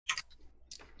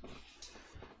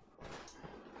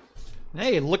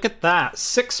Hey, look at that.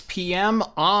 6 p.m.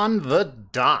 on the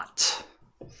dot.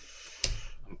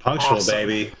 I'm punctual, Awesome.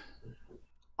 baby.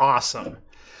 Awesome.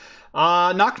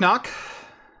 Knock knock.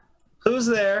 Who's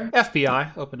there?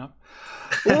 FBI, open up.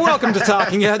 Welcome to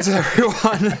Talking Heads,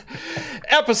 everyone.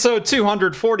 Episode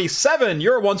 247,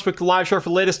 your once weekly live show for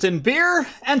the latest in beer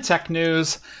and tech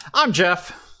news. I'm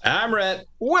Jeff. I'm Rhett.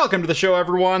 Welcome to the show,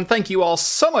 everyone. Thank you all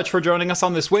so much for joining us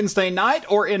on this Wednesday night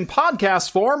or in podcast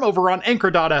form over on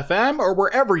Anchor.fm or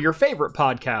wherever your favorite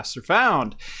podcasts are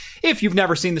found. If you've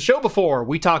never seen the show before,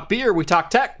 we talk beer, we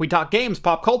talk tech, we talk games,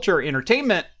 pop culture,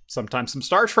 entertainment, sometimes some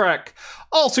Star Trek.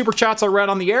 All super chats are read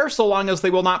on the air so long as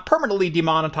they will not permanently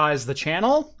demonetize the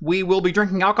channel. We will be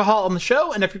drinking alcohol on the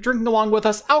show, and if you're drinking along with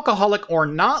us, alcoholic or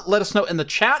not, let us know in the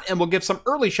chat and we'll give some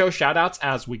early show shoutouts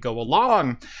as we go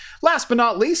along. Last but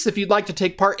not least, if you'd like to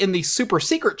take part in the super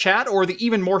secret chat or the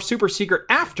even more super secret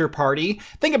after party,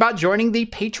 think about joining the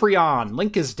Patreon.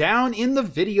 Link is down in the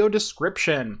video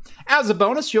description. As a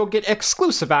bonus, you'll get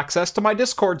exclusive access to my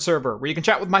Discord server, where you can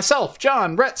chat with myself,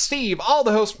 John, Rhett, Steve, all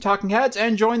the hosts from Talking Heads,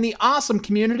 and join the awesome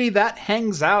community that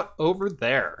hangs out over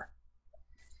there.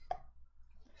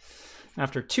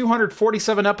 After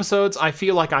 247 episodes, I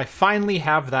feel like I finally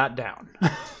have that down.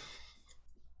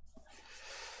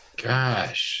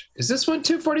 Gosh. Is this one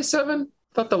 247?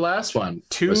 I thought the last one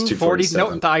was 240.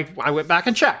 247. Nope, I went back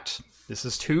and checked. This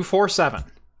is 247.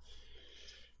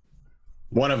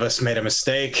 One of us made a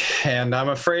mistake, and I'm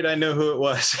afraid I know who it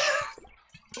was.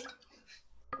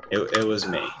 It was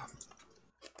me.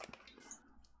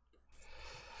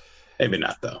 Maybe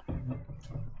not, though.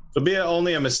 It'll be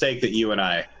only a mistake that you and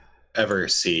I ever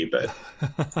see, but...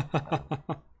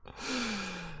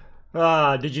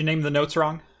 Did you name the notes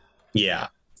wrong? Yeah.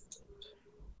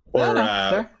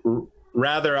 Or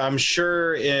rather, I'm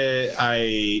sure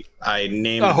I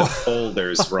named the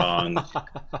folders wrong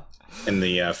in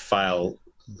the file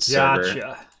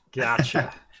server.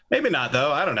 Gotcha. Maybe not,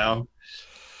 though. I don't know.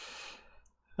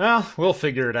 Well, we'll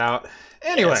figure it out.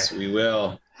 Anyway, Yes, we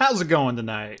will. how's it going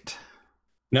tonight?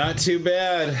 Not too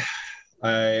bad.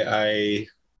 I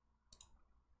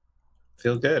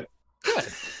feel good. Good.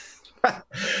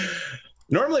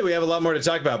 Normally we have a lot more to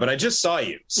talk about, but I just saw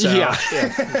you. So. Yeah.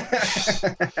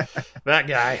 That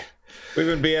guy. We've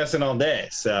been BSing all day,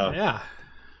 so. Yeah.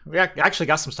 We actually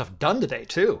got some stuff done today,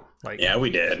 too. Yeah,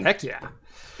 we did. Heck yeah.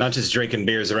 Not just drinking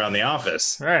beers around the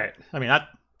office. Right. I mean,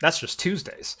 that's just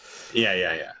Tuesdays.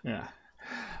 Yeah.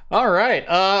 All right.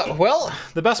 Well,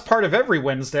 the best part of every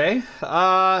Wednesday.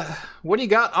 What do you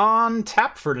got on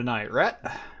tap for tonight, Rhett?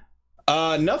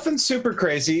 Nothing super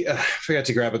crazy. Forgot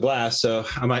to grab a glass, so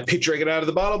I might be drinking out of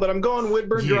the bottle, but I'm going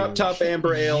Woodburn Drop Top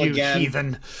Amber Ale again.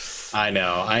 Heathen. I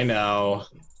know.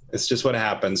 It's just what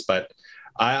happens, but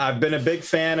I've been a big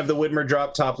fan of the Woodburn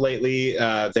Drop Top lately.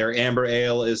 Their Amber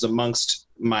Ale is amongst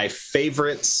my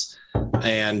favorites,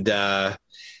 and I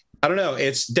don't know.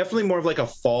 It's definitely more of like a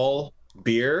fall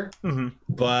beer,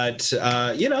 but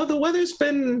the weather's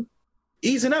been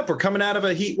easing up. We're coming out of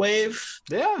a heat wave.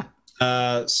 Yeah.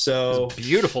 So it's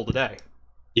beautiful today.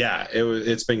 Yeah,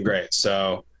 it's been great.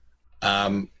 So,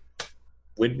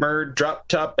 Widmer Drop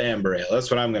Top Amber Ale.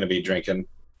 That's what I'm going to be drinking.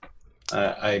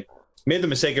 I made the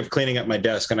mistake of cleaning up my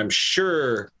desk, and I'm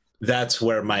sure that's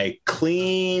where my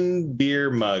clean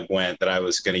beer mug went that I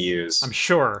was going to use. I'm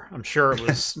sure it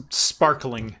was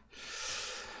sparkling.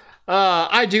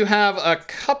 I do have a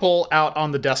couple out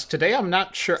on the desk today. I'm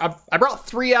not sure. I brought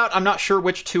 3 out. I'm not sure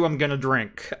which 2 I'm going to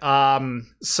drink.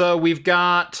 So we've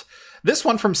got this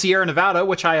one from Sierra Nevada,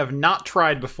 which I have not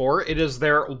tried before. It is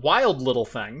their Wild Little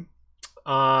Thing.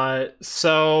 They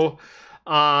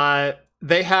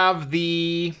have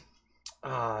they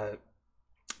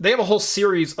have a whole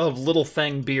series of Little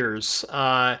Thing beers.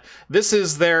 This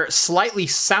is their slightly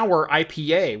sour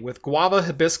IPA with guava,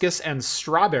 hibiscus, and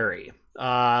strawberry.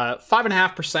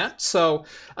 5.5%. So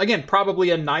again,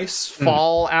 probably a nice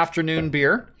fall afternoon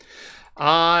beer.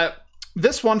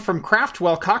 This one from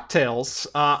Craftwell Cocktails.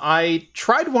 I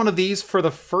tried one of these for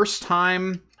the first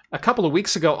time a couple of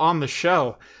weeks ago on the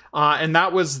show. And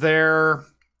that was their,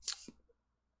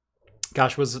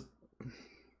 was it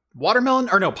watermelon?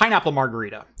 Or no, pineapple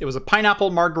margarita. It was a pineapple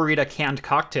margarita canned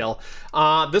cocktail.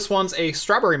 This one's a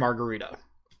strawberry margarita.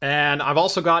 And I've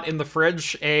also got in the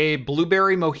fridge a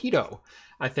blueberry mojito,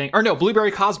 I think. Or no,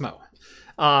 blueberry Cosmo.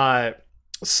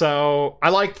 So I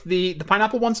liked the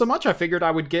pineapple one so much, I figured I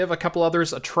would give a couple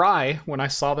others a try when I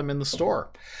saw them in the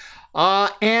store.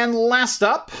 And last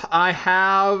up, I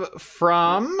have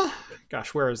from...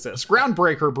 where is this?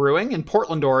 Groundbreaker Brewing in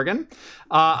Portland, Oregon.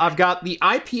 I've got the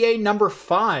IPA number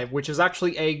 5, which is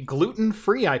actually a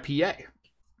gluten-free IPA.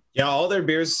 Yeah, all their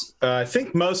beers, I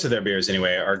think most of their beers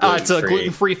anyway, are It's a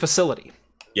gluten-free facility.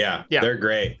 Yeah, Yeah. they're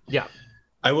great. Yeah.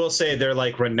 I will say they're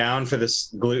like renowned for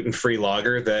this gluten-free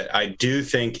lager that I do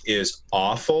think is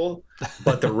awful,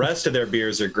 but the rest of their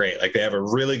beers are great. Like they have a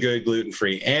really good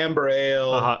gluten-free amber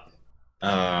ale,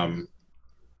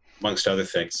 amongst other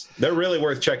things. They're really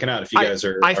worth checking out if you guys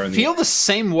are. I feel the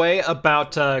same way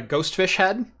about Ghostfish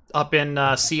Head up in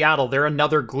Seattle. They're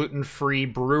another gluten-free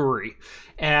brewery,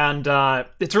 and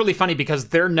it's really funny because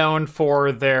they're known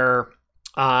for their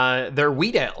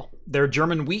wheat ale, their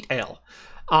German wheat ale.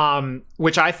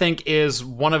 Which I think is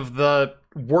one of the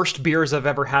worst beers I've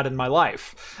ever had in my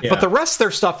life. Yeah. But the rest of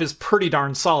their stuff is pretty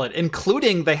darn solid,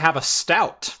 including they have a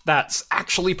stout that's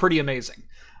actually pretty amazing.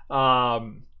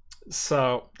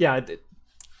 So, yeah,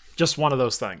 just one of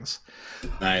those things.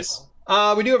 Nice.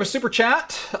 We do have a super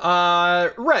chat.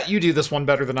 Rhett, you do this one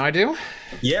better than I do.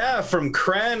 Yeah, from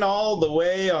Kren all the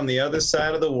way on the other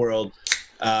side of the world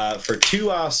for 2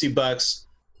 Aussie bucks.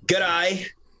 G'day.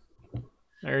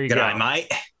 There you go. G'day,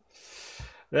 mate.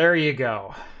 There you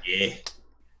go. Yeah.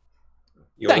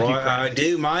 Thank you, I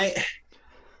do, mate.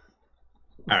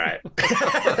 All right.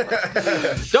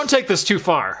 Don't take this too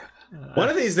far. One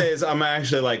of these days, I'm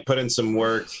actually like putting some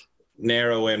work,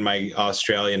 narrow in my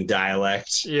Australian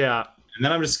dialect. Yeah. And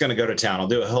then I'm just going to go to town. I'll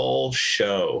do a whole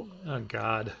show. Oh,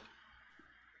 God.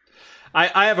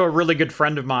 I have a really good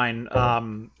friend of mine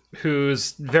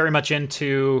who's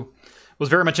was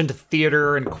very much into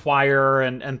theater and choir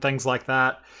and things like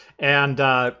that.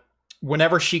 And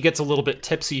whenever she gets a little bit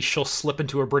tipsy, she'll slip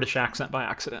into a British accent by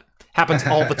accident. Happens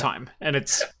all the time. And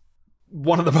it's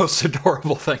one of the most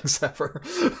adorable things ever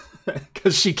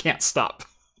because she can't stop.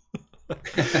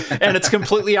 And it's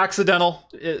completely accidental.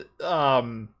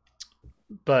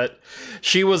 But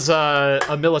she was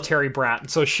a military brat,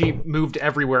 and so she moved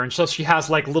everywhere. And so she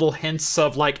has like little hints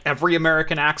of like every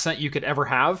American accent you could ever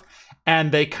have.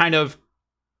 And they kind of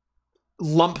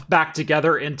lump back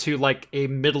together into like a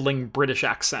middling British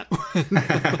accent.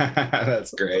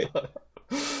 That's great.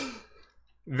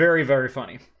 Very, very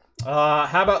funny.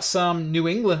 How about some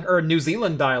New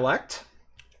Zealand dialect?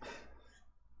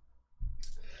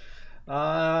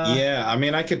 Yeah, I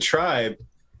mean, I could try.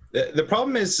 The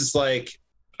problem is like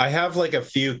I have like a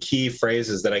few key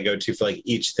phrases that I go to for like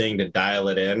each thing to dial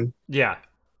it in. Yeah,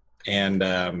 and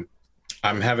I'm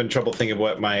having trouble thinking of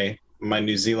what my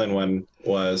New Zealand one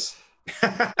was.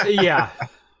 Yeah.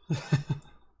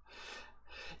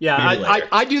 Yeah,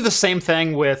 I do the same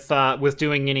thing with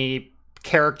doing any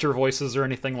character voices or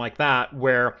anything like that,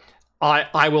 where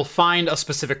I will find a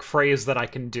specific phrase that I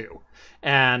can do,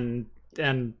 and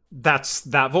that's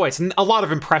that voice. And a lot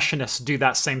of impressionists do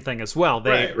that same thing as well.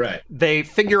 They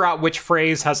figure out which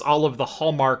phrase has all of the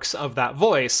hallmarks of that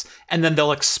voice, and then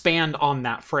they'll expand on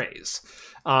that phrase,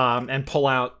 and pull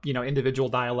out, individual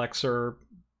dialects or,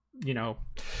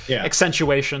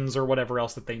 accentuations or whatever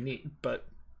else that they need. But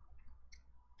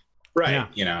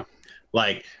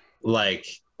like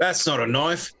that's not a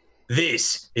knife.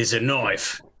 This is a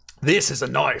knife. This is a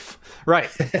knife. Right.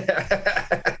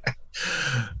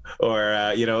 Or,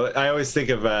 I always think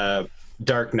of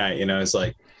Dark Knight, it's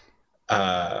like,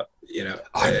 I'm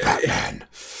Batman.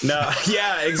 No,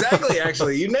 yeah, exactly.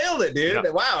 Actually, you nailed it, dude.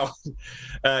 Yeah. Wow.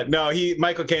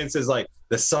 Michael Caine says like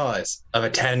the size of a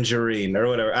tangerine or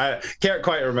whatever. I can't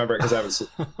quite remember it because I haven't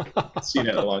seen it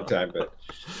in a long time, but.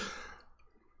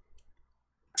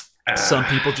 Some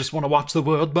people just want to watch the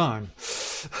world burn.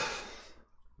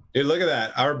 Dude, look at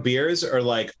that. Our beers are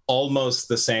like almost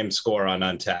the same score on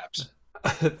Untappd.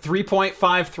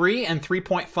 3.53 and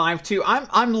 3.52.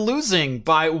 I'm losing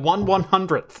by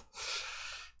 1/100th.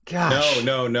 Gosh.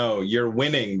 No. You're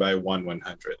winning by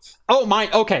 1/100th. Oh, mine.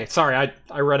 Okay, sorry.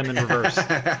 I read them in reverse.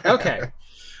 Okay.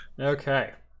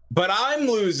 But I'm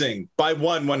losing by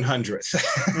 1/100th.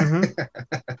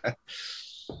 Mm-hmm.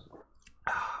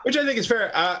 Which I think is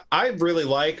fair. I really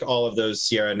like all of those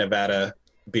Sierra Nevada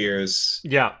beers.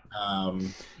 Yeah.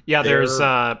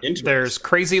 There's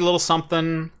Crazy Little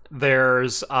Something.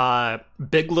 There's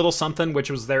Big Little Something, which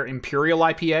was their Imperial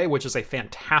IPA, which is a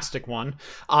fantastic one.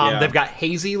 They've got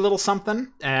Hazy Little Something,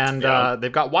 and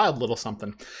they've got Wild Little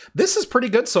Something. This is pretty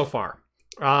good so far.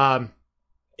 I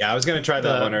was going to try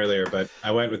that one earlier, but I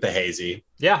went with the Hazy.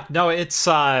 Yeah, no, it's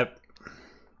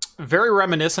very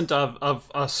reminiscent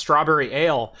of a strawberry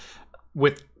ale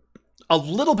with a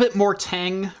little bit more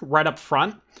tang right up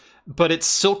front, but it's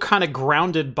still kind of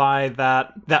grounded by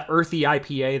that earthy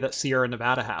IPA that Sierra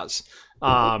Nevada has.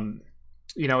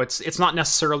 It's not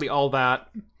necessarily all that.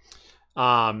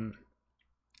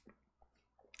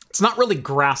 It's not really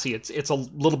grassy. It's a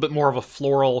little bit more of a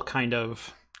floral kind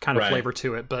of flavor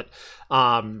to it. But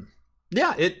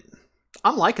Yeah,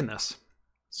 I'm liking this.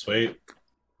 Sweet.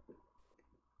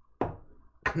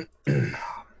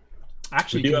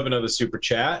 Actually, we do have another super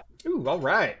chat. Ooh, all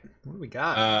right. What do we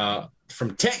got?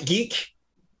 From Tech Geek,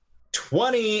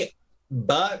 $20.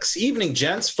 Evening,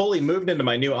 gents. Fully moved into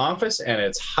my new office, and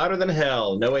it's hotter than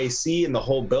hell. No AC in the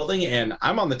whole building, and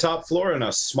I'm on the top floor in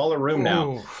a smaller room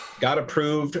now. Got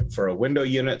approved for a window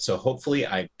unit, so hopefully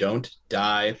I don't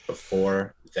die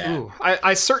before then. Ooh,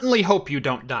 I certainly hope you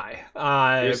don't die.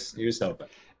 Here's hoping.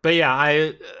 But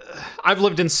yeah, I've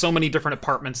lived in so many different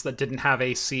apartments that didn't have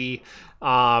AC,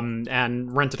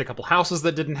 and rented a couple houses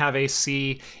that didn't have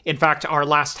AC. In fact, our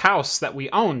last house that we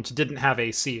owned didn't have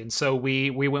AC, and so we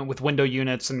went with window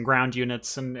units and ground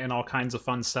units and all kinds of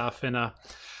fun stuff. And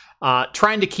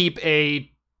trying to keep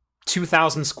a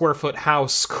 2,000 square foot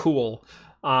house cool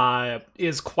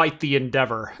is quite the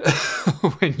endeavor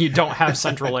when you don't have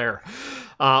central air.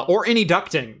 Or any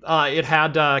ducting. It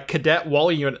had cadet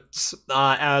wall units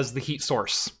as the heat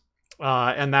source.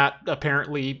 And that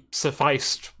apparently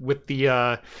sufficed with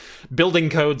the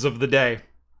building codes of the day.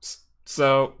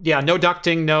 So, yeah, no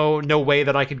ducting, no way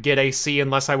that I could get AC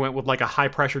unless I went with like a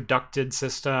high-pressure ducted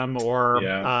system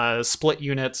or split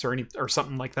units or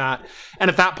something like that. And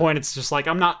at that point, it's just like,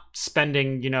 I'm not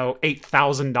spending,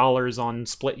 $8,000 on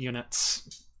split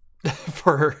units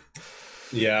for...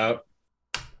 Yeah.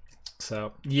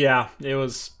 So, yeah, it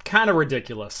was kind of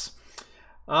ridiculous.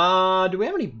 Do we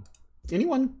have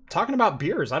anyone talking about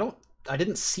beers? I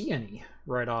didn't see any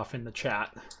right off in the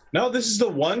chat. No, this is the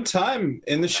one time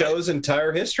in the show's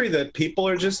entire history that people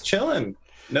are just chilling.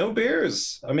 No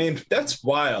beers. I mean, that's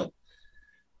wild.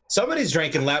 Somebody's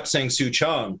drinking Lapsang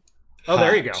Souchong. Oh,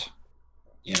 there you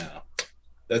go.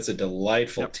 That's a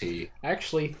delightful tea. I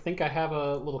actually think I have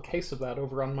a little case of that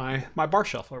over on my bar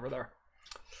shelf over there.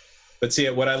 But see,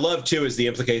 what I love, too, is the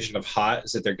implication of hot,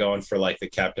 is that they're going for, like, the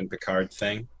Captain Picard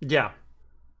thing. Yeah.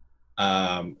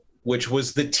 Which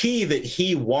was the tea that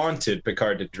he wanted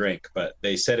Picard to drink, but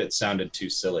they said it sounded too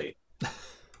silly.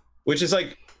 Which is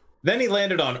like, then he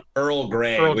landed on Earl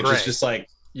Grey, which is just like...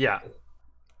 Yeah.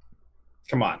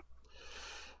 Come on.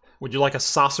 Would you like a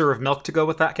saucer of milk to go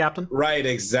with that, Captain? Right,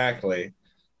 exactly.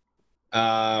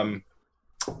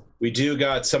 We do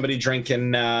got somebody drinking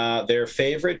their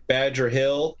favorite, Badger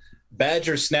Hill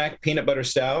Badger Snack Peanut Butter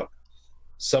Stout.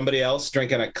 Somebody else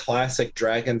drinking a classic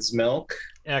Dragon's Milk.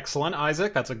 Excellent,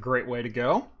 Isaac. That's a great way to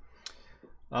go.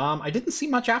 I didn't see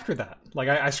much after that. Like,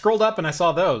 I scrolled up and I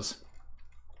saw those.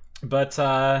 But,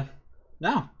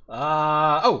 no.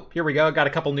 Oh, here we go. Got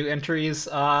a couple new entries.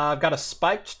 I've got a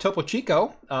spiked Topo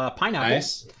Chico pineapple.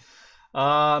 Nice.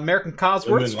 American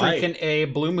Cosworth's drinking a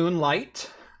Blue Moon Light.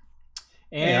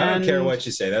 And I don't care what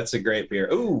you say. That's a great beer.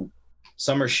 Ooh,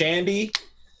 Summer Shandy.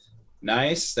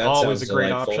 Nice. That's always a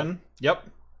great option. Yep.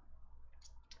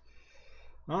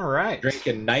 All right.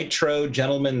 Drinking Nitro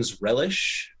Gentleman's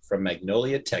Relish from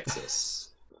Magnolia, Texas.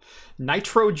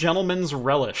 Nitro Gentleman's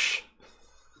Relish.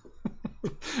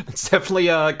 It's definitely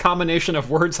a combination of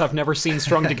words I've never seen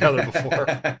strung together before.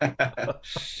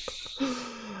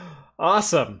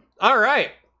 Awesome. All right.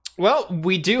 Well,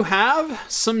 we do have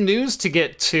some news to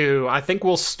get to. I think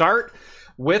we'll start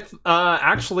with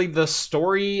actually the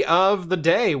story of the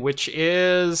day, which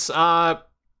is AMD,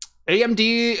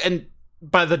 and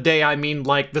by the day I mean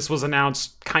like this was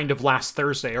announced kind of last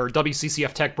Thursday, or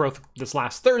WCCF Tech broke this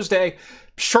last Thursday,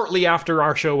 shortly after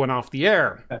our show went off the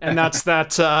air. And that's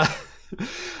that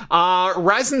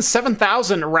Ryzen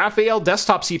 7000 Raphael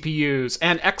desktop CPUs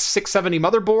and X670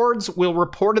 motherboards will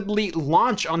reportedly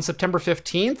launch on September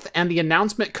 15th, and the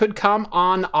announcement could come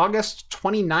on August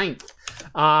 29th.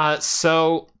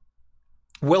 So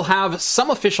we'll have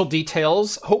some official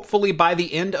details, hopefully by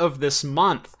the end of this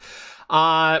month.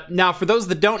 Now, for those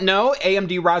that don't know,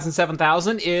 AMD Ryzen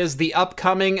 7000 is the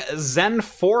upcoming Zen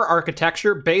 4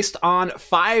 architecture based on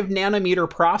 5nm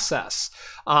process.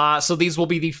 So these will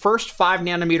be the first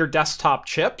 5nm desktop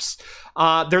chips.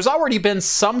 There's already been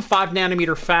some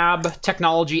 5nm fab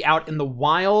technology out in the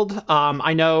wild.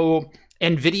 I know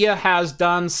NVIDIA has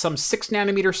done some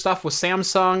 6nm stuff with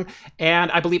Samsung,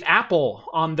 and I believe Apple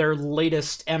on their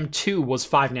latest M2 was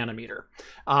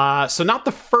 5nm. So not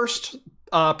the first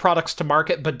products to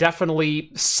market, but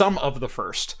definitely some of the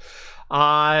first.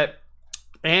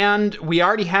 And we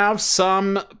already have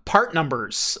some part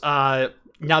numbers.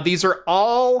 Now, these are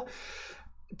all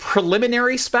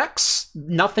preliminary specs.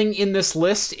 Nothing in this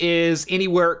list is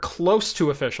anywhere close to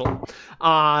official.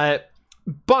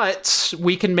 But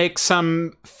we can make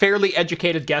some fairly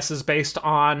educated guesses based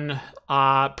on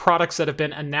products that have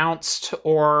been announced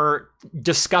or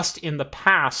discussed in the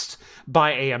past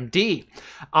by AMD.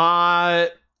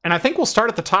 And I think we'll start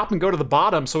at the top and go to the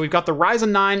bottom. So we've got the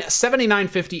Ryzen 9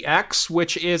 7950X,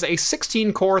 which is a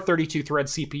 16-core, 32-thread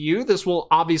CPU. This will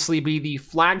obviously be the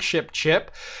flagship chip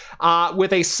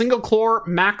with a single-core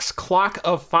max clock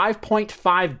of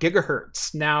 5.5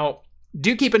 gigahertz. Now,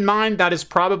 do keep in mind that is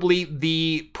probably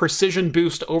the precision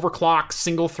boost overclock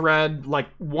single thread, like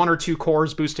 1 or 2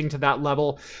 cores boosting to that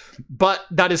level. But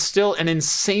that is still an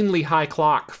insanely high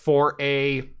clock for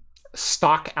a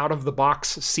stock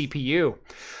out-of-the-box CPU.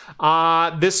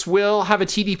 This will have a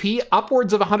TDP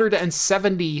upwards of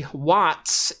 170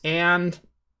 watts, and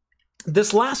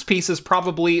this last piece is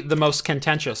probably the most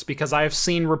contentious because I have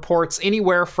seen reports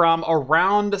anywhere from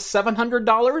around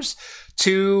 $700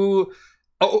 to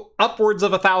upwards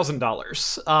of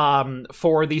 $1,000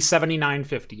 for the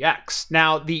 7950X.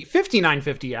 Now, the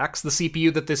 5950X, the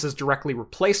CPU that this is directly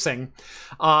replacing,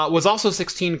 was also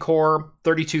 16-core,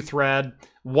 32-thread,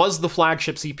 was the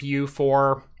flagship CPU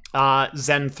for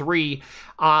Zen 3.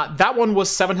 That one was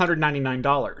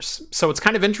 $799. So it's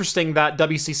kind of interesting that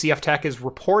WCCF Tech is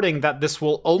reporting that this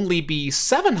will only be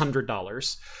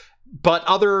 $700, but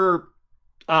other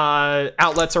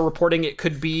outlets are reporting it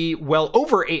could be well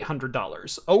over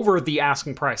 $800, over the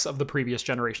asking price of the previous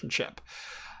generation chip.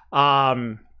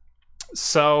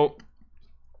 So,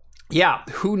 yeah,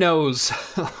 who knows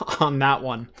on that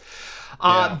one.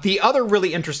 The other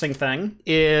really interesting thing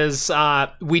is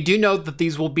we do know that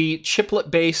these will be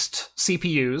chiplet-based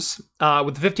CPUs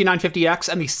with the 5950X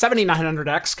and the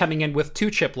 7900X coming in with 2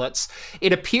 chiplets.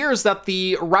 It appears that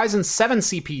the Ryzen 7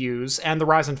 CPUs and the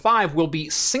Ryzen 5 will be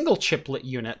single chiplet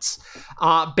units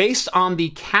based on the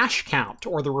cache count,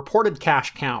 or the reported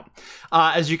cache count.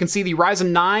 As you can see, the Ryzen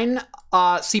 9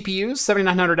 CPUs,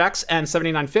 7900X and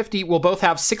 7950, will both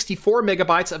have 64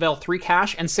 megabytes of L3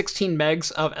 cache and 16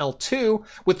 megs of L2,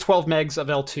 with 12 megs of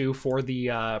L2 for the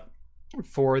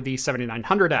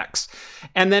 7900X.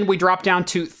 And then we drop down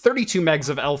to 32 megs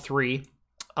of L3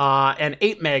 and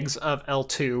 8 megs of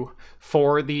L2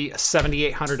 for the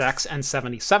 7800X and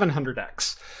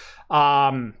 7700X.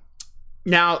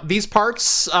 Now, these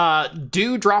parts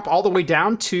do drop all the way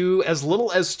down to as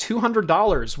little as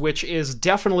 $200, which is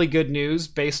definitely good news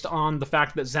based on the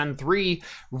fact that Zen 3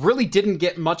 really didn't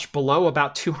get much below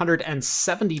about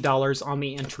 $270 on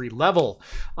the entry level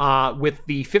with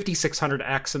the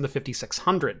 5600X and the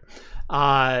 5600.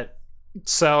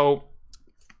 So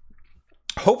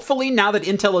hopefully, now that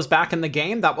Intel is back in the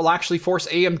game, that will actually force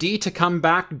AMD to come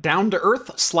back down to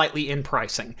earth slightly in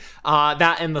pricing.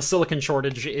 That and the silicon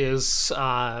shortage is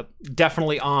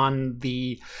definitely on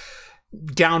the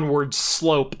downward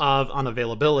slope of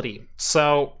unavailability.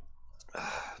 So,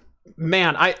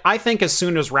 man, I think as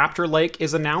soon as Raptor Lake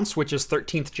is announced, which is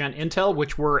 13th gen Intel,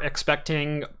 which we're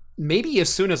expecting maybe as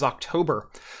soon as October,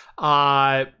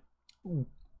 man,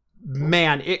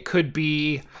 it could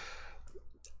be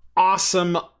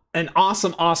an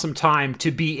awesome time to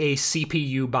be a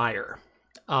CPU buyer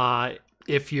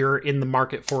if you're in the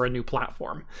market for a new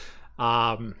platform.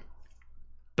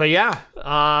 But yeah,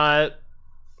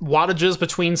 wattages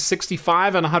between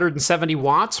 65 and 170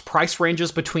 watts, price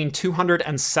ranges between 200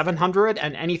 and 700,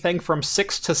 and anything from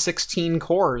 6 to 16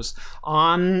 cores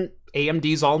on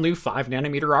AMD's all-new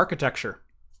 5nm architecture.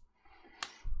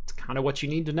 It's kind of what you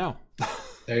need to know.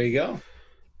 There you go.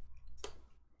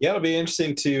 Yeah, it'll be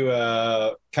interesting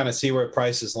to kind of see where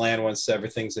prices land once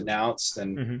everything's announced.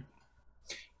 And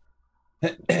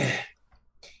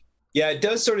yeah, it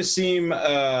does sort of seem,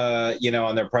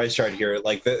 on their price chart here,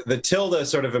 like the tilde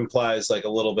sort of implies like a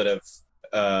little bit of,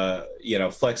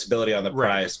 flexibility on the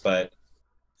price, but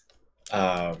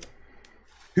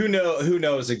who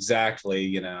knows exactly,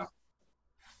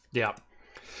 Yeah.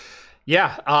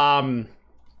 Yeah.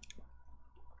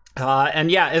 And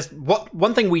yeah,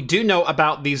 one thing we do know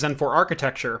about the Zen 4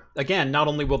 architecture, again, not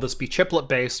only will this be chiplet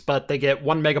based, but they get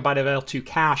 1 megabyte of L2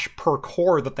 cache per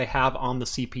core that they have on the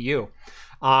CPU.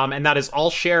 And that is all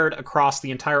shared across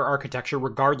the entire architecture,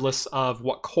 regardless of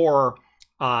what core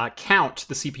count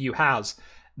the CPU has.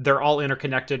 They're all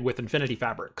interconnected with Infinity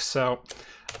Fabric. So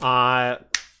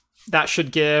that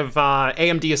should give,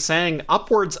 AMD is saying,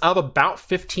 upwards of about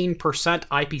 15%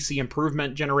 IPC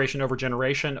improvement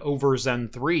generation over Zen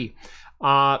 3,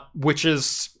 which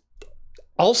is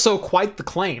also quite the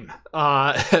claim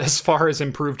as far as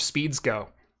improved speeds go.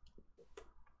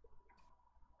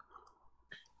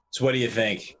 So what do you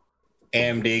think?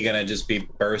 AMD gonna just be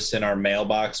bursting our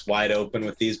mailbox wide open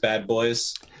with these bad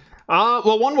boys?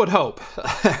 Well, one would hope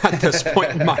at this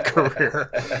point in my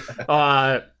career.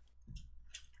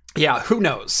 Yeah, who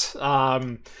knows?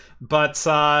 But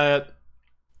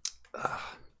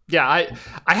Yeah,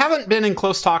 I haven't been in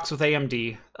close talks with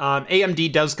AMD.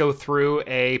 AMD does go through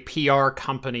a PR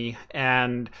company,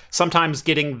 and sometimes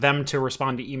getting them to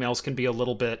respond to emails can be a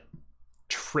little bit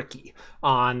tricky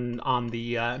on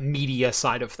the media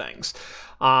side of things.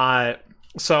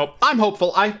 So I'm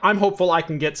hopeful. I'm hopeful I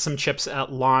can get some chips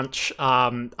at launch.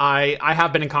 I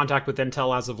have been in contact with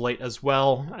Intel as of late as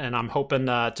well, and I'm hoping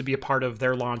to be a part of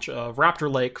their launch of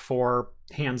Raptor Lake for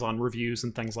hands-on reviews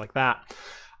and things like that.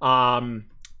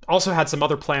 Also had some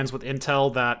other plans with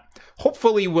Intel that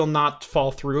hopefully will not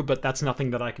fall through, but that's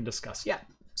nothing that I can discuss yet.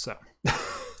 So.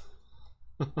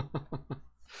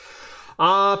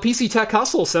 PC Tech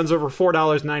Hustle sends over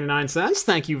 $4.99.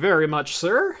 Thank you very much,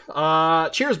 sir.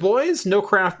 Cheers, boys. No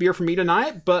craft beer for me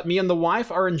tonight, but me and the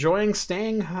wife are enjoying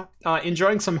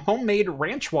some homemade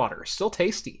ranch water. Still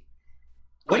tasty.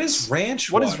 What is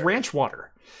ranch water? What is ranch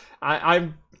water?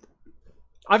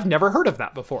 I've never heard of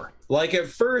that before. Like, at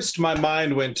first, my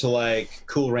mind went to, like,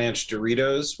 Cool Ranch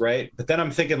Doritos, right? But then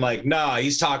I'm thinking, like, nah,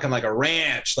 he's talking like a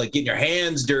ranch, like getting your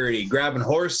hands dirty, grabbing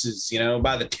horses,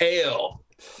 by the tail.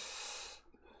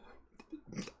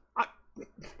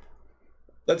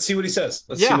 Let's see what he says.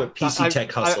 Let's see what PC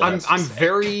Tech Hustle has to I'm say.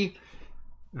 very,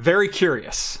 very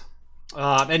curious.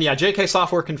 And yeah, JK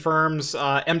Software confirms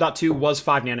M.2 was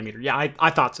 5 nanometer. Yeah, I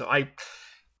thought so. I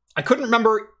couldn't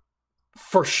remember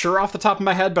for sure off the top of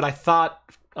my head, but I thought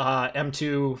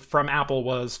M2 from Apple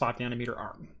was 5 nanometer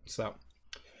ARM. So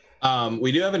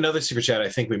we do have another super chat I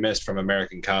think we missed from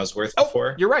American Cosworth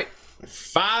before. You're right.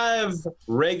 5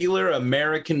 regular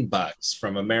American bucks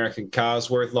from American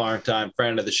Cosworth, longtime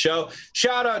friend of the show.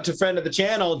 Shout out to friend of the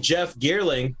channel, Jeff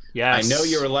Geerling. Yes. I know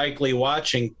you were likely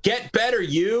watching. Get better,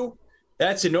 you.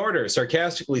 That's in order,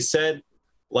 sarcastically said,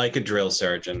 like a drill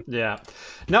sergeant. Yeah.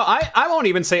 No, I won't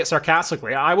even say it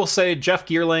sarcastically. I will say, Jeff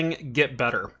Geerling, get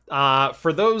better.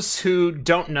 For those who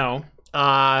don't know,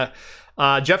 Jeff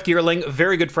Geerling,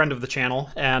 very good friend of the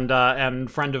channel and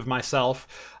friend of myself,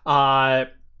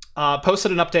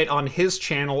 posted an update on his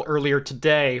channel earlier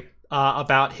today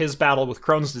about his battle with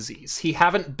Crohn's disease. He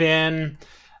hasn't been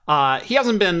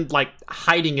like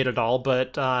hiding it at all,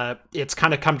 but it's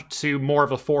kind of come to more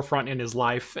of a forefront in his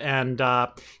life, and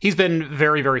he's been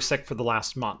very, very sick for the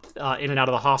last month, in and out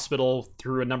of the hospital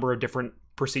through a number of different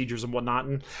procedures and whatnot,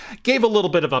 and gave a little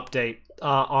bit of update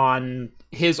on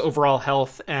his overall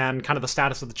health and kind of the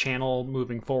status of the channel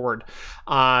moving forward.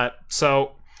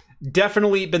 So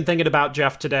definitely been thinking about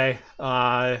Jeff today,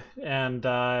 and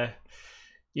I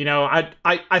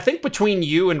think between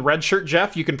you and Redshirt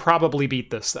Jeff, you can probably beat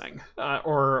this thing,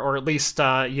 or at least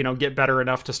get better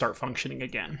enough to start functioning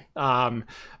again.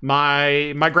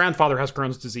 My grandfather has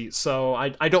Crohn's disease, so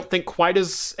I don't think quite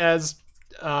as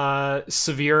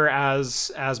severe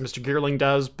as Mr. Geerling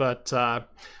does, but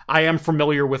I am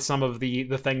familiar with some of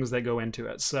the things that go into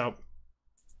it. So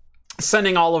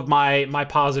sending all of my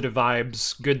positive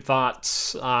vibes, good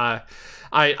thoughts.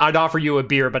 I'd offer you a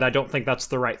beer, but I don't think that's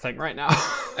the right thing right now.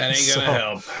 That ain't gonna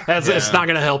help. It's not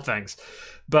gonna help things.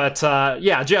 But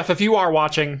yeah, Jeff, if you are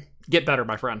watching, get better,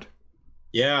 my friend.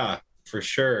 Yeah, for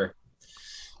sure.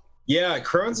 Yeah,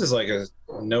 Crohn's is like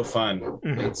no fun.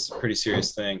 Mm-hmm. It's a pretty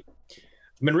serious thing.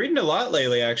 I've been reading a lot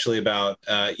lately, actually, about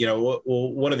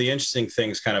one of the interesting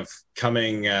things kind of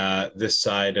coming this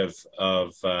side of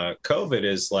COVID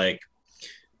is like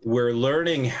we're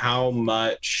learning how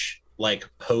much like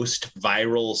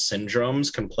post-viral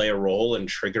syndromes can play a role in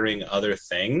triggering other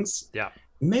things. Yeah.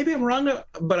 Maybe I'm wrong,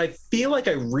 but I feel like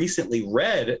I recently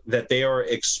read that they are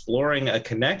exploring a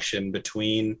connection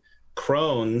between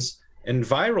Crohn's and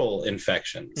viral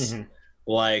infections. Mm-hmm.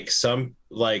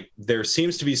 There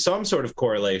seems to be some sort of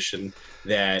correlation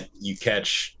that you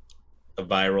catch a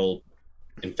viral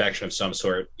infection of some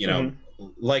sort,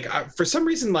 mm-hmm. For some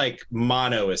reason, like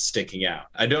mono is sticking out.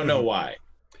 I don't know why.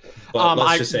 But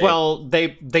let's just say, well, they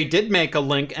did make a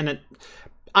link, and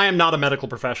I am not a medical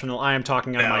professional. I am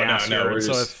talking out of my ass here.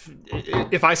 So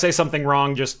if I say something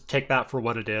wrong, just take that for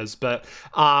what it is. But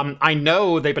I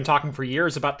know they've been talking for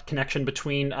years about the connection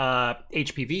between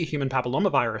HPV, human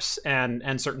papillomavirus,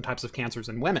 and certain types of cancers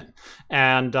in women.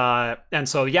 And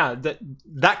so yeah,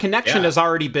 that connection has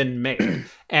already been made.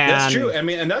 And that's true. I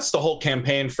mean, and that's the whole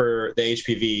campaign for the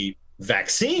HPV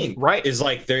vaccine, right? Is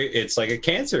like it's like a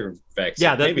cancer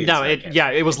vaccine.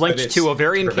 It was linked to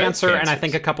ovarian cancer and I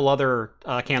think a couple other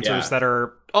cancers that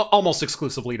are almost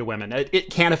exclusively to women.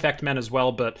 It can affect men as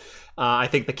well, but I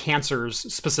think the cancers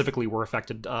specifically were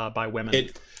affected by women.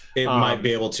 It might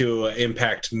be able to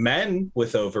impact men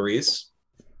with ovaries.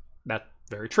 That's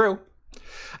very true.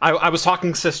 I was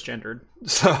talking cisgendered,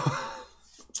 so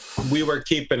we were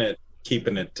keeping it.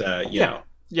 You know.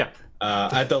 Yeah.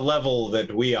 at the level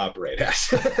that we operate at.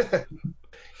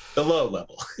 The low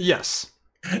level. Yes.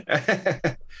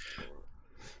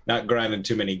 Not grinding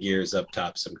too many gears up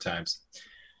top sometimes.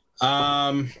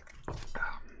 But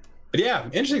yeah,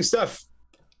 interesting stuff.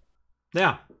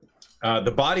 Yeah.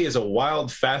 The body is a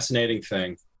wild, fascinating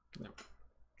thing.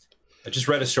 I just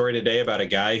read a story today about a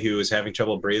guy who was having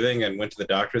trouble breathing and went to the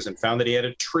doctors and found that he had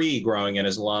a tree growing in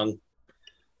his lung.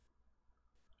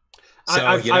 So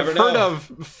I've heard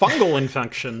of fungal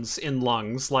infections in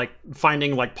lungs, like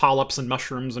finding like polyps and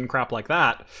mushrooms and crap like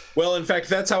that. Well, in fact,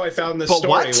 that's how I found this But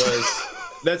story. what?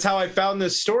 That's how I found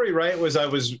this story. Right?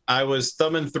 I was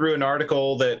thumbing through an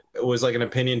article that was like an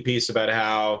opinion piece about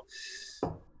how,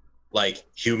 like,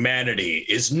 humanity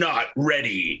is not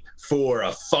ready for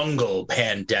a fungal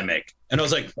pandemic. And I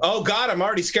was like, oh God, I'm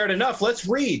already scared enough. Let's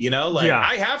read,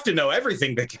 I have to know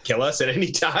everything that could kill us at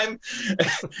any time.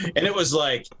 And it was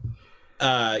like,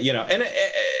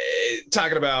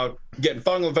 talking about getting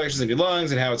fungal infections in your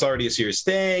lungs and how it's already a serious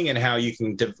thing and how you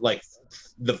can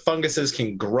the funguses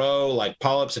can grow like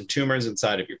polyps and tumors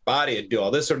inside of your body and do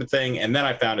all this sort of thing. And then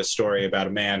I found a story about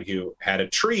a man who had a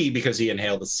tree because he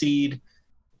inhaled a seed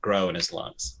grow in his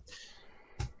lungs.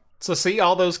 So see,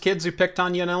 all those kids who picked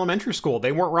on you in elementary school,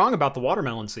 they weren't wrong about the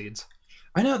watermelon seeds.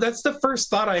 I know, that's the first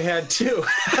thought I had too.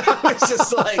 It's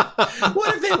just like,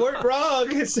 what if they weren't wrong?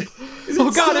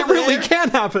 Oh God, it really can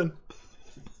happen.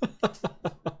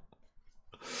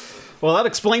 Well, that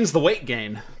explains the weight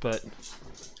gain, but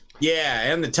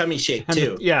yeah, and the tummy shape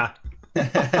too. Yeah.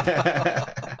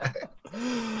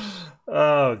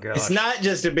 Oh God. It's not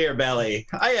just a beer belly.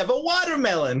 I have a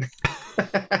watermelon.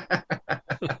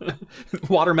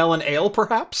 Watermelon ale,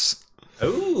 perhaps?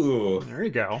 Ooh. There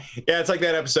you go. Yeah, it's like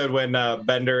that episode when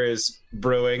Bender is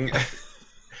brewing.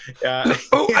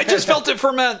 Oh, I just felt it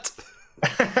ferment.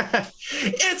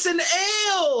 It's an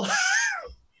ale.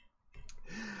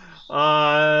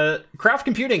 Craft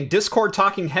Computing, Discord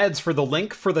talking heads for the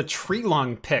link for the tree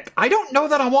lung pick. I don't know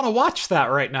that I want to watch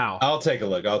that right now. I'll take a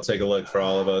look for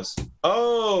all of us.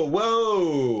 Oh,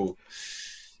 whoa.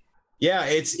 Yeah,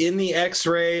 it's in the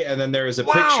X-ray, and then there is a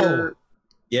picture.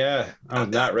 Yeah,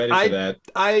 I'm not ready for that.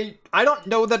 I don't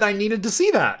know that I needed to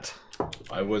see that.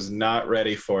 I was not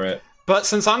ready for it. But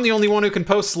since I'm the only one who can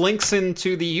post links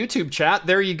into the YouTube chat,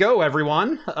 there you go,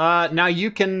 everyone. Now you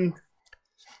can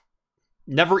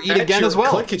never eat again as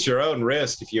well. Click at your own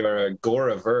risk if you are a gore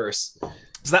averse.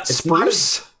 Is that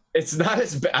spruce? It's not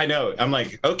as bad. I know. I'm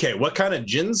like, okay, what kind of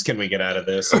gins can we get out of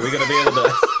this? Are we going to be able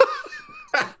to...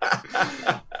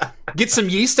 Get some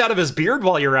yeast out of his beard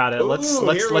while you're at it. Let's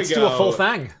do a full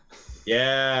thing.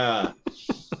 Yeah.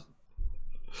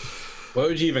 What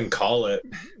would you even call it?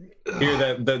 Here,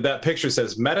 that picture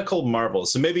says medical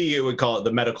marvels. So maybe you would call it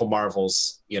the medical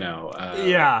marvels.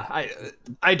 Yeah,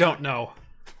 I don't know.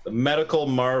 The medical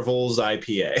marvels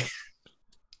IPA,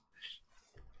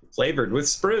 flavored with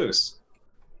spruce.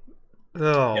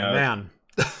 Oh man.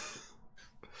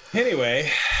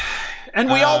 Anyway. And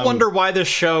we all wonder why this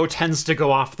show tends to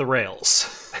go off the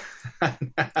rails. No.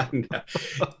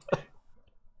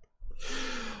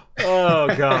 Oh,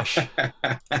 gosh.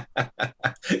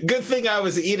 Good thing I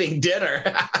was eating dinner.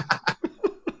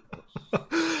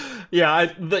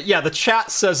 The chat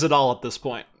says it all at this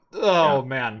point. Oh,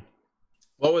 man.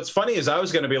 Well, what's funny is I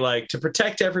was going to be like, to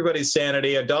protect everybody's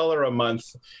sanity, $1 a month,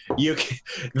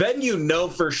 then you know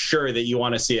for sure that you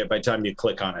want to see it by the time you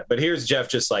click on it. But here's Jeff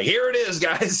just like, here it is,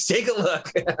 guys. Take a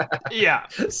look. Yeah.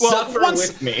 Suffer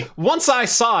with me. Once I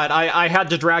saw it, I had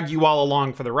to drag you all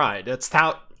along for the ride. That's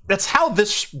how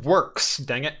this works,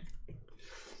 dang it.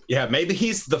 Yeah, maybe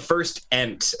he's the first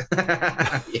ent.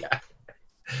 Yeah.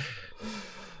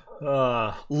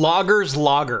 Logger's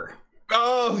Logger.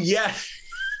 Oh, yeah.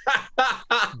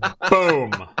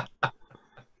 Boom.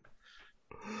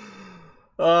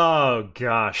 Oh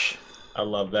gosh, I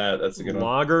love that. That's a good one.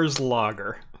 Logger's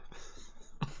Logger.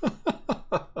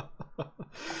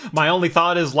 My only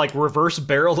thought is like reverse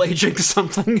barrel aging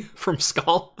something from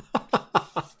Skull.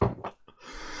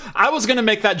 I was gonna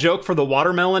make that joke for the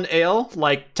watermelon ale.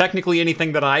 Like technically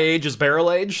anything that I age is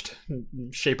barrel aged.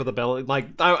 Shape of the belly.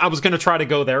 Like I was gonna try to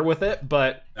go there with it,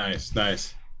 but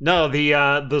nice. No,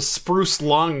 the spruce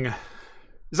lung.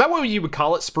 Is that what you would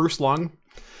call it? Spruce lung?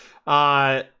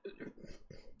 That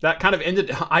kind of ended.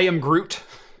 I am Groot.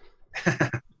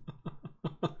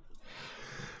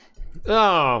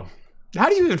 Oh. How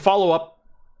do you even follow up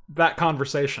that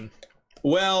conversation?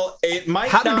 Well, it might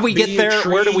How did we get there?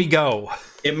 Where do we go?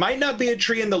 It might not be a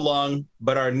tree in the lung,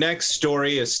 but our next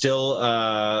story is still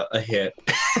a hit.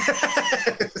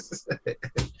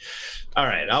 All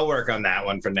right, I'll work on that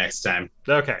one for next time.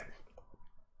 Okay.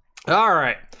 All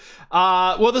right.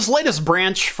 Well, this latest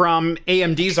branch from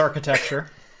AMD's architecture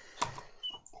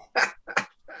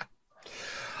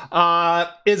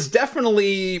is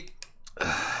definitely...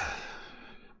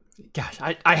 Gosh,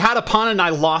 I had a pun and I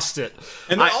lost it.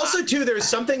 And also, too, there's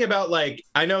something about, like,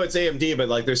 I know it's AMD, but,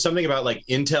 like, there's something about, like,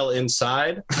 Intel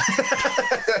Inside.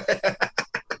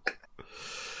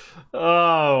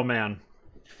 Oh, man.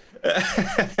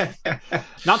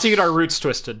 Not to get our roots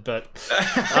twisted, but...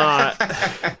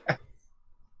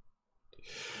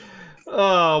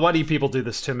 oh, why do you people do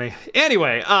this to me?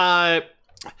 Anyway,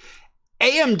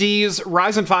 AMD's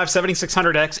Ryzen 5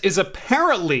 7600X is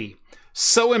apparently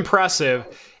so impressive,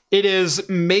 it is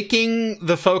making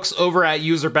the folks over at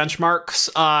User Benchmarks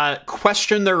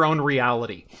question their own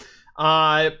reality.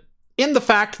 In the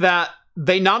fact that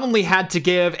they not only had to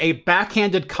give a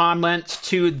backhanded comment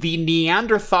to the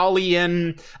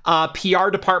Neanderthalian PR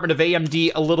department of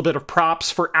AMD a little bit of props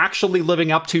for actually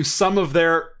living up to some of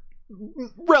their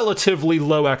relatively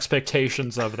low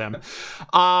expectations of them,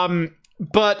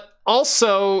 but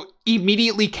also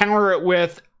immediately counter it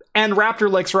with, and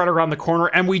Raptor Lake's right around the corner,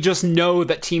 and we just know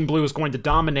that Team Blue is going to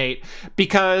dominate,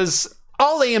 because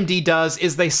all AMD does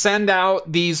is they send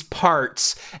out these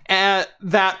parts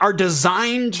that are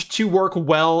designed to work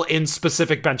well in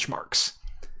specific benchmarks.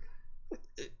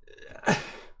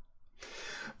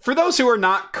 For those who are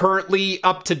not currently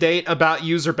up to date about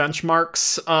User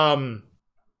Benchmarks,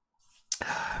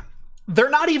 they're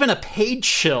not even a paid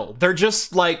shill. They're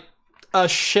just like a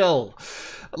shill.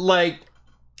 Like,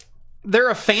 they're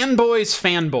a fanboy's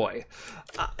fanboy.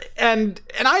 And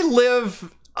I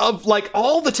live, of like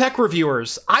all the tech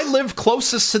reviewers, I live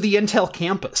closest to the Intel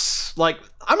campus. Like,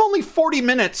 I'm only 40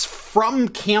 minutes from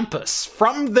campus,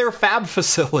 from their fab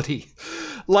facility.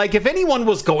 Like, if anyone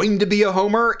was going to be a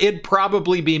homer, it'd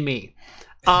probably be me.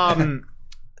 But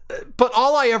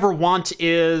all I ever want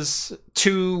is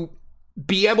to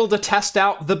be able to test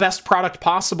out the best product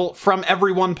possible from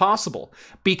everyone possible.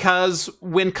 Because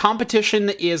when competition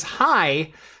is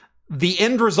high, the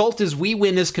end result is we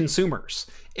win as consumers.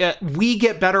 We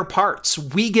get better parts.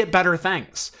 We get better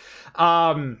things.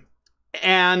 And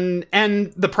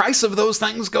the price of those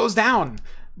things goes down.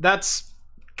 That's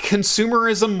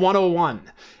consumerism 101.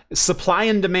 Supply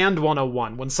and demand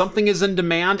 101. When something is in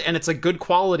demand and it's a good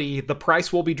quality, the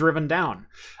price will be driven down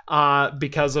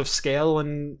because of scale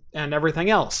and everything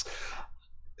else.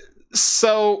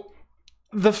 So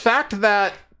the fact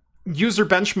that User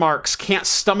Benchmarks can't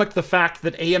stomach the fact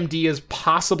that AMD is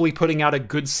possibly putting out a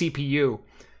good CPU,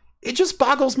 it just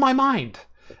boggles my mind.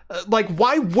 Like,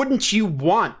 why wouldn't you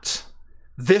want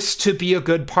this to be a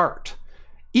good part?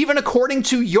 Even according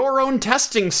to your own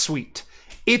testing suite,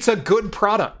 it's a good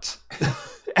product,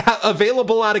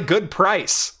 available at a good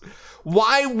price.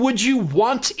 Why would you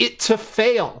want it to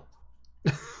fail?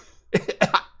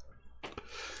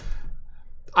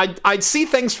 I'd see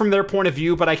things from their point of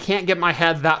view, but I can't get my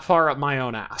head that far up my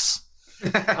own ass.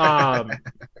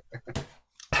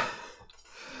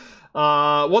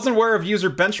 Wasn't aware of User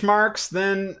Benchmarks,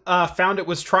 then found it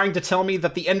was trying to tell me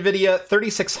that the NVIDIA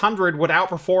 3600 would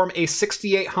outperform a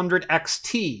 6800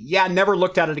 XT. Yeah, never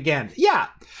looked at it again. Yeah,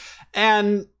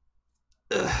 and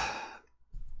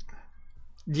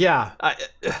yeah,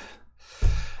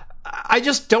 I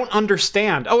just don't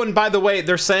understand. Oh, and by the way,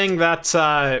 they're saying that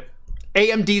AMD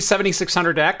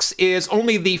 7600X is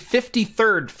only the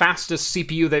 53rd fastest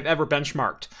CPU they've ever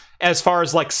benchmarked as far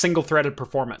as like single-threaded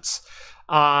performance.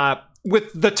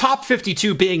 With the top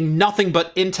 52 being nothing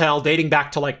but Intel dating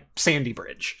back to like Sandy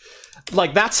Bridge.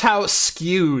 Like, that's how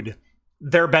skewed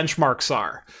their benchmarks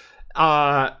are.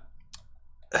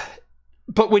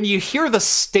 But when you hear the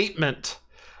statement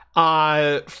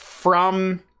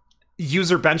from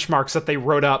User Benchmarks that they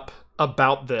wrote up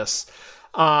about this,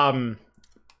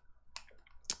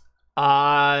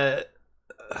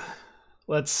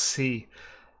 let's see.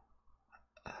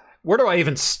 Where do I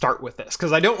even start with this?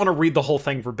 Because I don't want to read the whole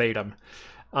thing verbatim.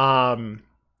 You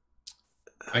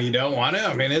don't want to?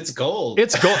 I mean, it's gold.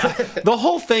 It's gold. The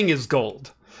whole thing is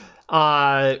gold.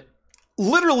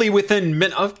 Literally within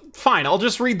fine, I'll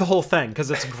just read the whole thing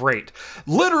because it's great.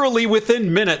 Literally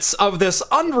within minutes of this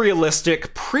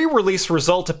unrealistic pre-release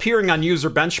result appearing on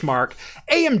User Benchmark,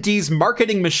 AMD's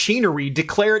marketing machinery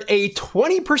declared a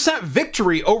 20%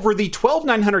 victory over the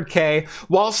 12900K,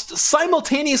 whilst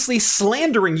simultaneously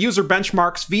slandering User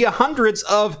Benchmarks via hundreds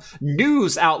of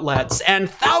news outlets and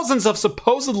thousands of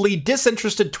supposedly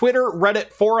disinterested Twitter,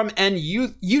 Reddit, forum, and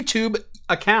YouTube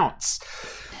accounts.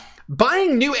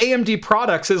 Buying new AMD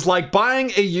products is like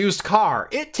buying a used car.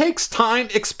 It takes time,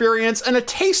 experience, and a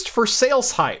taste for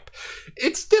sales hype.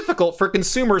 it's difficult for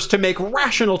consumers to make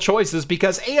rational choices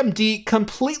because AMD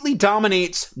completely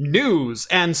dominates news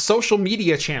and social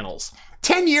media channels.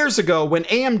 10 years ago, when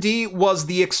AMD was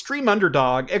the extreme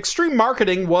underdog, extreme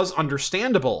marketing was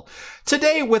understandable.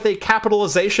 Today, with a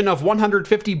capitalization of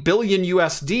 150 billion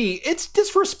USD, it's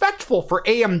disrespectful for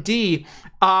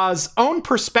AMD's own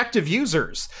prospective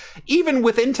users, even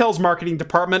with Intel's marketing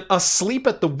department asleep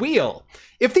at the wheel.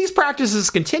 If these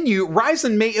practices continue,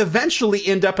 Ryzen may eventually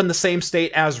end up in the same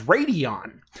state as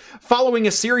Radeon. Following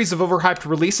a series of overhyped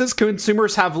releases,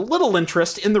 consumers have little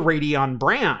interest in the Radeon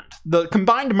brand. The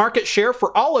combined market share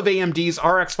for all of AMD's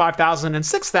RX 5000 and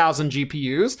 6000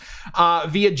 GPUs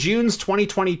via June's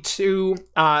 2022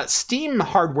 Steam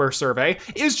hardware survey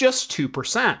is just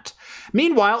 2%.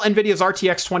 Meanwhile, NVIDIA's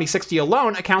RTX 2060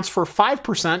 alone accounts for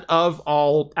 5% of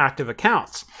all active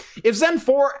accounts. If Zen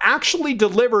 4 actually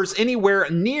delivers anywhere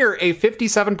near a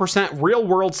 57%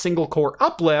 real-world single-core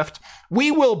uplift, we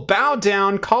will bow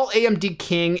down, call AMD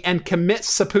king, and commit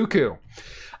seppuku.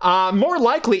 More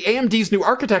likely, AMD's new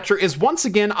architecture is once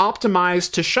again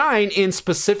optimized to shine in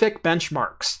specific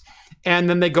benchmarks. And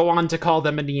then they go on to call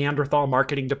them a Neanderthal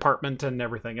marketing department and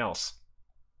everything else.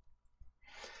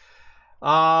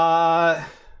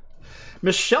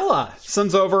 Michelle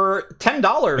sends over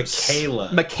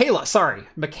 $10.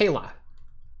 Michaela.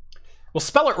 Well,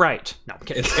 spell it right. No, I'm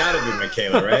kidding. It's got to be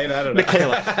Michaela, right? I don't know.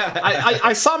 Michaela.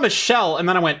 I saw Michelle, and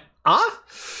then I went,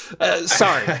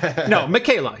 sorry. No,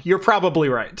 Michaela, you're probably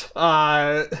right.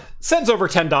 Sends over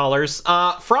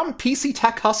 $10 from PC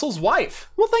Tech Hustle's wife.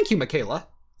 Well, thank you, Michaela.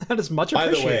 That is much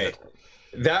appreciated. By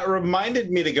the way, that reminded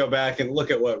me to go back and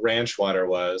look at what ranch water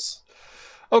was.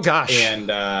 Oh, gosh.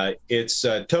 And it's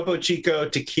Topo Chico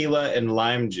tequila and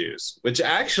lime juice, which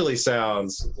actually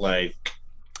sounds like...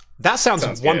 That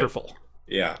sounds wonderful. Good.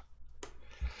 Yeah.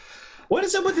 What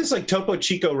is up with this like Topo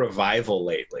Chico revival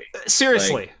lately?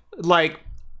 Seriously.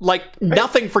 Like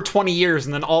nothing for 20 years,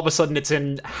 and then all of a sudden it's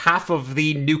in half of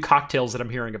the new cocktails that I'm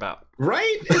hearing about.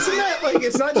 Right? Isn't that like,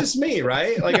 it's not just me,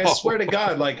 right? Like, no. I swear to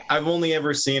God, like, I've only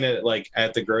ever seen it like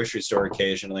at the grocery store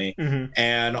occasionally. Mm-hmm.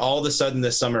 And all of a sudden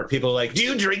this summer, people are like, do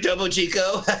you drink Topo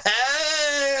Chico?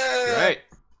 Right.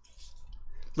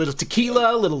 Little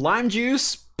tequila, little lime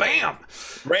juice, bam!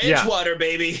 Ranch water,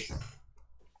 baby.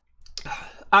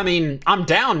 I mean, I'm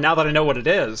down now that I know what it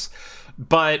is,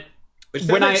 but... Which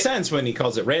that makes sense when he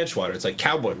calls it ranch water. It's like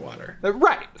cowboy water.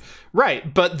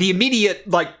 Right. But the immediate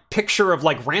like picture of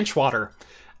like ranch water,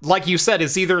 like you said,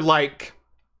 is either like,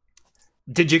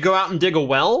 did you go out and dig a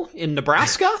well in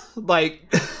Nebraska? like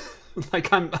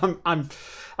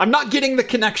I'm not getting the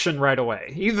connection right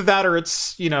away. Either that or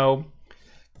it's, you know,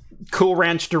 Cool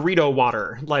Ranch Dorito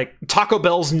water, like Taco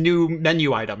Bell's new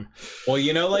menu item. Well,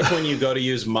 you know, like when you go to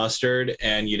use mustard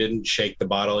and you didn't shake the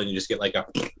bottle and you just get like a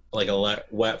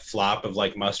wet flop of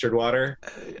like mustard water.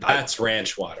 That's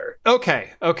ranch water.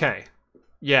 Okay.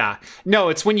 Yeah. No,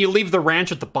 it's when you leave the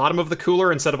ranch at the bottom of the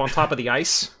cooler instead of on top of the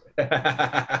ice. You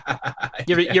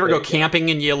ever go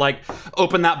camping and you like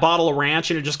open that bottle of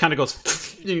ranch and it just kind of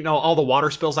goes, you know, all the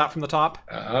water spills out from the top?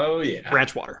 Oh, yeah.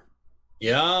 Ranch water.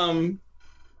 Yum.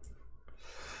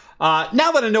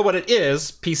 Now that I know what it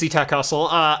is, PC Tech Hustle,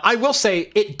 I will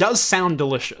say it does sound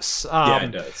delicious. Yeah,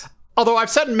 it does. Although I've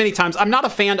said many times, I'm not a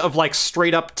fan of like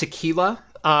straight up tequila,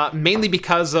 mainly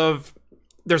because of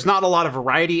there's not a lot of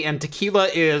variety, and tequila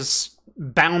is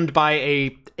bound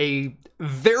by a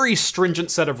very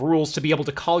stringent set of rules to be able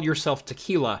to call yourself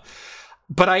tequila.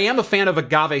 But I am a fan of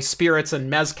agave spirits and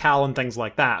mezcal and things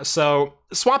like that. So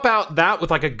swap out that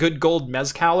with like a good gold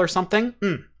mezcal or something.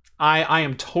 I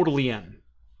am totally in.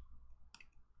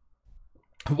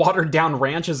 Watered down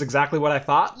ranch is exactly what I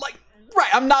thought. Like, right,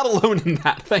 I'm not alone in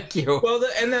that. Thank you. Well,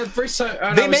 and the first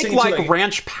time they make like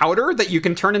ranch powder that you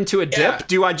can turn into a dip. Yeah.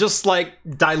 Do I just like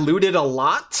dilute it a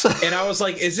lot? And I was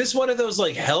like, is this one of those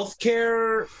like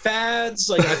healthcare fads?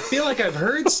 Like, I feel like I've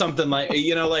heard something like,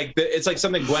 you know, like it's like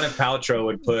something Gwyneth Paltrow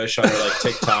would push on her like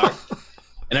TikTok.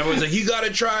 And everyone's like, you got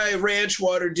to try ranch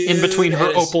water, dude. In between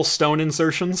her Opal Stone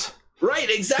insertions.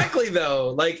 Right, exactly, though.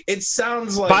 Like, it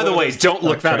sounds like... By the way, don't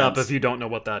look that up if you don't know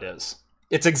what that is.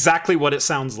 It's exactly what it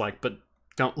sounds like, but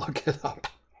don't look it up.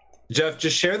 Jeff,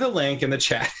 just share the link in the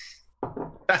chat.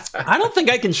 I don't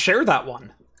think I can share that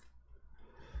one.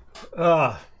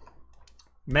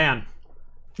 Man.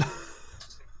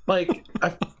 Like,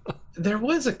 there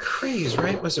was a craze,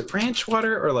 right? Was it ranch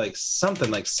water or like something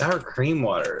like sour cream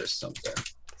water or something?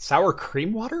 Sour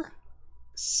cream water?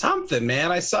 Something,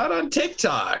 man. I saw it on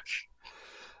TikTok.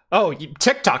 Oh,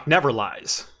 TikTok never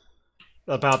lies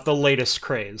about the latest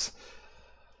craze.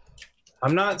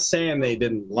 I'm not saying they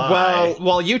didn't lie. Well,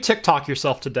 while you TikTok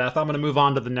yourself to death, I'm going to move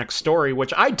on to the next story,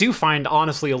 which I do find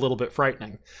honestly a little bit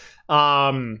frightening.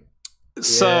 So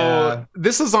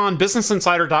this is on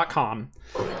BusinessInsider.com.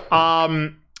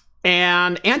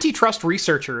 And antitrust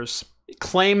researchers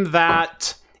claim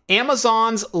that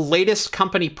Amazon's latest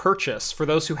company purchase, for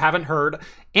those who haven't heard,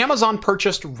 Amazon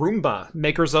purchased Roomba,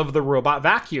 makers of the robot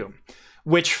vacuum,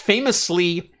 which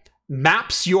famously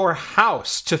maps your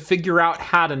house to figure out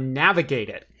how to navigate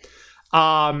it.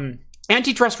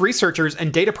 Antitrust researchers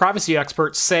and data privacy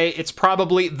experts say it's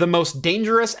probably the most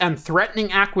dangerous and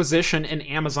threatening acquisition in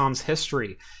Amazon's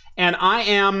history. And I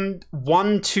am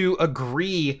one to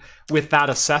agree with that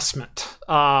assessment.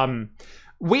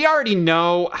 We already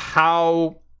know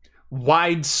how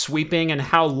wide sweeping and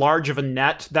how large of a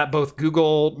net that both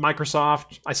Google,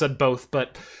 Microsoft, I said both,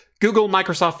 but Google,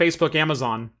 Microsoft, Facebook,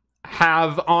 Amazon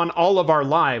have on all of our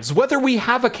lives. Whether we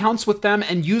have accounts with them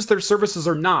and use their services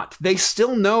or not, they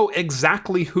still know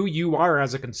exactly who you are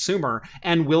as a consumer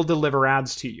and will deliver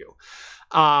ads to you.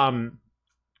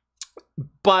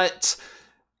 But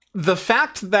the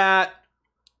fact that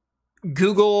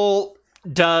Google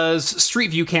does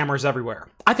Street View cameras everywhere,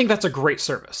 I think that's a great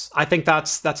service. I think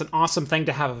that's an awesome thing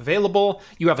to have available.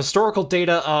 You have historical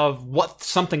data of what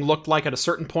something looked like at a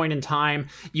certain point in time.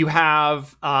 You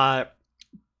have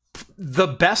the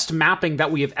best mapping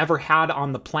that we have ever had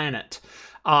on the planet.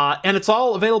 And it's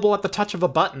all available at the touch of a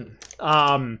button.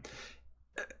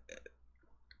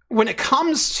 When it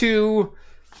comes to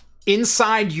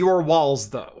inside your walls,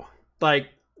 though, like,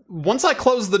 once I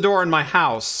close the door in my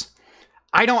house,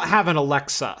 I don't have an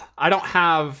Alexa. I don't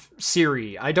have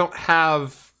Siri. I don't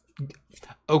have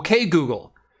OK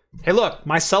Google. Hey, look,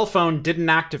 my cell phone didn't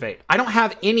activate. I don't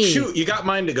have any... Shoot, you got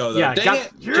mine to go, though. Yeah, Dang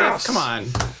it. Yes. Jeff, come on.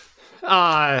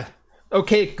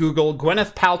 Okay, Google,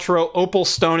 Gwyneth Paltrow, Opal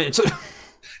Stone. Hey,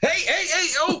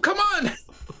 oh, come on.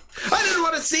 I didn't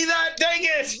want to see that. Dang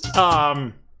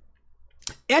it.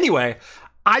 Anyway,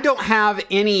 I don't have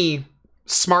any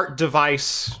smart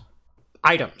device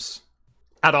items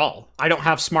at all. I don't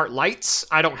have smart lights.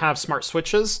 I don't have smart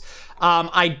switches.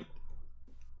 I've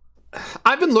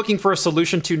been looking for a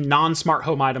solution to non-smart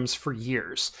home items for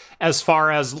years, as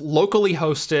far as locally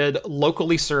hosted,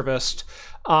 locally serviced,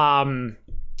 no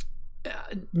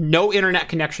internet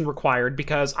connection required,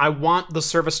 because I want the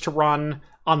service to run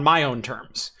on my own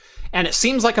terms. And it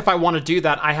seems like if I want to do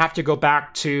that, I have to go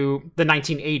back to the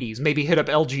 1980s, maybe hit up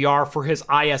LGR for his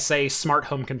ISA smart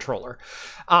home controller.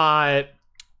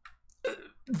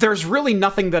 There's really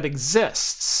nothing that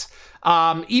exists.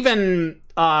 Even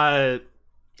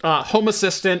Home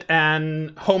Assistant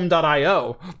and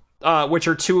Home.io, which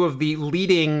are two of the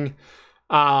leading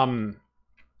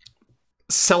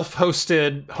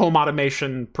self-hosted home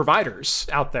automation providers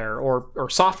out there, or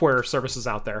software services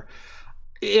out there,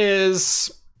 is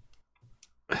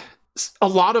a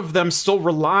lot of them still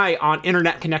rely on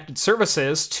internet-connected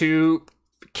services to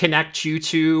connect you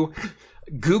to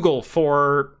Google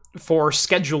for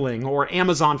scheduling, or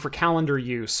Amazon for calendar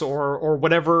use, or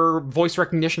whatever voice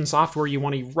recognition software you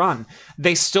want to run.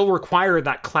 They still require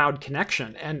that cloud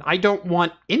connection, and I don't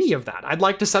want any of that. I'd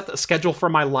like to set the schedule for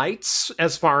my lights,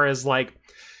 as far as, like,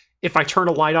 if I turn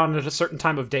a light on at a certain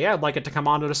time of day, I'd like it to come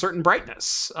on at a certain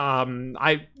brightness.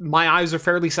 My eyes are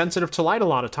fairly sensitive to light a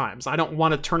lot of times. I don't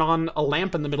want to turn on a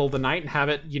lamp in the middle of the night and have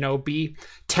it, be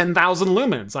 10,000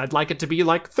 lumens. I'd like it to be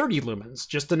like 30 lumens,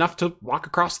 just enough to walk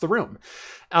across the room.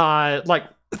 Like,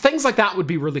 things like that would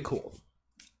be really cool.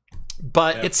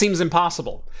 But It seems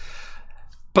impossible.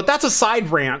 But that's a side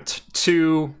rant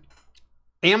to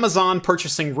Amazon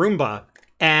purchasing Roomba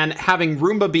and having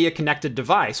Roomba be a connected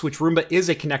device, which Roomba is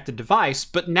a connected device,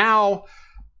 but now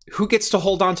who gets to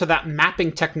hold on to that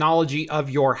mapping technology of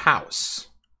your house?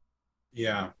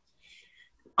 Yeah.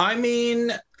 I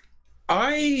mean,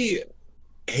 I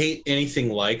hate anything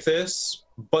like this,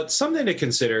 but something to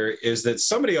consider is that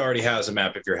somebody already has a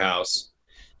map of your house.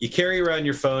 You carry around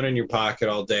your phone in your pocket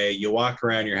all day. You walk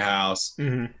around your house.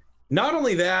 Mm-hmm. Not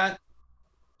only that,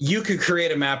 you could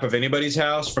create a map of anybody's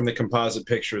house from the composite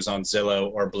pictures on Zillow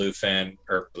or Redfin,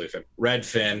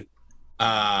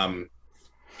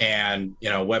 and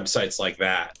websites like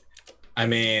that. I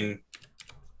mean,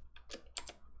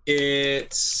 I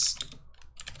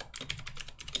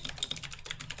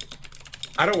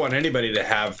don't want anybody to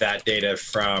have that data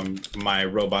from my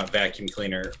robot vacuum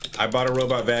cleaner. I bought a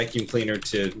robot vacuum cleaner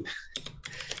to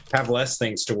have less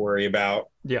things to worry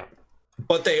about. Yeah.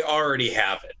 But they already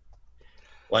have it.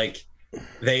 Like,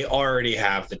 they already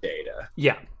have the data.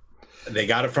 Yeah. They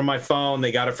got it from my phone.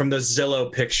 They got it from the Zillow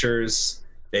pictures.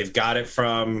 They've got it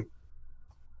from...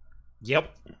 Yep.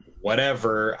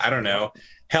 whatever. I don't know.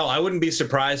 Hell, I wouldn't be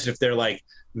surprised if they're like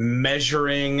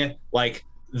measuring like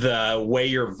the way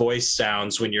your voice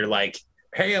sounds when you're like,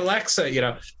 "Hey Alexa," you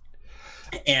know.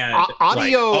 And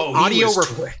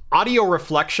audio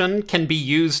reflection can be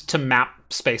used to map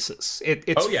spaces.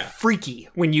 It's freaky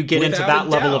when you get into that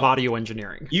level of audio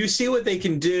engineering. You see what they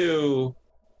can do,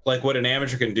 like what an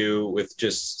amateur can do with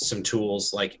just some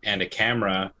tools, like, and a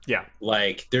camera. Yeah,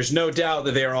 like there's no doubt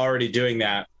that they're already doing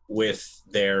that with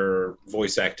their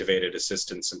voice activated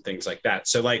assistants and things like that.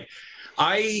 So like,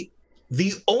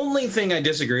 the only thing I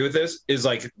disagree with this is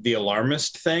like the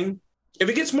alarmist thing. If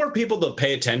it gets more people to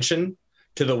pay attention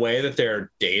to the way that their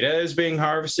data is being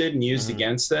harvested and used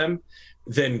against them,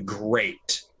 then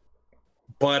great.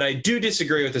 But I do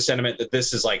disagree with the sentiment that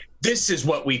this is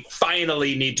what we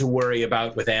finally need to worry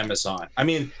about with Amazon. I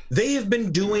mean, they have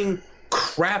been doing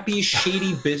crappy,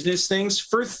 shady business things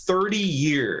for 30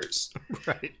 years.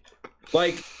 Right.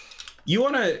 Like, you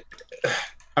want to,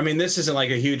 I mean, this isn't like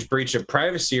a huge breach of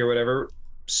privacy or whatever,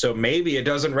 so maybe it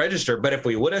doesn't register. But if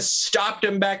we would have stopped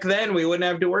them back then, we wouldn't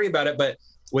have to worry about it. But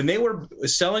when they were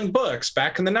selling books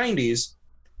back in the 90s,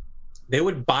 they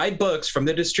would buy books from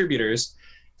the distributors,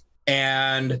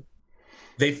 and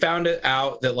they found it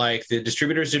out that like the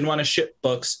distributors didn't want to ship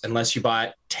books unless you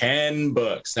bought 10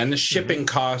 books. Then the shipping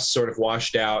costs sort of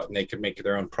washed out and they could make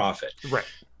their own profit. Right.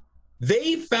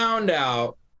 They found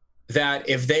out that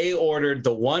if they ordered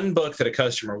the one book that a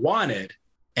customer wanted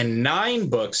and 9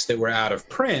 books that were out of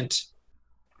print,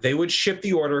 they would ship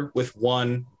the order with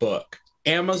one book.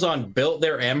 Amazon built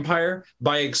their empire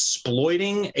by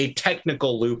exploiting a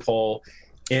technical loophole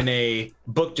in a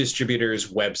book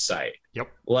distributor's website.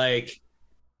 Yep. Like,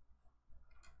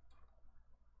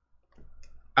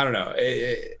 I don't know.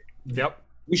 Yep.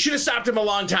 We should have stopped him a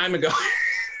long time ago.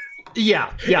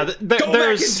 Yeah. Go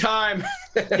back in time.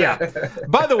 Yeah.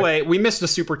 By the way, we missed a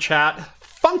super chat.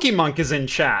 Funky Monk is in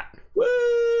chat. Woo!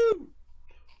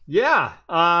 Yeah,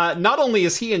 not only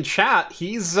is he in chat,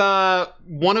 he's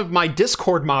one of my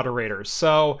Discord moderators.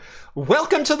 So,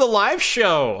 welcome to the live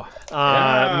show,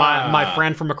 my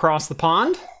friend from across the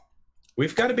pond.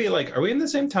 We've got to be like, are we in the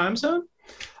same time zone?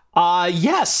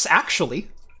 Yes, actually.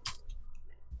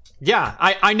 Yeah,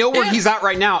 I know where he's at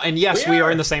right now, and yes, we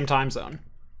are in the same time zone.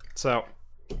 So,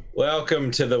 welcome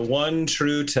to the one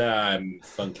true time,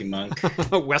 Funky Monk.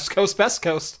 West Coast, Best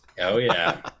Coast. Oh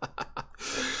yeah.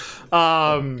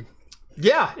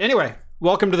 Yeah, anyway,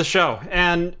 welcome to the show.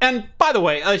 And by the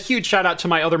way, a huge shout out to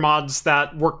my other mods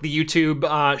that work the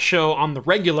YouTube show on the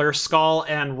regular, Skull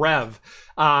and Rev.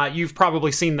 You've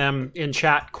probably seen them in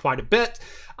chat quite a bit.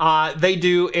 They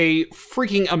do a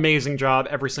freaking amazing job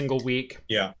every single week.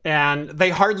 Yeah. And they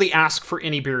hardly ask for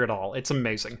any beer at all. It's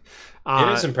amazing.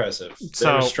 It is impressive.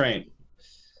 They're restrained.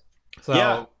 So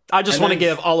yeah. I just want to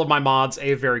give all of my mods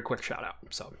a very quick shout out.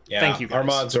 So thank you guys. Our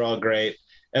mods are all great.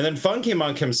 And then Funky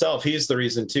Monk himself, he's the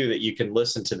reason, too, that you can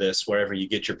listen to this wherever you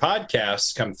get your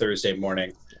podcasts come Thursday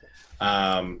morning.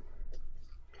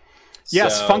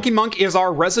 Yes, Funky Monk is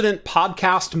our resident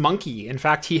podcast monkey. In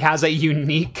fact, he has a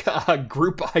unique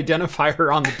group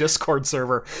identifier on the Discord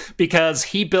server because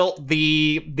he built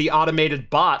the automated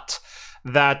bot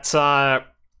that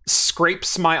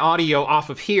scrapes my audio off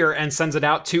of here and sends it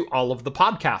out to all of the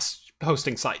podcast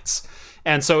hosting sites.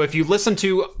 And so if you listen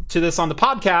to this on the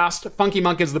podcast, Funky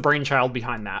Monk is the brainchild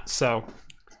behind that. So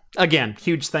again,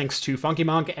 huge thanks to Funky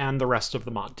Monk and the rest of the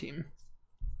mod team.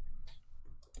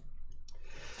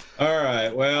 All right,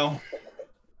 well,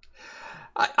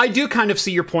 I do kind of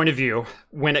see your point of view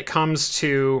when it comes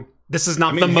to this is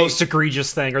not the most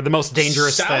egregious thing or the most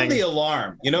dangerous thing. Sound the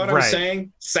alarm. You know what I'm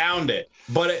saying? Sound it.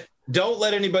 But don't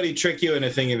let anybody trick you into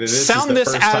thinking that this sound is the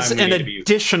this first as an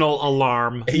additional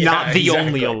alarm, not the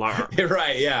only alarm.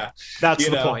 Right, yeah. That's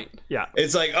the point. Yeah.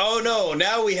 It's like, oh no,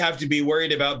 now we have to be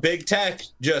worried about big tech,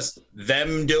 just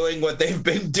them doing what they've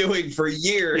been doing for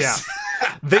years. Yeah.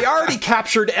 They already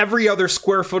captured every other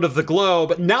square foot of the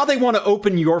globe. Now they want to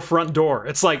open your front door.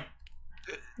 It's like,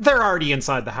 they're already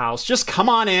inside the house. Just come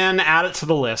on in, add it to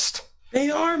the list. They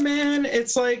are, man.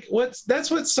 It's like, that's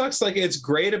what sucks. Like, it's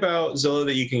great about Zillow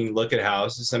that you can look at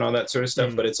houses and all that sort of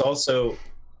stuff, but it's also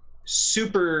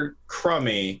super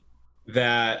crummy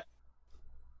that,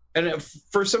 and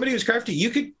for somebody who's crafty, you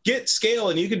could get scale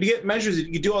and you could get measures and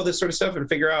you could do all this sort of stuff and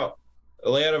figure out a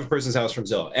layout of a person's house from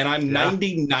Zillow. And I'm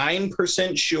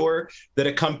 99% sure that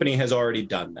a company has already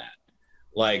done that.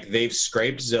 Like, they've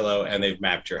scraped Zillow and they've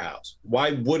mapped your house.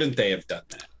 Why wouldn't they have done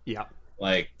that? Yeah.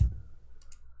 Like,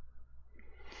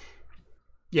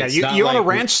 yeah, you want a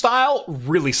ranch style?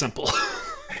 Really simple.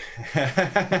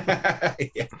 Yeah.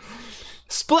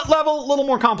 Split level, a little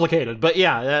more complicated. But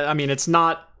yeah, I mean, it's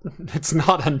not It's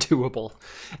not undoable.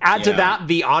 Add to that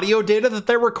the audio data that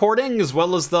they're recording, as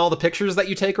well as all the pictures that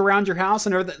you take around your house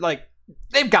and everything. Like,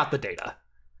 they've got the data.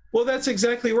 Well, that's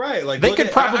exactly right. Like, they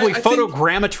could probably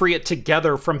photogrammetry it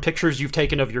together from pictures you've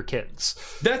taken of your kids.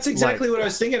 That's exactly what I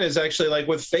was thinking. Is actually like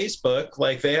with Facebook,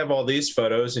 like they have all these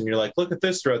photos, and you're like, look at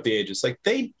this throughout the ages. Like,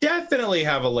 they definitely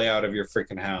have a layout of your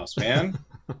freaking house, man.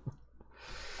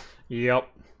 Yep.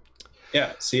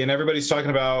 Yeah. See, and everybody's talking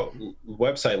about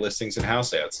website listings and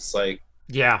house layouts. It's like,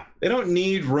 yeah, they don't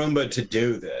need Roomba to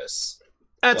do this.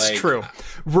 That's true.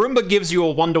 Roomba gives you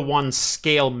a 1-to-1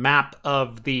 scale map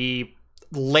of the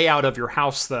layout of your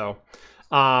house, though.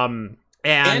 And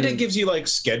it gives you like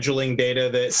scheduling data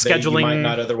that you might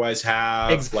not otherwise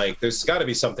have. Like, there's got to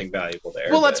be something valuable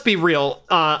there. Well, let's be real.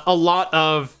 A lot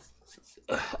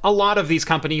of these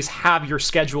companies have your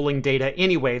scheduling data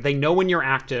anyway. They know when you're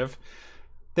active.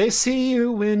 They see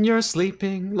you when you're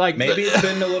sleeping. Like, maybe it's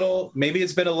been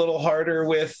a little harder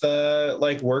with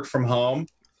like work from home,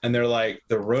 and they're like,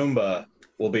 the Roomba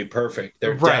will be perfect.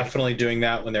 They're definitely doing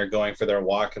that when they're going for their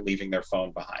walk and leaving their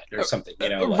phone behind or something, you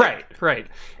know? Like, right.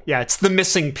 Yeah, it's the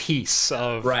missing piece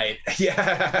of... Right,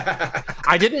 yeah.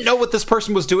 I didn't know what this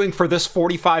person was doing for this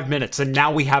 45 minutes, and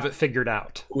now we have it figured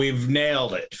out. We've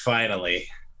nailed it, finally.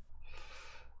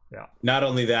 Yeah. Not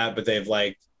only that, but they've,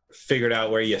 like, figured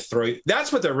out where you throw...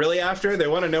 That's what they're really after. They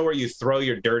want to know where you throw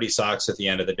your dirty socks at the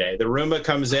end of the day. The Roomba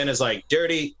comes in as like,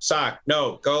 dirty sock,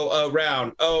 no, go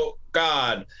around. Oh,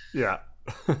 God. Yeah.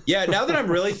 Yeah, now that I'm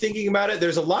really thinking about it,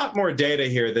 there's a lot more data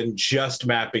here than just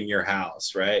mapping your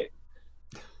house, right?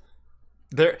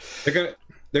 They're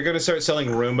gonna start selling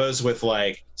Roombas with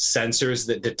like sensors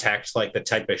that detect like the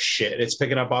type of shit it's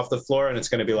picking up off the floor, and it's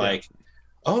gonna be like,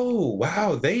 oh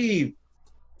wow, I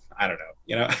don't know,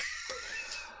 you know.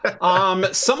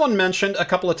 Someone mentioned a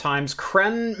couple of times,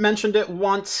 Kren mentioned it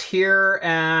once here,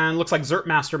 and looks like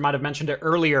Zertmaster might have mentioned it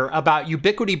earlier, about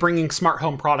Ubiquiti bringing smart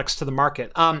home products to the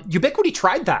market. Ubiquiti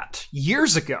tried that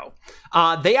years ago.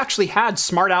 They actually had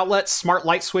smart outlets, smart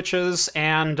light switches,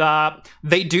 and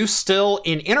they do still,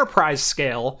 in enterprise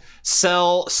scale,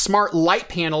 sell smart light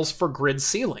panels for grid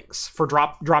ceilings, for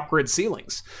drop grid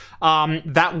ceilings,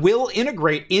 that will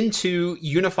integrate into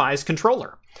UniFi's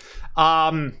controller.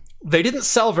 They didn't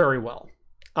sell very well,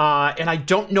 and I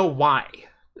don't know why.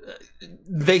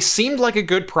 They seemed like a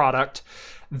good product.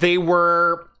 They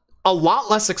were a lot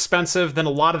less expensive than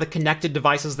a lot of the connected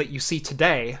devices that you see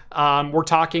today. We're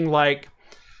talking like,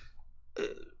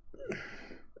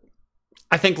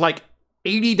 I think like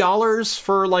 $80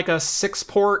 for like a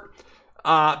 6-port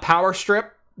power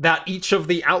strip that each of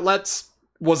the outlets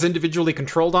was individually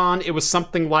controlled on. It was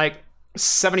something like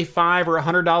 $75 or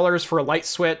 $100 for a light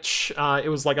switch. It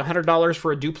was like $100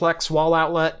 for a duplex wall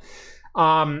outlet,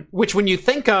 which when you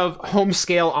think of home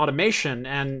scale automation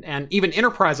and even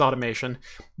enterprise automation,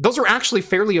 those are actually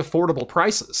fairly affordable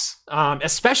prices,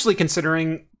 especially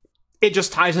considering it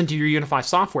just ties into your UniFi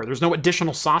software. There's no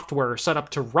additional software set up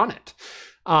to run it.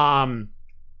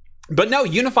 But no,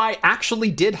 UniFi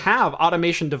actually did have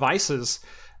automation devices,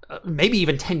 maybe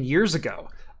even 10 years ago,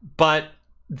 but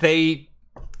they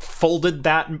folded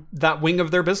that wing of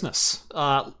their business.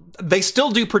 They still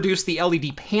do produce the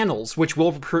LED panels, which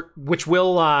will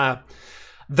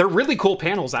they're really cool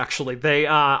panels, actually. They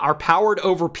are powered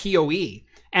over PoE,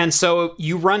 and so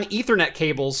you run Ethernet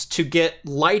cables to get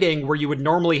lighting where you would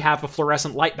normally have a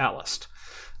fluorescent light ballast.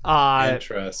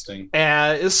 Interesting.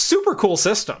 It's a super cool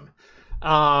system.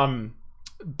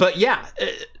 But yeah,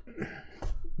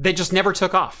 they just never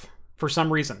took off for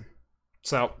some reason.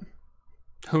 So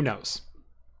who knows?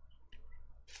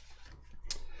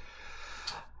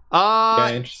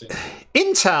 Interesting.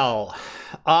 Intel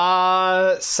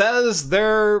says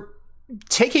they're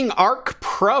taking Arc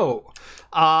Pro.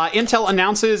 Intel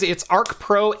announces its Arc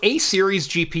Pro A-series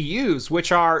GPUs,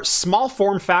 which are small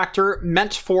form factor,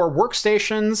 meant for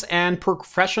workstations and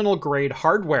professional grade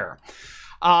hardware.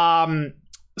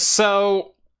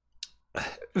 So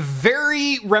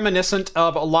very reminiscent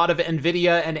of a lot of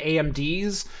NVIDIA and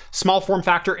AMD's small form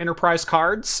factor enterprise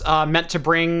cards, meant to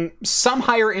bring some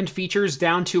higher end features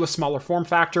down to a smaller form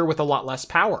factor with a lot less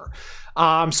power.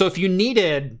 So if you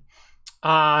needed,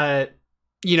 NVIDIA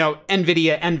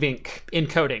NVENC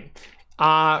encoding,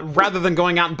 rather than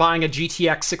going out and buying a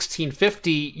GTX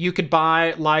 1650, you could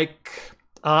buy like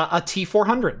a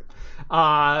T400.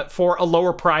 For a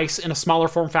lower price in a smaller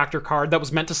form factor card that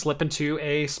was meant to slip into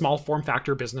a small form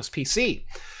factor business PC.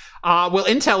 Well,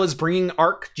 Intel is bringing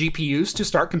Arc GPUs to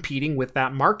start competing with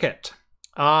that market.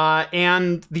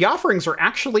 And the offerings are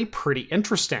actually pretty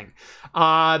interesting.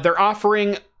 They're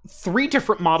offering 3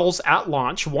 different models at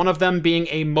launch, one of them being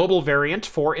a mobile variant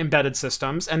for embedded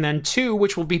systems, and then 2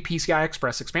 which will be PCI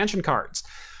Express expansion cards.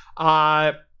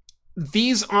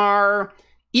 These are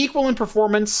equal in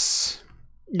performance...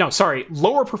 No, sorry,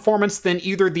 lower performance than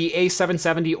either the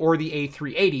A770 or the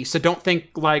A380. So don't think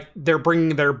like they're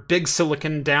bringing their big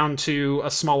silicon down to a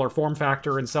smaller form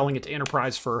factor and selling it to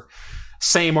enterprise for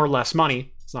same or less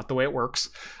money. It's not the way it works.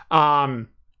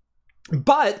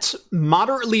 But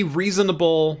moderately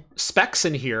reasonable specs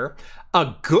in here,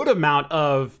 a good amount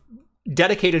of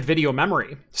dedicated video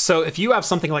memory. So if you have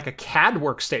something like a CAD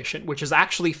workstation, which is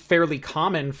actually fairly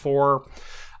common for...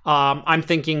 I'm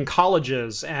thinking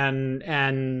colleges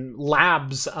and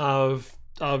labs of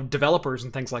developers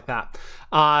and things like that.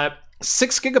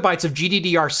 6 gigabytes of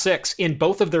GDDR6 in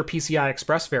both of their PCI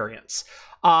Express variants.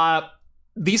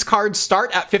 These cards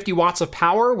start at 50 watts of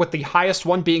power, with the highest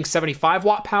one being 75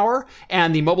 watt power,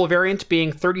 and the mobile variant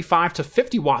being 35 to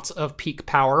 50 watts of peak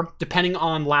power, depending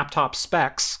on laptop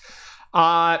specs.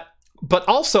 But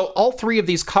also, all 3 of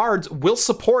these cards will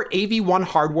support AV1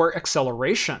 hardware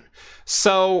acceleration.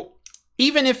 So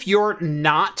even if you're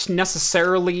not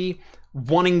necessarily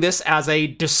wanting this as a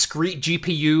discrete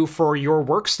GPU for your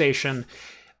workstation,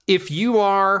 if you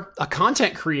are a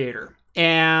content creator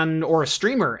or a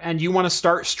streamer and you want to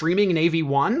start streaming in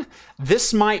AV1,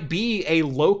 this might be a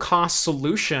low-cost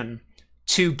solution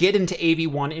to get into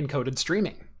AV1 encoded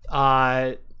streaming.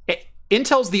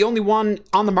 Intel's the only one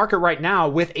on the market right now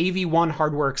with AV1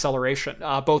 hardware acceleration,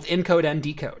 both encode and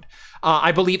decode.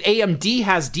 I believe AMD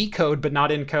has decode, but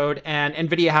not encode, and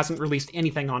NVIDIA hasn't released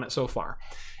anything on it so far.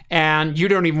 And you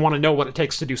don't even want to know what it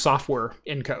takes to do software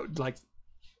encode. Like,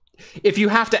 if you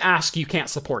have to ask, you can't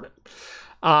support it.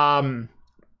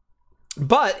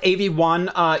 But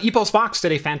AV1, Epos Vox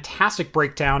did a fantastic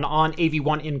breakdown on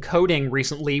AV1 encoding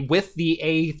recently with the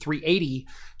A380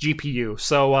 GPU.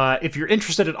 So if you're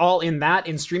interested at all in that,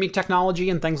 in streaming technology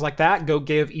and things like that, go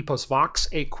give Epos Vox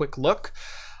a quick look.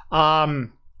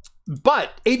 But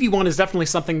AV1 is definitely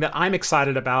something that I'm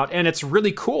excited about, and it's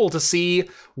really cool to see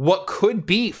what could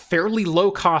be fairly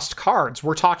low-cost cards.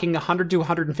 We're talking $100 to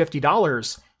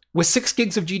 $150 with 6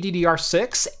 gigs of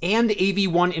GDDR6 and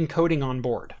AV1 encoding on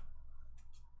board.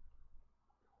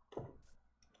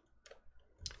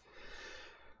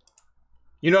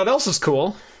 You know what else is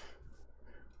cool?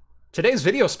 Today's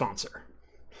video sponsor.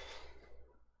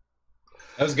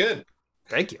 That was good.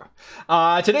 Thank you.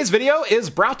 Today's video is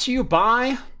brought to you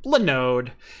by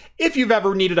Linode. If you've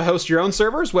ever needed to host your own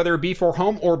servers, whether it be for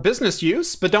home or business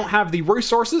use, but don't have the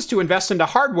resources to invest into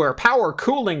hardware, power,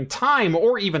 cooling, time,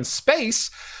 or even space,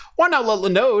 why not let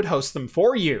Linode host them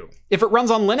for you? If it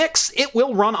runs on Linux, it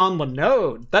will run on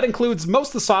Linode. That includes most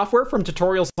of the software from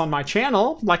tutorials on my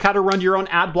channel, like how to run your own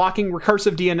ad-blocking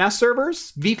recursive DNS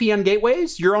servers, VPN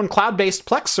gateways, your own cloud-based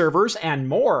Plex servers, and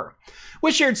more.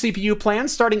 With shared CPU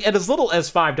plans starting at as little as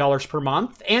 $5 per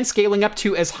month, and scaling up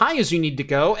to as high as you need to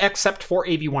go, except for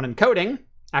AV1 encoding,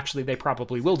 actually they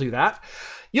probably will do that,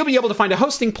 you'll be able to find a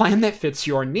hosting plan that fits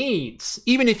your needs.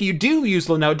 Even if you do use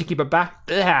Linode to keep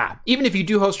even if you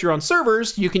do host your own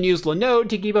servers, you can use Linode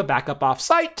to keep a backup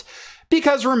off-site,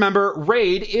 because remember,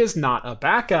 RAID is not a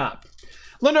backup.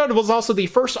 Linode was also the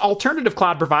first alternative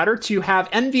cloud provider to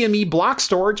have NVMe block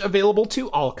storage available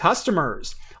to all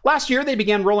customers. Last year, they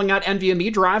began rolling out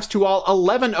NVMe drives to all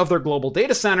 11 of their global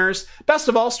data centers. Best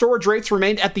of all, storage rates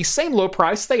remained at the same low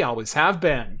price they always have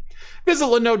been. Visit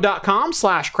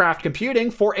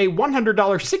linode.com/craftcomputing for a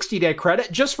 $100 60-day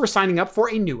credit just for signing up for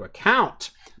a new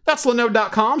account. That's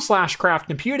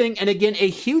linode.com/craftcomputing, and again, a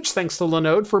huge thanks to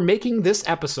Linode for making this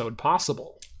episode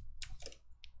possible.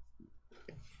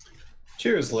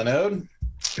 Cheers, Linode.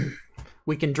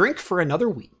 We can drink for another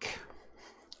week.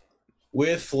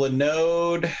 With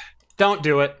Linode. Don't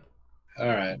do it. All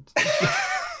right.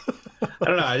 I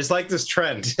don't know. I just like this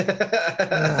trend.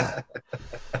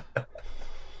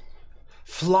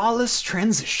 Flawless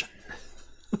transition.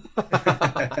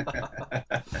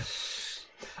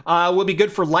 Will be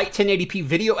good for light 1080p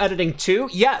video editing too.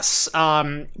 Yes,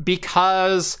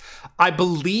 because I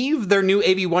believe their new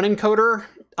AV1 encoder,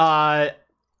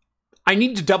 I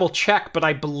need to double check, but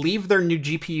I believe their new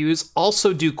GPUs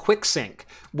also do QuickSync,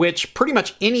 which pretty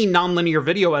much any nonlinear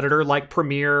video editor like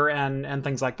Premiere and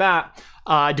things like that,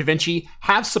 DaVinci,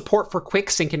 have support for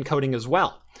QuickSync encoding as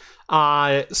well.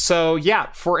 So yeah,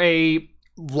 for a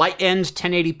light-end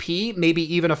 1080p,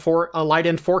 maybe even a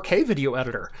light-end 4K video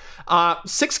editor.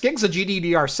 6 gigs of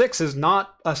GDDR6 is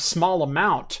not a small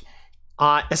amount,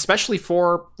 especially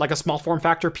for like a small form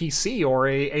factor PC or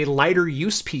a lighter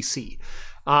use PC.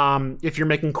 If you're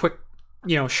making quick,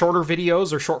 shorter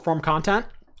videos or short form content,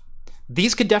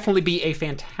 these could definitely be a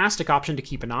fantastic option to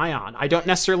keep an eye on. I don't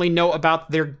necessarily know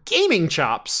about their gaming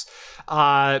chops,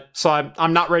 so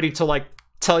I'm not ready to like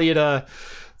tell you to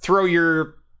throw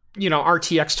your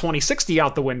RTX 2060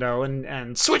 out the window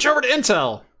and switch over to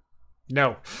Intel.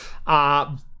 No,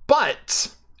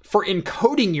 but for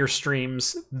encoding your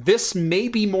streams, this may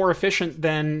be more efficient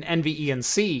than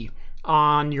NVENC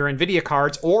on your NVIDIA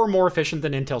cards, or more efficient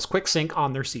than Intel's QuickSync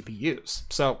on their CPUs.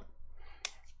 So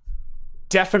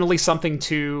definitely something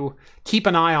to keep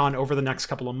an eye on over the next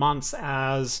couple of months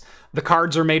as the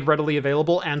cards are made readily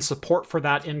available and support for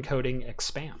that encoding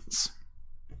expands.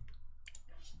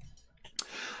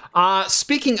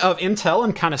 Speaking of Intel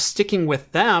and kind of sticking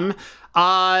with them,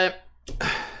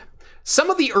 some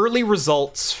of the early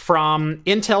results from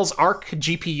Intel's Arc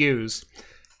GPUs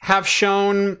have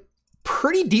shown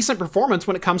pretty decent performance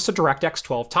when it comes to DirectX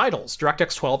 12 titles,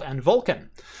 DirectX 12 and Vulkan.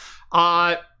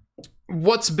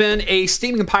 What's been a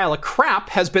steaming pile of crap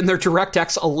has been their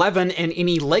DirectX 11 and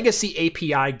any legacy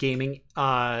API gaming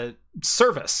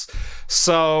service.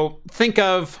 So think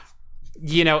of,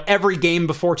 every game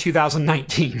before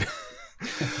 2019.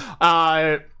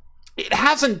 It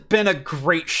hasn't been a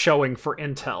great showing for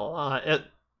Intel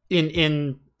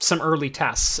in some early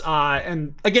tests.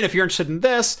 And again, if you're interested in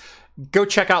this, go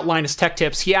check out Linus Tech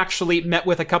Tips. He actually met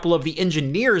with a couple of the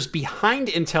engineers behind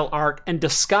Intel Arc and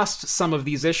discussed some of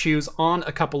these issues on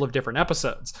a couple of different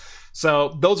episodes.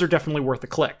 So those are definitely worth a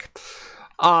click.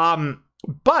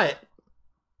 But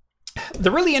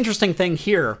the really interesting thing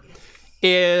here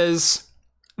is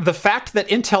the fact that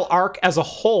Intel Arc as a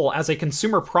whole, as a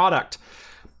consumer product,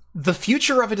 the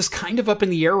future of it is kind of up in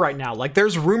the air right now. Like,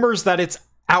 there's rumors that it's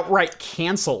outright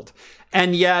canceled,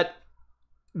 and yet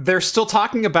they're still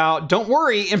talking about, don't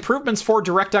worry, improvements for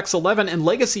DirectX 11 and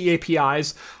legacy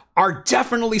APIs are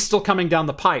definitely still coming down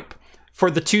the pipe for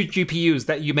the 2 GPUs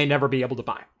that you may never be able to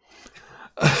buy.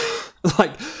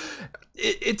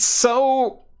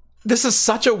 This is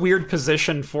such a weird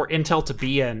position for Intel to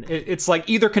be in. It's like,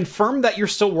 either confirm that you're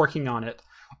still working on it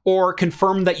or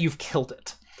confirm that you've killed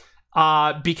it.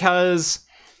 Because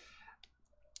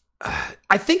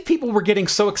I think people were getting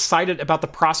so excited about the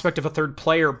prospect of a third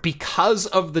player because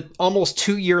of the almost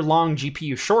 2-year-long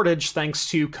GPU shortage, thanks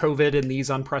to COVID and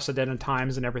these unprecedented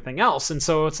times and everything else. And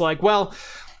so it's like, well,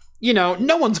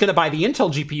 no one's going to buy the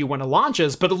Intel GPU when it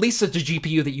launches, but at least it's a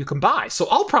GPU that you can buy. So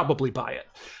I'll probably buy it.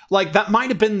 Like, that might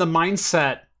have been the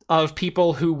mindset of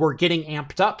people who were getting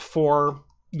amped up for,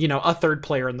 a third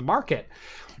player in the market.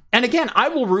 And again, I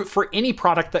will root for any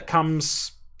product that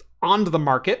comes onto the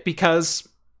market because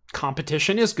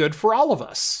competition is good for all of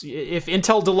us. If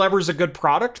Intel delivers a good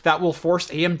product, that will force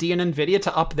AMD and NVIDIA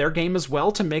to up their game as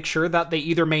well to make sure that they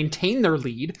either maintain their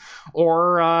lead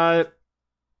or,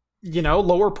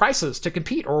 lower prices to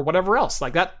compete or whatever else.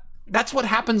 Like that. That's what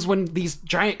happens when these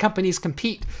giant companies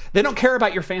compete. They don't care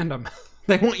about your fandom.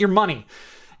 They want your money.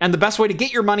 And the best way to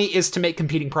get your money is to make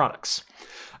competing products.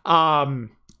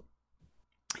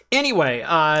 Anyway,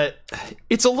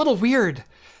 it's a little weird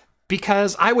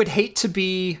because I would hate to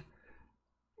be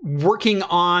working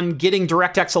on getting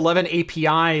DirectX 11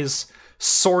 APIs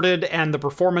sorted and the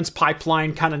performance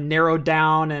pipeline kind of narrowed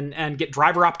down and get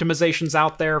driver optimizations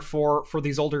out there for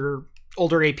these older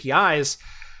APIs,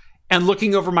 and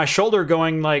looking over my shoulder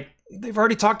going like, they've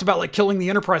already talked about like killing the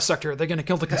enterprise sector. They're going to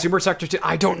kill the consumer sector too.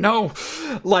 I don't know.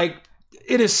 Like,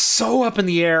 it is so up in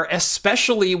the air,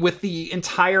 especially with the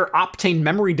entire Optane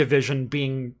memory division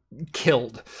being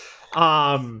killed.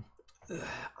 I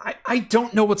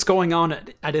don't know what's going on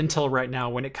at Intel right now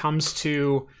when it comes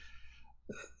to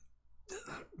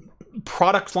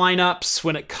product lineups,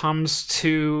 when it comes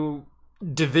to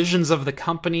divisions of the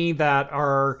company that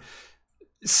are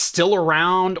still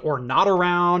around or not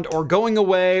around or going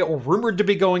away or rumored to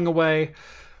be going away.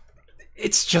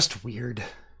 It's just weird.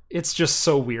 It's just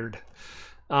so weird.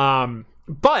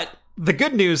 But the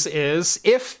good news is,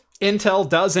 if Intel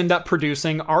does end up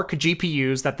producing Arc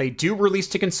GPUs that they do release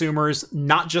to consumers,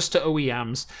 not just to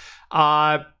OEMs,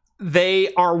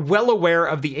 they are well aware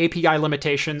of the API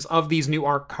limitations of these new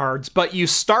Arc cards, but you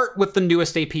start with the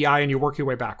newest API and you work your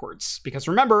way backwards. Because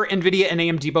remember, NVIDIA and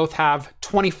AMD both have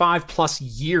 25 plus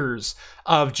years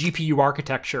of GPU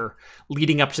architecture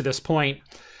leading up to this point.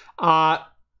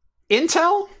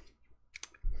 Intel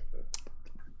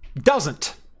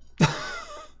doesn't.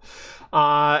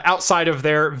 Outside of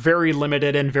their very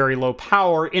limited and very low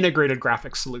power integrated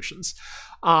graphics solutions.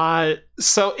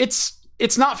 So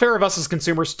it's not fair of us as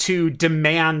consumers to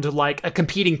demand like a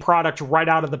competing product right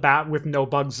out of the bat with no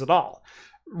bugs at all.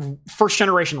 First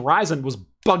generation Ryzen was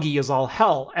buggy as all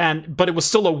hell, but it was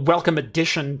still a welcome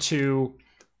addition to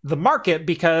the market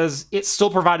because it still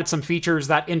provided some features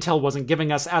that Intel wasn't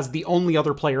giving us as the only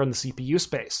other player in the CPU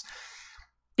space.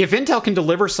 If Intel can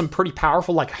deliver some pretty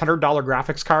powerful, like $100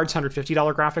 graphics cards,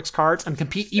 $150 graphics cards, and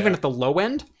compete even at the low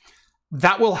end,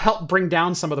 that will help bring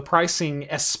down some of the pricing,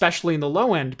 especially in the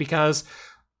low end, because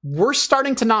we're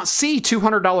starting to not see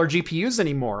 $200 GPUs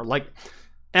anymore,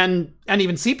 and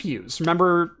even CPUs.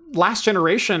 Remember, last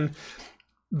generation,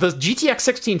 the GTX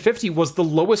 1650 was the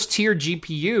lowest tier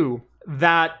GPU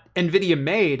that NVIDIA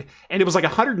made, and it was like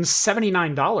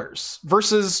 $179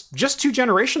 versus just 2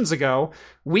 generations ago,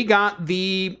 we got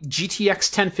the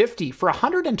GTX 1050 for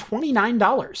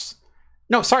 $129.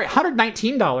 No, sorry,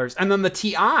 $119. And then the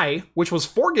Ti, which was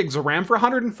 4 gigs of RAM, for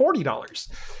 $140.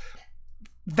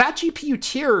 That GPU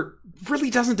tier really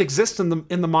doesn't exist in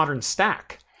the modern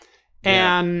stack.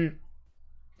 Yeah. And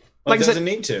well, it doesn't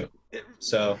need to.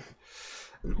 So,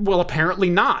 well, apparently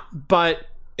not, but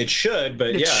it should, but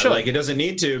it doesn't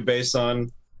need to based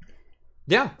on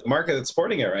the market that's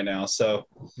supporting it right now. So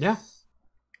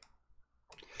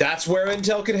that's where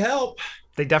Intel could help.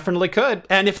 They definitely could.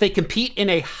 And if they compete in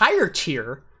a higher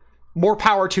tier, more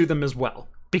power to them as well.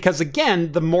 Because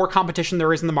again, the more competition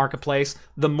there is in the marketplace,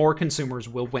 the more consumers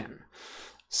will win.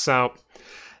 So,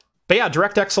 but yeah,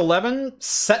 DirectX 11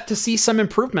 set to see some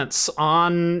improvements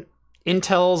on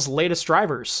Intel's latest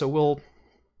drivers. So we'll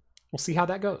see how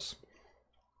that goes.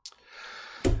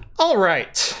 All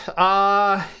right.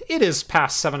 It is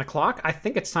past 7 o'clock. I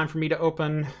think it's time for me to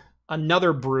open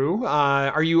another brew.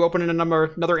 Are you opening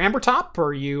another Amber Top, or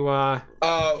are you? I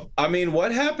mean,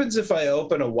 what happens if I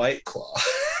open a White Claw?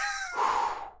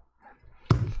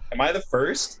 Am I the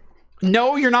first?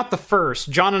 No, you're not the first.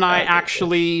 John and I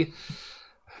actually...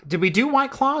 Did we do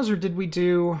White Claws, or did we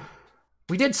do...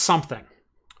 We did something.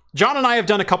 John and I have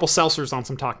done a couple seltzers on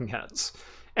some Talking Heads.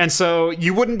 And so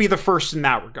you wouldn't be the first in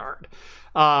that regard.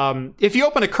 If you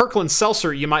open a Kirkland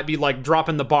seltzer, you might be like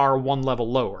dropping the bar one level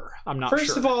lower. I'm not sure.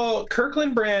 First of all,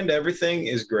 Kirkland brand everything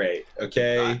is great,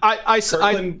 okay? I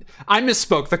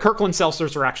misspoke. The Kirkland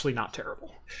seltzers are actually not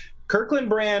terrible. Kirkland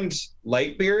brand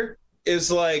light beer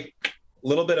is like a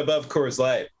little bit above Coors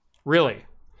Light. Really?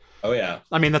 Oh, yeah.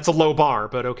 I mean, that's a low bar,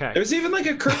 but okay. There's even like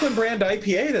a Kirkland brand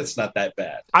IPA that's not that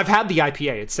bad. I've had the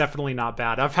IPA. It's definitely not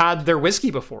bad. I've had their whiskey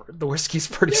before. The whiskey's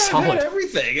pretty solid. I've had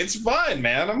everything. It's fine,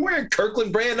 man. I'm wearing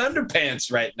Kirkland brand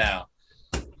underpants right now.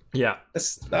 Yeah.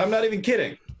 I'm not even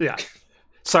kidding. Yeah.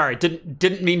 Sorry,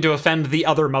 didn't mean to offend the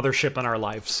other mothership in our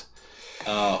lives.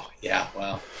 Oh, yeah,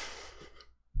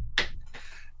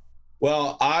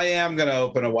 Well, I am going to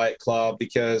open a White Claw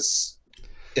because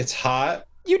it's hot.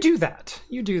 You do that.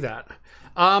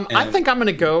 I think I'm going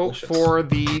to go for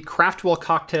the Craftwell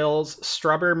Cocktails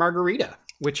Strawberry Margarita,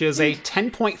 which is a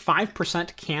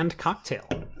 10.5% canned cocktail.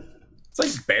 It's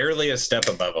like barely a step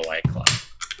above a White Claw.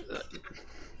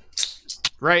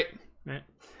 Right.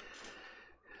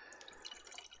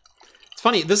 It's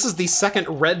funny, this is the second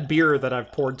red beer that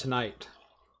I've poured tonight.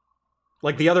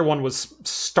 Like, the other one was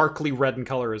starkly red in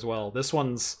color as well. This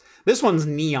one's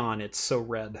neon. It's so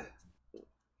red.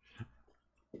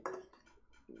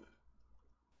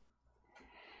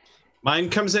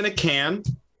 Mine comes in a can.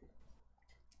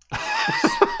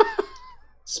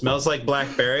 Smells like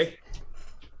blackberry.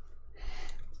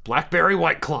 Blackberry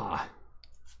White Claw.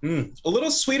 A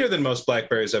little sweeter than most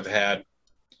blackberries I've had.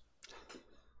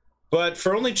 But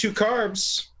for only 2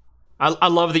 carbs. I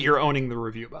love that you're owning the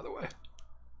review, by the way.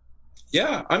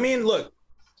 Yeah, I mean, look,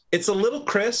 it's a little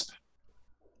crisp.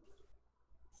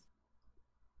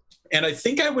 And I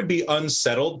think I would be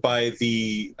unsettled by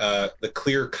the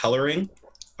clear coloring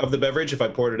of the beverage if I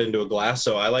poured it into a glass.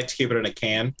 So I like to keep it in a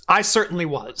can. I certainly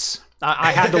was.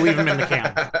 I had to leave them in the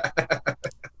can.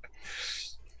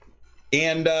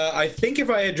 And I think if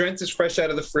I had drank this fresh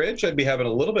out of the fridge, I'd be having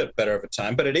a little bit better of a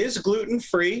time. But it is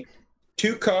gluten-free,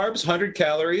 2 carbs, 100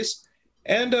 calories,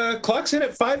 and clocks in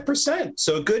at 5%.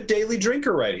 So a good daily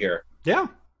drinker right here. Yeah.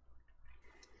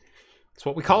 It's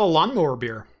what we call a lawnmower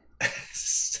beer.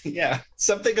 Yeah,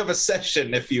 something of a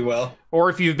session, if you will.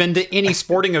 Or if you've been to any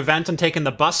sporting event and taken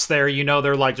the bus there, you know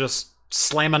they're like just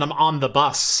slamming them on the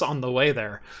bus on the way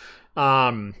there.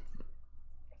 The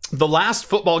last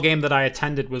football game that I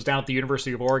attended was down at the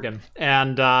University of Oregon,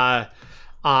 and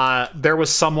there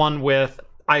was someone with,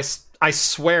 I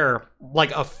swear, like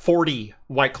a 40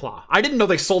 White Claw. I didn't know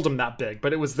they sold them that big,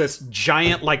 but it was this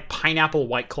giant, like, pineapple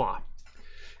White Claw.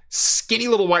 Skinny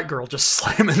little white girl just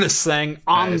slamming this thing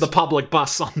on the public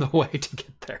bus on the way to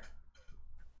get there.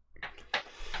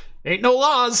 Ain't no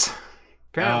laws,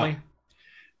 apparently.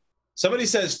 Somebody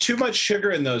says too much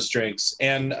sugar in those drinks,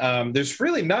 and there's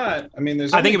really not. I mean,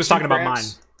 there's. I think it was talking about mine.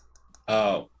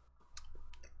 Oh.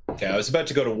 Okay, I was about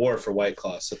to go to war for White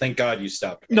Claw, so thank God you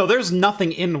stopped me. No, there's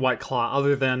nothing in White Claw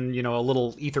other than, a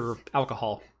little ether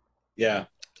alcohol. Yeah.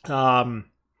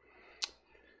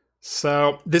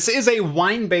 So this is a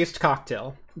wine-based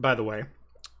cocktail, by the way.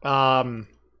 Yeah,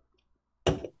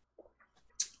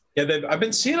 I've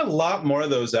been seeing a lot more of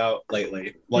those out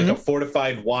lately, like a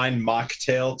fortified wine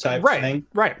mocktail type thing.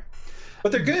 Right.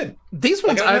 But they're good. These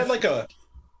ones I've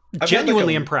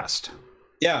genuinely impressed.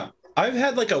 Yeah, I've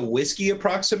had like a whiskey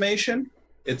approximation.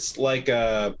 It's like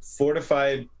a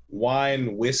fortified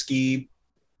wine whiskey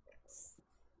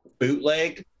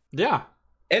bootleg. Yeah.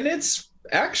 And it's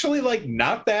actually like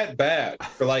not that bad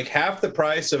for like half the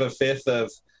price of a fifth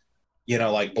of,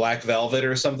 like Black Velvet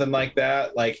or something like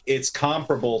that. Like it's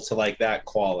comparable to like that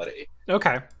quality.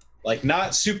 Okay. Like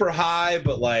not super high,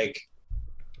 but like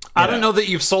I don't know that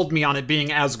you've sold me on it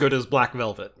being as good as Black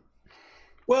Velvet.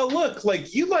 Well, look,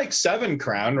 like you like Seven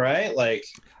Crown, right? Like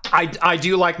I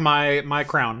do like my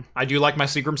Crown. I do like my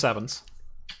Seagram 7s.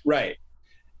 Right.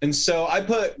 And so I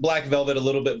put Black Velvet a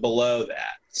little bit below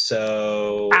that.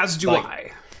 So as do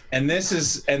I. And this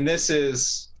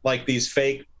is like these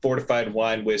fake fortified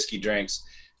wine whiskey drinks.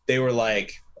 They were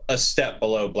like a step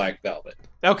below Black Velvet.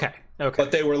 Okay.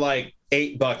 But they were like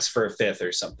 $8 for a fifth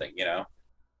or something,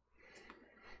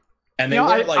 And they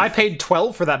I paid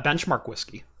 $12 for that Benchmark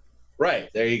whiskey. Right,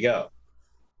 there you go.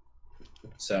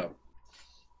 So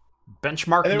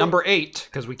Benchmark number 8,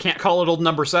 because we can't call it old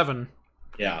number 7.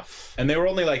 Yeah. And they were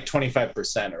only like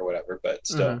 25% or whatever, but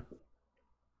still.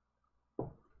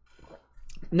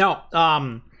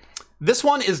 No, this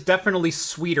one is definitely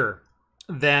sweeter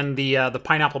than the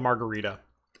pineapple margarita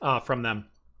from them.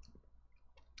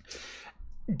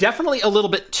 Definitely a little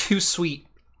bit too sweet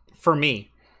for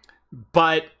me,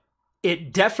 but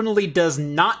it definitely does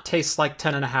not taste like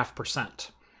 10.5%.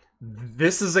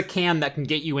 This is a can that can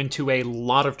get you into a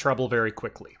lot of trouble very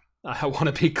quickly. I want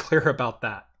to be clear about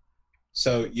that.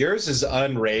 So yours is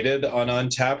unrated on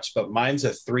Untapped, but mine's a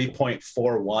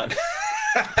 3.41.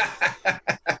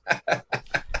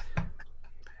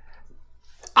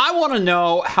 I want to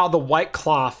know how the White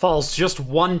Claw falls just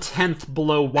 1/10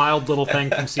 below Wild Little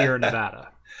Thing from Sierra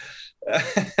Nevada.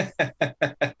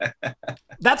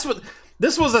 That's what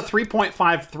this was, a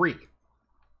 3.53.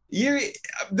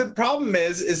 The problem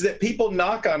is that people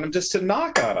knock on them just to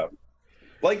knock on them.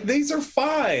 Like, these are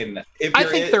fine. I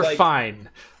think they're fine.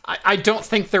 I don't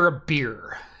think they're a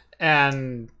beer.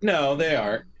 And no, they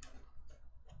aren't.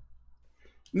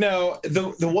 No,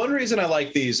 the one reason I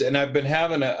like these, and I've been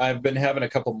having a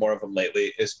couple more of them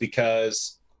lately, is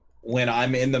because when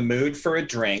I'm in the mood for a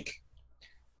drink,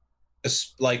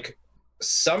 like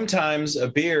sometimes a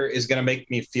beer is going to make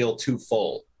me feel too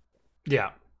full.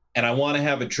 Yeah. And I want to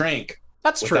have a drink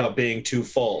without being too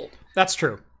full. That's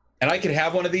true. And I could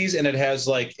have one of these and it's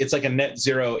like a net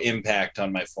zero impact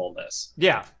on my fullness.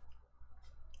 Yeah.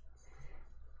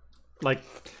 Like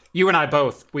you and I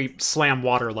both, we slam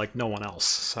water like no one else.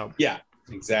 So yeah,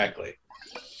 exactly.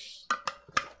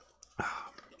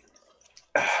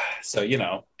 So,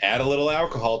 add a little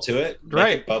alcohol to it,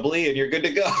 make it bubbly, and you're good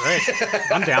to go. Right.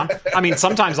 I'm down. I mean,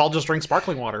 sometimes I'll just drink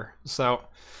sparkling water. So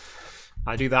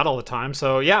I do that all the time.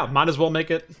 So yeah, might as well make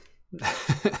it.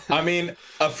 I mean,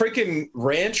 a freaking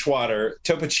ranch water,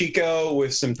 Topo Chico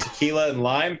with some tequila and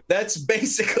lime, that's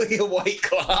basically a White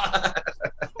Claw.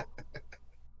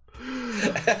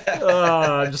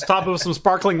 Just top it with some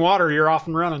sparkling water, you're off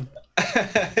and running.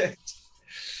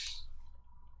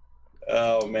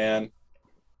 Oh, man.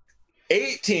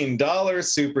 $18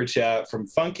 super chat from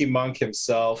Funky Monk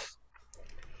himself.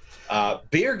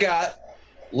 Beer Got,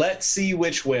 let's see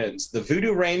which wins, the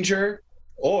Voodoo Ranger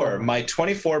or my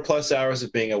 24 plus hours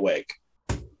of being awake.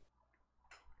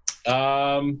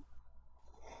 I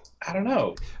don't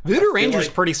know. Voodoo Ranger's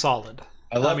pretty solid.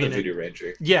 I love the Voodoo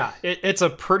Ranger. Yeah, it's a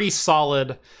pretty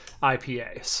solid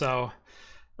IPA. So,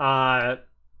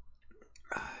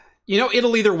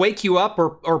 it'll either wake you up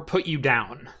or put you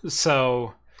down.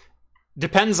 So,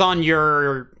 depends on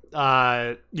your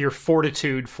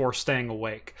fortitude for staying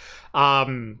awake.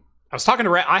 I was talking to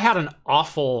Ray. I had an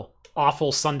awful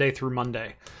Sunday through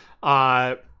Monday.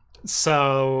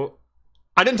 So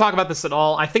I didn't talk about this at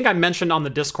all. I think I mentioned on the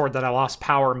Discord that I lost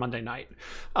power Monday night.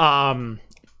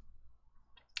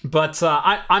 But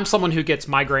I'm someone who gets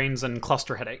migraines and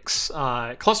cluster headaches.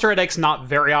 Cluster headaches not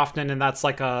very often, and that's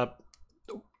like a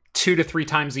 2 to 3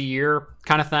 times a year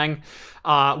kind of thing,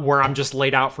 where I'm just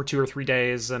laid out for 2 or 3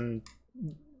 days and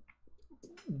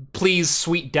please,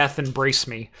 sweet death, embrace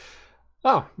me.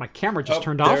 Oh, my camera just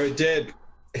turned off. There it did.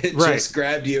 It just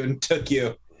grabbed you and took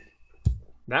you.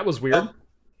 That was weird.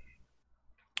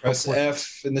 Press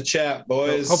F in the chat,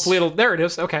 boys. Hopefully there it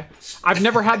is. Okay. I've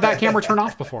never had that camera turn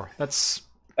off before. That's...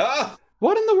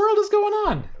 What in the world is going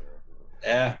on?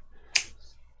 Yeah.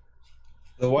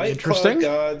 The white cloud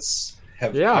gods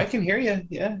have... Yeah. I can hear you.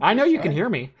 Yeah. I know you can hear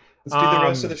me. Let's do the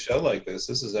rest of the show like this.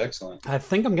 This is excellent. I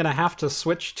think I'm going to have to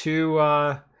switch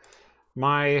to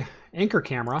my Anchor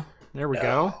camera. There we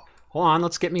go. Hold on.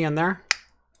 Let's get me in there.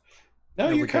 No,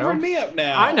 you're covering me up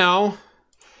now. I know.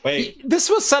 Wait. This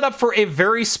was set up for a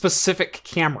very specific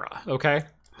camera, okay?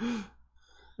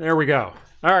 There we go.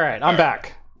 All right, I'm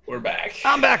back. We're back.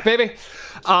 I'm back, baby.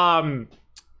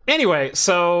 Anyway,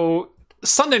 so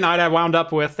Sunday night I wound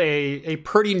up with a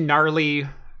pretty gnarly,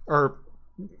 wound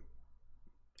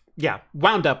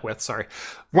up with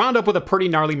a pretty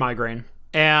gnarly migraine.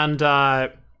 And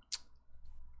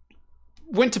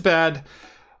went to bed,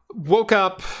 woke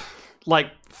up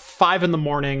like 5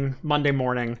 a.m. Monday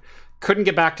morning, couldn't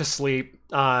get back to sleep,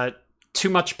 too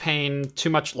much pain, too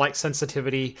much light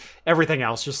sensitivity, everything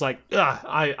else, just like,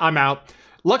 I'm out.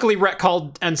 Luckily, Rhett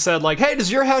called and said, like, hey,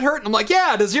 does your head hurt? And I'm like,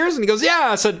 yeah, does yours? And he goes, yeah.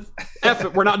 I said, F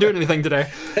it, we're not doing anything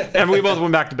today. And we both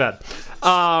went back to bed.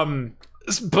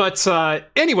 But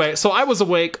anyway, so I was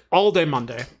awake all day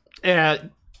Monday,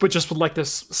 but just with like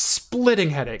this splitting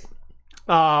headache.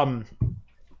 And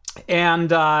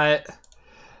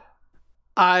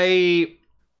I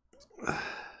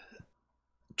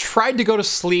tried to go to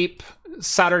sleep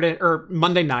Saturday or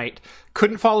Monday night.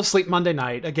 Couldn't fall asleep Monday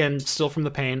night. Again, still from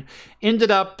the pain.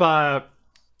 Ended up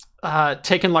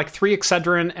taking like 3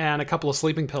 Excedrin and a couple of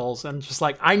sleeping pills, and just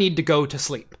like, I need to go to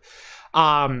sleep.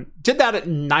 Did that at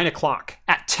 9 o'clock.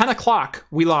 At 10 o'clock,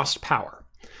 we lost power.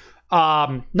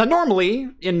 Now, normally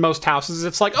in most houses,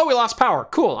 it's like, oh, we lost power.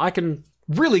 Cool. I can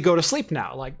really go to sleep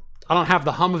now. Like, I don't have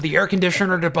the hum of the air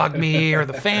conditioner to bug me, or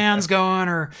the fans going,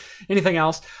 or anything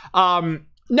else.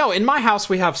 No, in my house,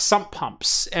 we have sump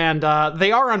pumps, and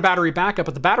they are on battery backup,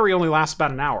 but the battery only lasts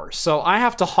about an hour. So I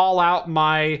have to haul out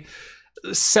my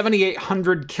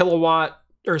 7,800 kilowatt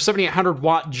or 7,800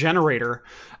 watt generator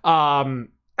out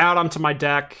onto my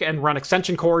deck and run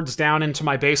extension cords down into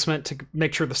my basement to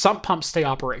make sure the sump pumps stay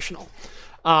operational.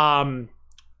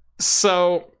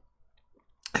 So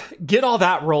get all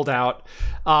that rolled out.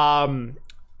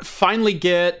 Finally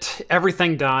get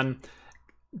everything done.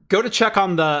 Go to check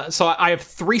on so I have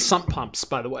 3 sump pumps,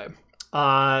 by the way.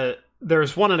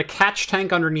 There's one in a catch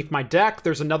tank underneath my deck.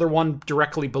 There's another one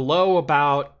directly below,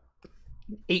 about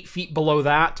 8 feet below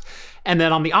that. And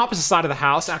then on the opposite side of the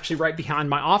house, actually right behind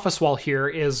my office wall here,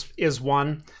 is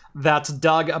one that's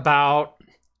dug about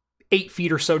 8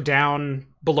 feet or so down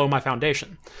below my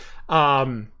foundation.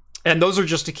 And those are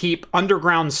just to keep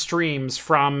underground streams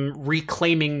from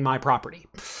reclaiming my property.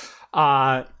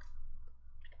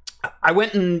 I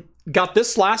went and got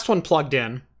this last one plugged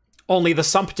in, only the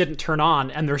sump didn't turn on,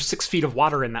 and there's 6 feet of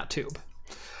water in that tube.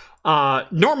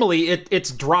 Normally, it's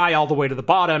dry all the way to the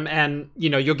bottom, and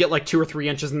you'll get like 2 or 3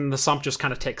 inches, and the sump just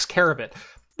kind of takes care of it.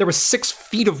 There was 6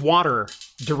 feet of water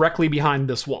directly behind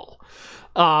this wall.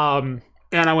 And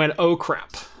I went, oh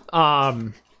crap.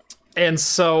 And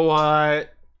so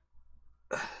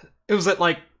it was at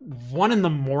like 1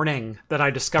 a.m. that I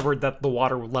discovered that the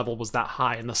water level was that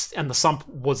high, and the sump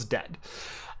was dead.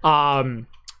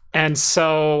 And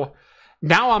so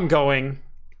now I'm going,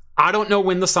 I don't know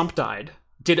when the sump died.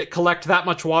 Did it collect that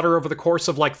much water over the course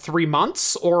of like 3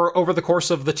 months, or over the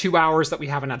course of the 2 hours that we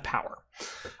haven't had power?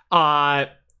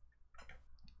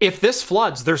 If this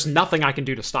floods, there's nothing I can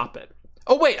do to stop it.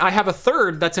 Oh, wait, I have a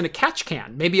third that's in a catch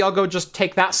can. Maybe I'll go just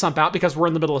take that sump out because we're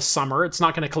in the middle of summer. It's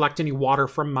not going to collect any water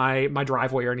from my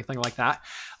driveway or anything like that.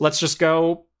 Let's just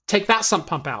go take that sump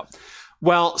pump out.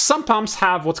 Well, sump pumps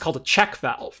have what's called a check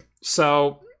valve.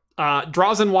 So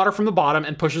draws in water from the bottom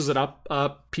and pushes it up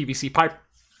a PVC pipe,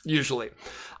 usually.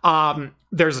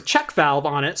 There's a check valve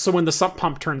on it, so when the sump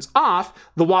pump turns off,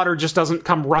 the water just doesn't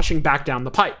come rushing back down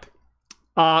the pipe.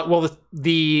 Well,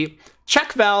 the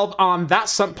check valve on that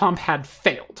sump pump had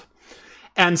failed.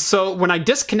 And so when I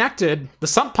disconnected the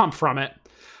sump pump from it,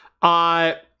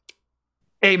 a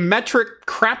metric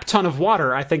crap ton of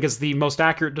water, I think is the most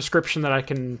accurate description that I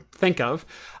can think of,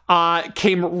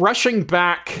 came rushing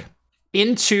back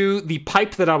into the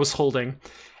pipe that I was holding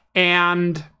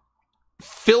and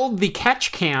filled the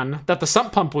catch can that the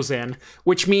sump pump was in,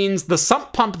 which means the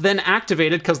sump pump then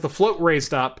activated because the float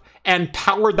raised up and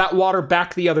powered that water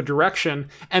back the other direction.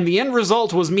 And the end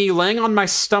result was me laying on my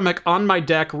stomach on my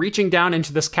deck, reaching down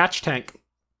into this catch tank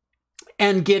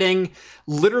and getting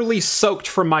literally soaked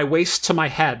from my waist to my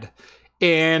head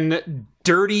in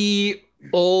dirty,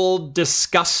 old,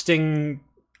 disgusting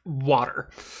water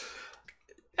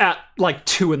at like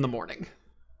 2 a.m.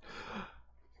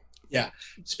 Yeah.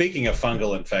 Speaking of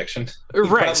fungal infection.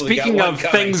 Right. Speaking of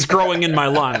things growing in my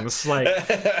lungs, like,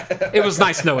 it was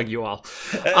nice knowing you all.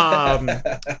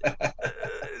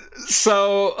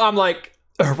 So I'm like,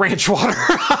 ranch water.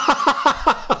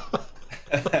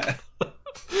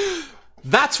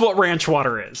 That's what ranch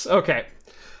water is. Okay.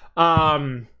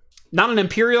 Not an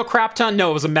imperial crap ton.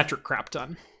 No, it was a metric crap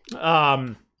ton.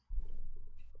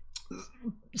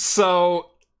 So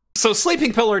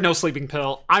sleeping pill or no sleeping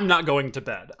pill, I'm not going to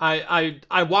bed.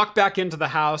 I walk back into the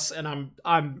house and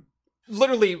I'm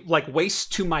literally like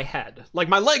waist to my head. Like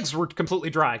my legs were completely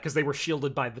dry because they were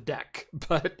shielded by the deck,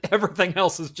 but everything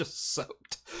else is just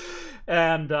soaked.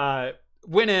 And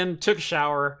went in, took a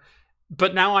shower,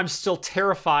 but now I'm still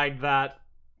terrified that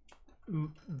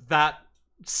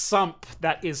sump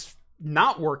that is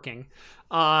not working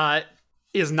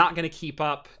is not going to keep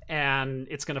up and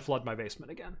it's going to flood my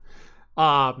basement again.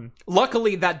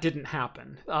 Luckily that didn't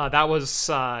happen. That was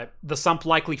the sump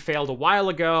likely failed a while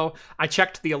ago. I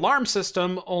checked the alarm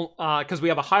system because we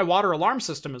have a high water alarm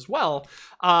system as well.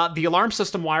 The alarm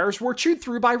system wires were chewed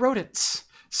through by rodents,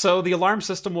 so the alarm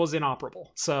system was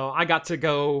inoperable. So I got to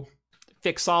go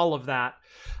fix all of that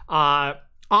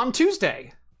on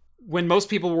Tuesday when most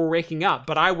people were waking up,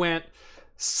 but I went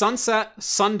sunset,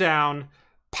 sundown,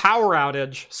 power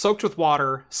outage, soaked with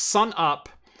water, sun up,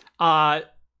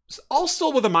 all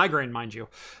still with a migraine, mind you,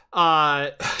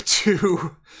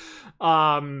 to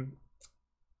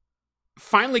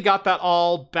finally got that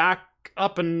all back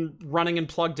up and running and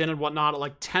plugged in and whatnot at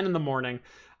like 10 in the morning.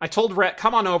 I told Rhett,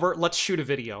 come on over, let's shoot a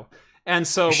video. And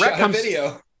so Rhett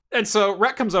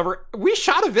comes over. We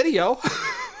shot a video.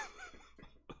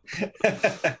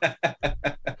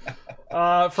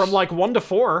 From like 1 to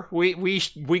 4,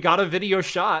 we got a video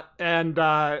shot, and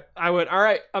I went, all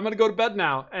right, I'm gonna go to bed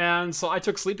now. And so I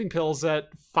took sleeping pills at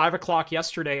 5 o'clock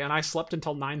yesterday, and I slept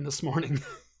until 9 this morning.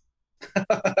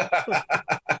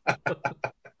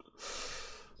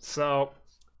 So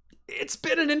it's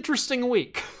been an interesting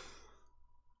week.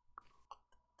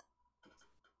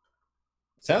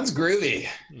 Sounds groovy.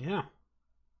 Yeah.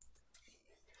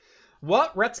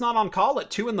 What? Rhett's not on call at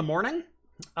 2 in the morning?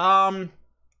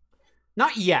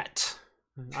 Not yet.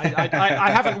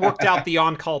 I haven't worked out the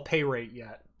on-call pay rate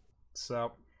yet.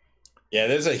 So. Yeah,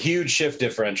 there's a huge shift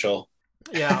differential.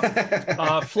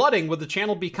 Yeah. Flooding, would the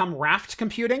channel become raft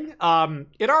computing?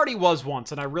 It already was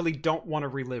once, and I really don't want to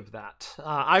relive that.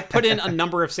 I've put in a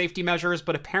number of safety measures,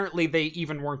 but apparently they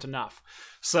even weren't enough.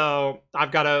 So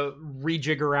I've got to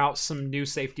rejigger out some new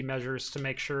safety measures to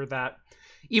make sure that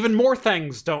even more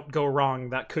things don't go wrong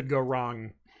that could go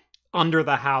wrong under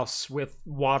the house with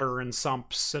water and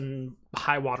sumps and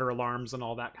high water alarms and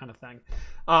all that kind of thing.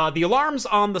 The alarms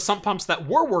on the sump pumps that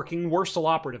were working were still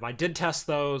operative. I did test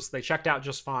those. They checked out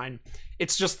just fine.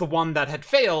 It's just the one that had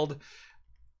failed.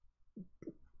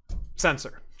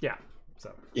 Sensor. Yeah.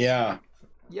 So. Yeah.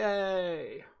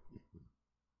 Yay.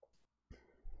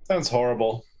 Sounds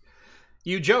horrible.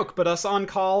 You joke, but us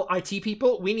on-call IT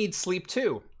people, we need sleep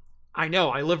too. I know.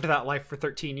 I lived that life for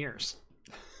 13 years.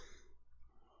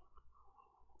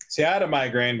 See, I had a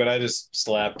migraine, but I just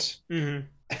slept. Mm-hmm.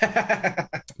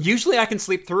 Usually I can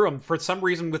sleep through them. For some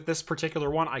reason, with this particular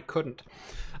one, I couldn't.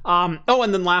 And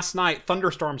then last night,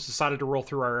 thunderstorms decided to roll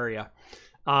through our area.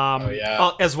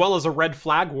 As well as a red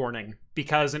flag warning.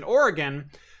 Because in Oregon,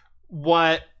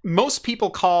 what most people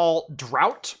call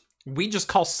drought, we just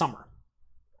call summer.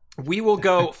 We will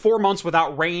go 4 months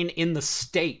without rain in the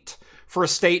state, for a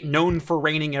state known for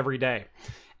raining every day.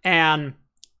 And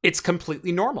it's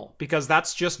completely normal because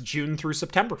that's just June through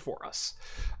September for us.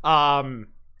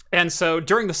 And so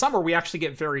during the summer, we actually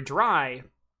get very dry.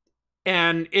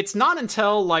 And it's not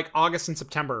until like August and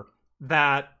September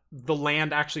that the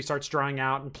land actually starts drying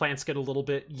out and plants get a little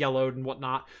bit yellowed and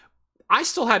whatnot. I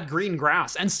still had green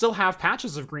grass and still have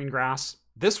patches of green grass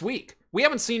this week. We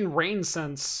haven't seen rain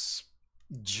since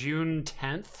June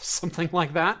 10th, something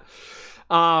like that.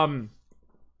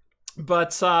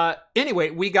 But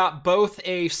anyway, we got both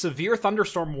a severe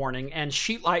thunderstorm warning and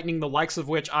sheet lightning, the likes of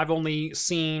which I've only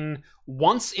seen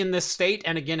once in this state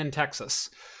and again in Texas.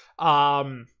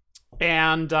 And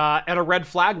a red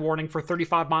flag warning for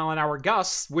 35-mile-an-hour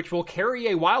gusts, which will carry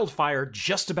a wildfire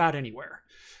just about anywhere.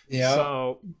 Yeah.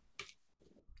 So,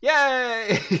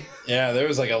 yay! Yeah, there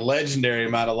was like a legendary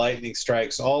amount of lightning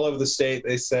strikes all over the state,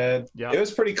 they said. Yeah. It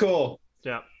was pretty cool.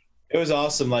 Yeah. It was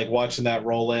awesome, like, watching that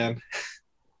roll in.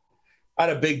 I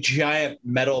had a big, giant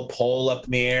metal pole up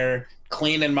in the air,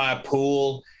 cleaning my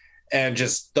pool, and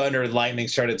just thunder and lightning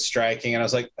started striking. And I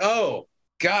was like, oh,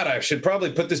 God, I should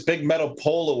probably put this big metal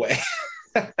pole away.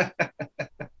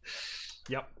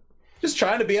 Yep. just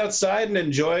trying to be outside and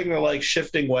enjoying the like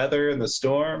shifting weather and the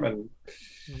storm. And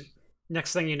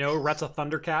next thing you know, Rhett's a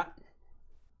Thundercat.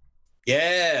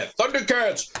 Yeah,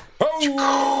 Thundercats.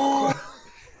 Oh!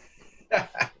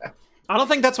 I don't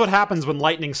think that's what happens when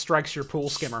lightning strikes your pool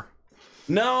skimmer.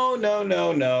 No.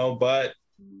 But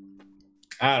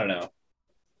I don't know.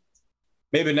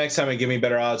 Maybe next time it give me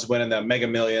better odds winning the Mega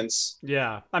Millions.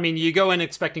 Yeah, I mean, you go in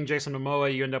expecting Jason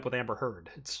Momoa, you end up with Amber Heard.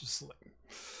 It's just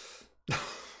like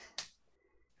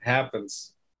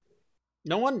happens.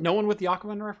 No one with the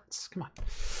Aquaman reference. Come on.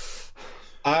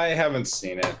 I haven't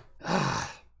seen it.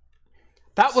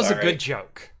 That was a good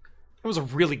joke. It was a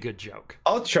really good joke.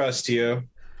 I'll trust you.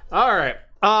 All right.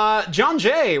 John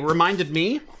Jay reminded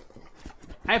me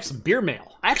I have some beer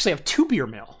mail. I actually have 2 beer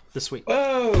mail this week.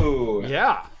 Whoa.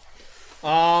 Yeah.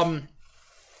 And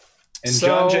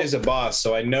John Jay's a boss,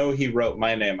 so I know he wrote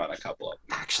my name on a couple of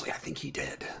them. Actually, I think he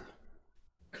did.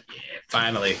 Yeah,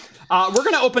 finally. We're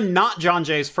going to open not John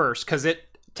Jay's first, because it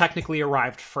technically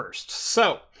arrived first.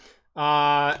 So,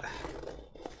 I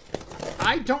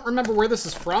don't remember where this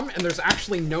is from, and there's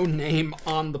actually no name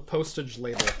on the postage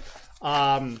label.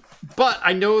 But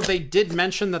I know they did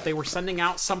mention that they were sending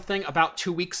out something about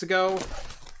 2 weeks ago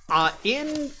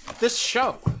in this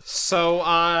show.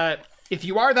 So, if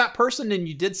you are that person and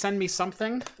you did send me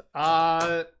something,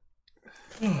 I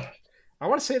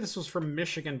want to say this was from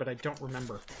Michigan, but I don't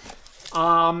remember.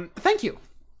 Thank you.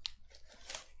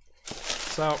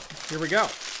 So, here we go.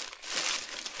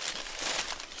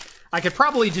 I could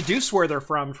probably deduce where they're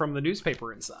from the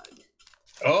newspaper inside.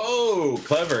 Oh,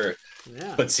 clever.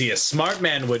 Yeah. But see, a smart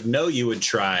man would know you would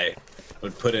try.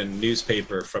 Would put in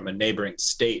newspaper from a neighboring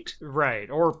state. Right,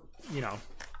 or, you know.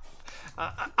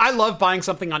 I love buying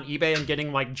something on eBay and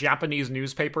getting, like, Japanese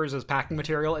newspapers as packing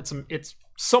material. It's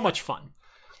so much fun.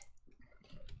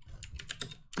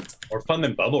 More fun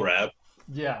than bubble wrap.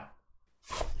 Yeah.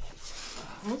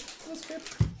 This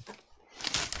paper.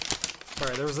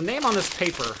 Sorry, there was a name on this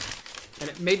paper, and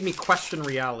it made me question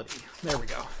reality. There we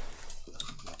go.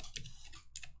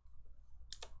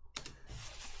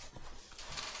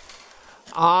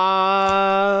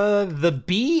 The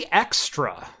B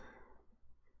Extra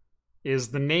is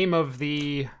the name of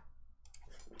the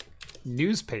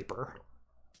newspaper.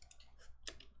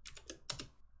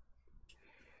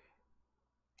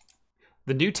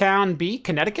 The Newtown Bee,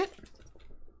 Connecticut?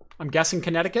 I'm guessing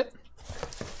Connecticut.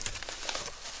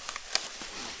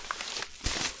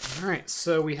 All right,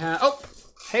 so we have... Oh,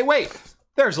 hey, wait.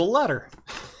 There's a letter.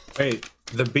 Wait,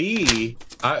 the Bee...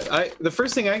 the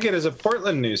first thing I get is a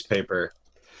Portland newspaper.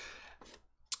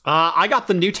 I got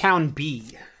the Newtown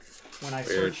Bee when I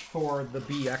searched for the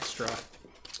B Extra.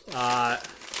 I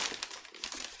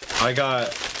got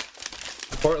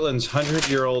Portland's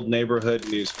 100-year-old neighborhood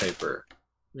newspaper.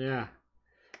 Yeah.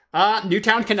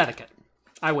 Newtown, Connecticut.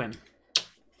 I win.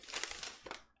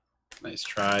 Nice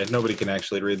try. Nobody can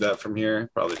actually read that from here.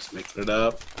 Probably just making it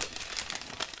up.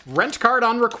 Rent card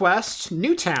on request,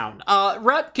 Newtown.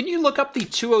 Rhett, can you look up the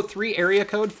 203 area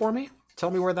code for me? Tell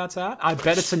me where that's at. I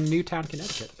bet it's in Newtown,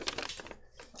 Connecticut.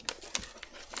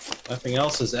 Nothing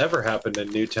else has ever happened in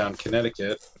Newtown,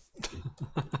 Connecticut.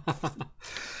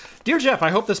 Dear Jeff, I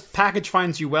hope this package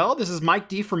finds you well. This is Mike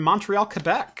D from Montreal,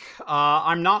 Quebec.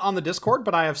 I'm not on the Discord,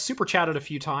 but I have super chatted a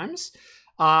few times.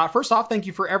 First off, thank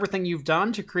you for everything you've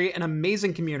done to create an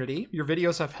amazing community. Your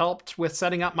videos have helped with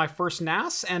setting up my first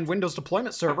NAS and Windows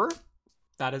deployment server.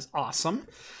 That is awesome.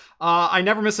 I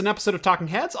never miss an episode of Talking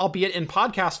Heads, albeit in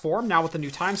podcast form. Now with the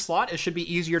new time slot, it should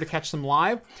be easier to catch them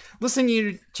live.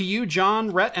 Listening to you,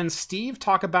 John, Rhett, and Steve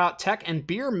talk about tech and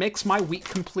beer makes my week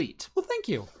complete. Well, thank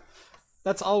you.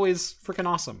 That's always freaking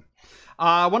awesome.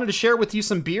 I wanted to share with you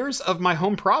some beers of my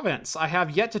home province. I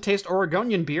have yet to taste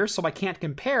Oregonian beer, so I can't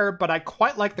compare, but I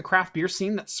quite like the craft beer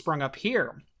scene that's sprung up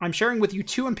here. I'm sharing with you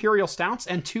 2 Imperial Stouts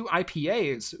and 2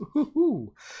 IPAs.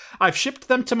 Ooh. I've shipped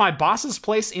them to my boss's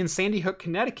place in Sandy Hook,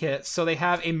 Connecticut, so they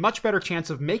have a much better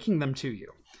chance of making them to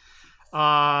you.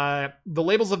 The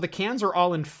labels of the cans are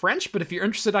all in French, but if you're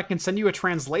interested, I can send you a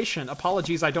translation.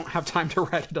 Apologies, I don't have time to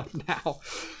write it up now.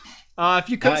 If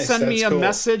you could send me a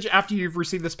message after you've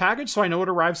received this package so I know it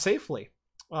arrived safely.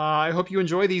 I hope you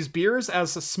enjoy these beers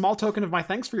as a small token of my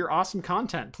thanks for your awesome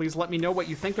content. Please let me know what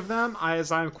you think of them,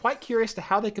 as I'm quite curious to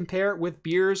how they compare with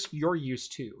beers you're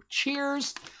used to.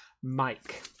 Cheers,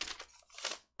 Mike.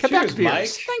 Quebec Cheers, beers. Mike.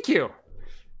 Thank you.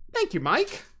 Thank you,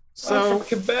 Mike. So from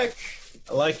Quebec.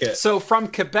 I like it. So from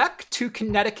Quebec to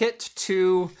Connecticut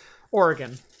to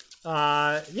Oregon.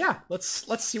 Yeah,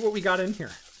 let's see what we got in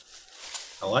here.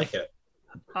 I like it.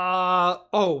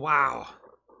 Oh, wow.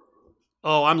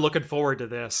 Oh, I'm looking forward to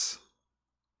this.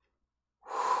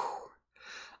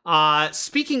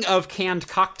 Speaking of canned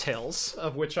cocktails,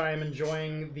 of which I am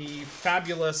enjoying the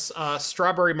fabulous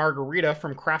strawberry margarita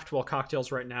from Craftwell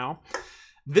Cocktails right now.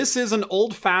 This is an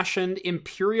old-fashioned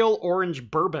Imperial Orange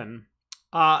Bourbon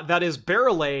that is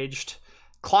barrel-aged,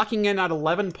 clocking in at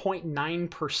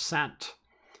 11.9%.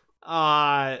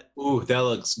 Ooh, that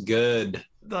looks good.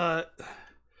 I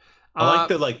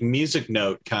like the music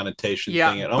note connotation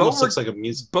thing. It almost looks like a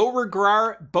music.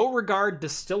 Beauregard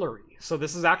Distillery. So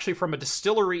this is actually from a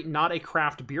distillery, not a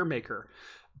craft beer maker.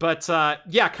 But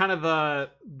kind of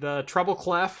the treble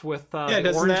clef with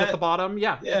orange at the bottom.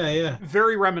 Yeah.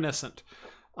 Very reminiscent.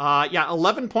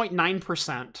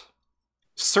 11.9%.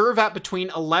 Serve at between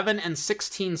 11 and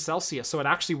 16 Celsius. So it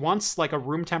actually wants like a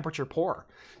room temperature pour.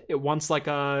 It wants like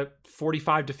a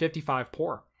 45 to 55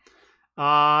 pour.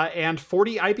 And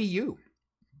 40 IBU.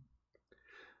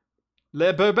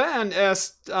 Le Bourbon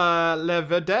est la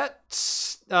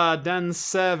vedette d'un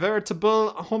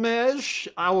véritable hommage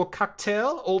au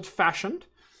cocktail old-fashioned.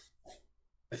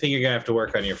 I think you're going to have to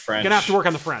work on your French. You're going to have to work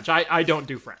on the French. I don't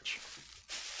do French.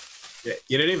 Yeah,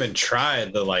 you didn't even try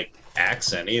the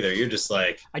accent either. You're just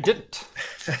like... I didn't.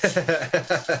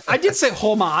 I did say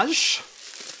homage.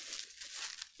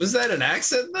 Was that an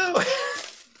accent, though?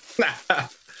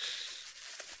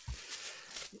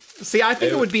 See, I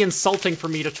think it would be insulting for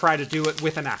me to try to do it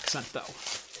with an accent, though.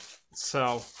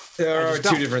 So... There are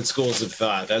two different schools of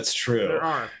thought. That's true. There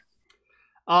are.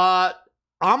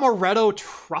 Amaretto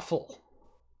Truffle.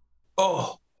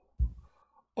 Oh,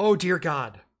 dear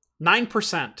God.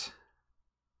 9%.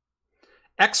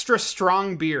 Extra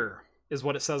strong beer is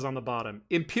what it says on the bottom.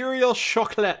 Imperial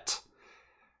Chocolat.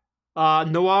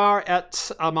 Noir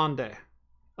et Amande.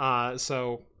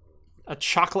 So, a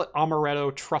chocolate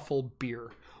amaretto truffle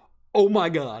beer. Oh my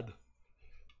God.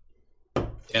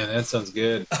 Yeah, that sounds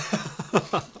good.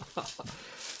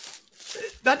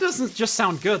 That doesn't just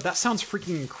sound good. That sounds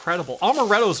freaking incredible.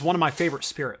 Amaretto is one of my favorite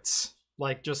spirits.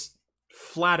 Just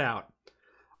flat out.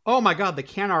 Oh my God, the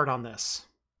can art on this.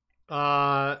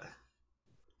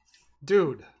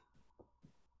 Dude.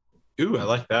 Ooh, I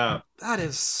like that. That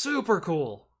is super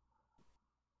cool.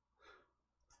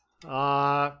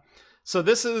 So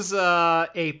this is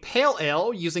a pale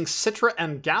ale using Citra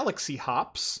and Galaxy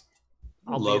hops.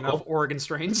 Oddly enough, Oregon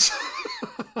strains.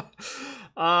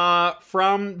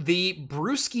 From the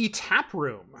Brewski Tap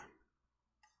Room.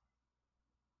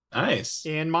 Nice.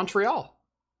 In Montreal.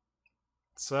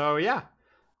 So, yeah.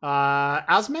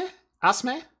 ASME,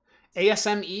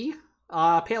 ASME,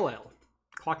 Pale Ale.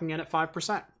 Clocking in at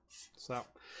 5%. So,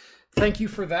 thank you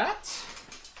for that.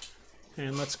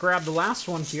 And let's grab the last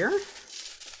one here.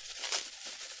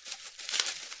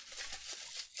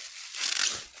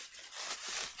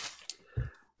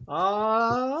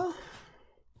 Oh,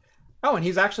 and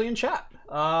he's actually in chat.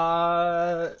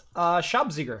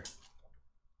 Schabziger.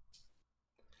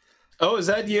 Oh, is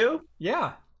that you?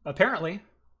 Yeah, apparently.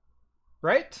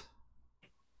 Right?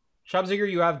 Schabziger,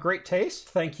 you have great taste.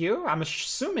 Thank you. I'm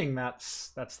assuming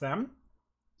that's them.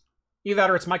 Either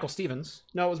that or it's Michael Stevens.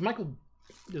 No, it was Michael...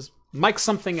 Is Mike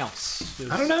something else?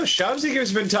 I don't know.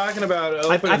 Schabziger's been talking about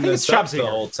opening this up the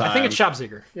whole time. I think it's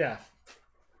Schabziger, yeah.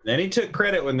 And he took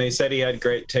credit when they said he had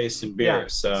great taste in beer. Yeah.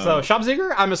 So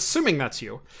Schabziger, I'm assuming that's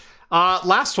you.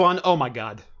 Last one. Oh my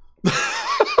God.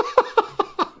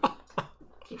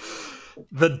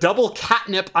 The Double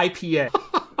Catnip IPA.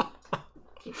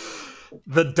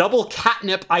 The Double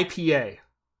Catnip IPA.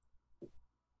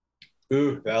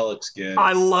 Ooh, that looks good.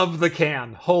 I love the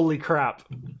can. Holy crap.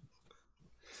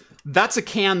 That's a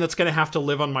can that's going to have to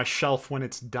live on my shelf when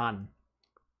it's done.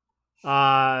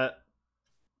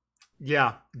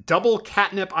 Yeah, Double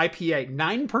Catnip IPA,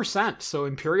 9%, so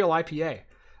Imperial IPA.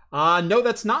 No,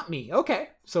 that's not me. Okay,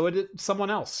 so it's someone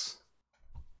else.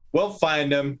 We'll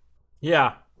find him.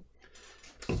 Yeah.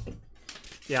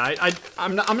 Yeah,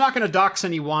 I'm not going to dox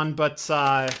anyone, but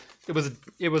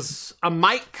it was a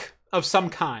Mike of some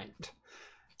kind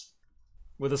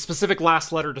with a specific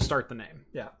last letter to start the name.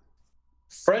 Yeah.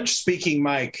 French-speaking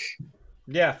Mike.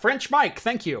 Yeah, French Mike.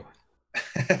 Thank you.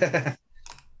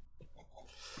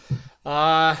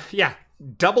 Yeah,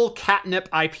 Double Catnip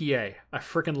IPA. I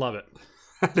freaking love it.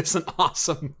 That is an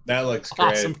awesome. That looks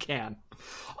great. Awesome can.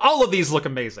 All of these look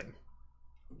amazing.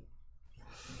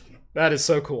 That is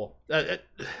so cool.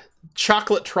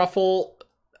 Chocolate truffle,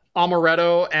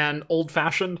 amaretto, and old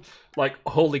fashioned. Like,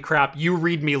 holy crap! You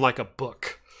read me like a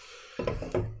book.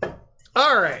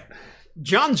 All right,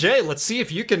 John Jay. Let's see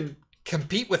if you can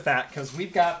compete with that, because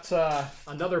we've got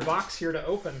another box here to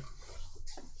open.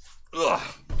 Ugh.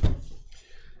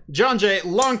 John Jay,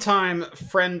 longtime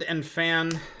friend and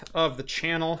fan of the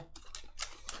channel.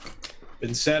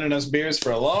 Been sending us beers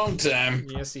for a long time.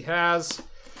 Yes, he has.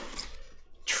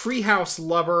 Treehouse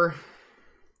Lover.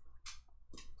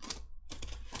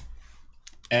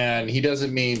 And he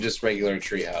doesn't mean just regular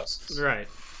tree houses. Right.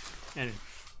 And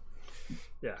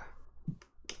yeah.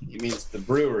 He means the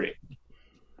brewery.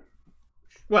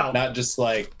 Well, not just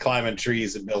like climbing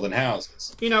trees and building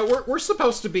houses. You know, we're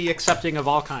supposed to be accepting of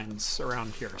all kinds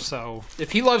around here. So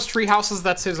if he loves tree houses,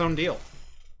 that's his own deal.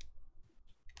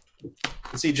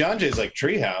 See, John Jay's like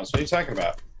Treehouse. What are you talking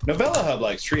about? Novella Hub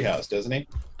likes Treehouse, doesn't he?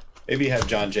 Maybe you have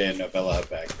John Jay and Novella Hub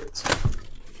backwards.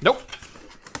 Nope.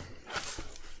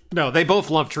 No, they both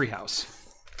love Treehouse.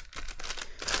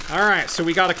 All right, so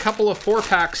we got a couple of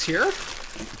 4-packs here.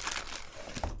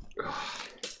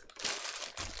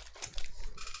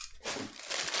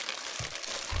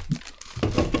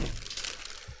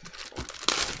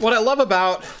 What I love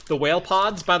about the Whale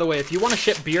Pods, by the way, if you want to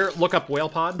ship beer, look up Whale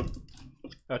Pod.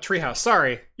 Treehouse.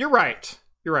 Sorry, you're right.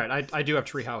 You're right. I do have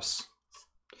Treehouse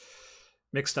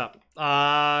mixed up.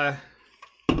 No,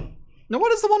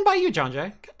 what is the one by you, John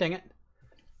Jay? God dang it.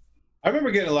 I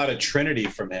remember getting a lot of Trinity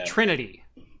from him. Trinity.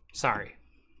 Sorry.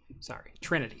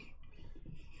 Trinity.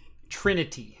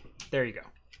 There you go.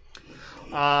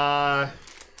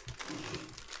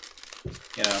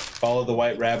 Follow the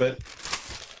White Rabbit.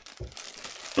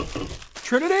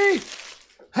 Trinity!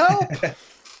 Help!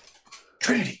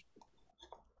 Trinity.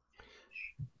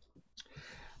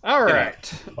 All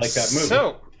right. Like that movie.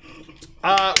 So,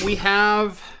 we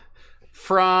have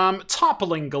from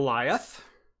Toppling Goliath.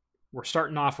 We're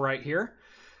starting off right here.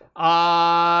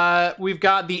 We've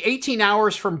got the 18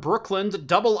 Hours from Brooklyn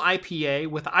double IPA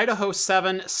with Idaho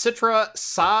 7, Citra,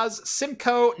 Saz,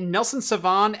 Simcoe, Nelson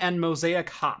Savan, and Mosaic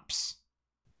hops.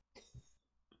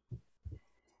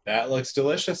 That looks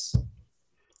delicious.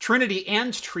 Trinity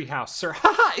and Treehouse, sir.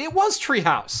 Haha, it was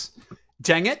Treehouse.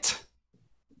 Dang it.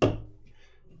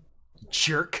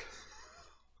 Jerk.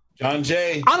 John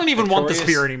Jay. I don't even want this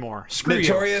beer anymore. Screw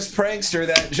notorious you. Prankster,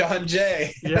 that John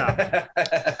Jay. Yeah.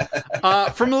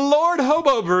 From Lord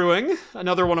Hobo Brewing,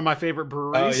 another one of my favorite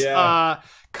breweries. Oh, yeah.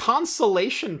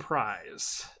 Consolation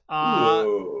Prize.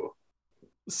 Ooh.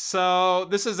 So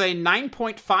this is a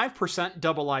 9.5%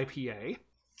 double IPA.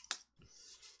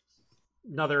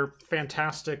 Another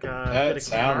fantastic bit of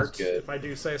can art, good. if I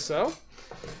do say so.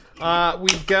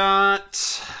 We've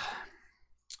got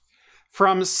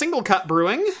from Single Cut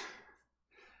Brewing,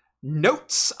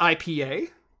 Notes IPA.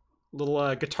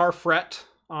 Little guitar fret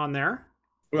on there.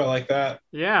 Ooh, I like that.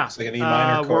 Yeah. It's like an E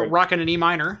minor chord. We're rocking an E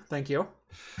minor. Thank you.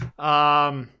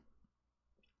 Yeah.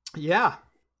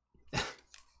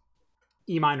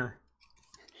 E minor.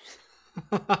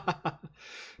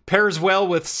 Pairs well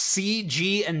with C,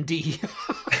 G, and D.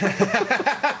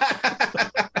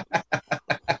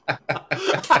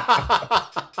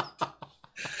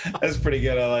 That's pretty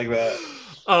good. I like that.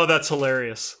 Oh, that's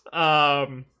hilarious.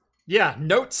 Yeah,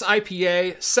 Notes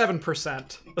IPA,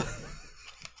 7%.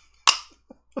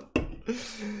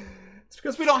 It's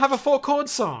because we don't have a full chord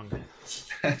song.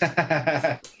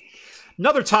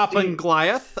 Another Toppling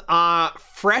Goliath,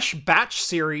 Fresh Batch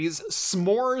Series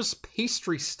S'mores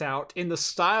Pastry Stout in the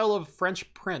style of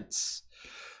French Prince.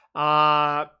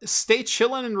 Stay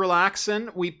chillin' and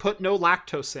relaxin'. We put no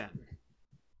lactose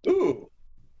in. Ooh.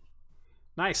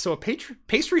 Nice. So a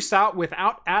pastry stout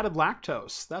without added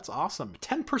lactose. That's awesome.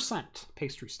 10%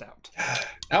 pastry stout.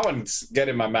 That one's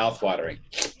getting my mouth watering.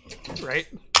 Right.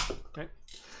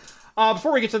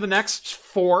 Before we get to the next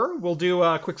 4, we'll do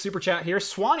a quick super chat here.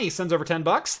 Swanee sends over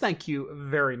 $10. Thank you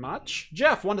very much.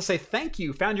 Jeff, wanted to say thank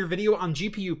you. Found your video on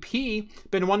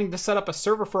GPUP. Been wanting to set up a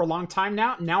server for a long time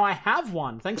now. Now I have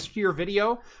one. Thanks to your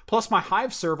video, plus my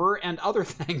Hive server and other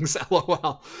things.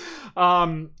 LOL.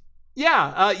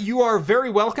 Yeah, you are very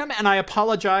welcome, and I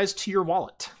apologize to your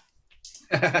wallet.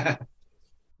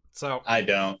 So I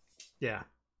don't. Yeah.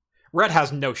 Red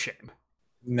has no shame.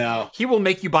 No. He will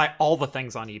make you buy all the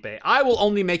things on eBay. I will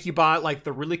only make you buy like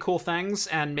the really cool things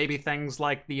and maybe things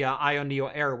like the Io Neo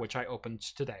Air, which I opened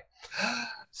today.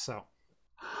 So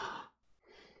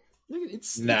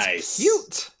it's nice. It's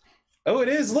cute. Oh, it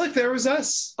is. Look, there was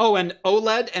us. Oh, and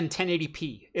OLED and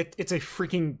 1080p. It's a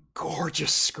freaking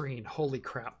gorgeous screen. Holy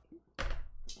crap.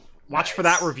 Watch for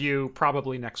that review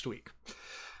probably next week.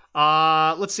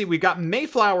 Let's see. We've got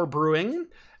Mayflower Brewing.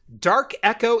 Dark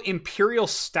Echo Imperial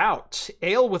Stout.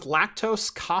 Ale with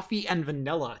lactose, coffee, and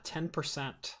vanilla.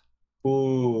 10%.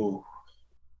 Ooh.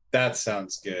 That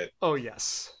sounds good. Oh,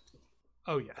 yes.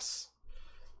 Oh, yes.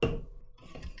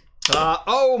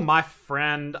 Oh, my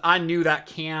friend. I knew that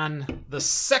can the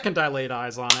second I laid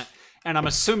eyes on it. And I'm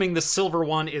assuming the silver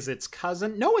one is its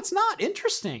cousin. No, it's not.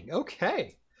 Interesting.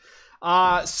 Okay.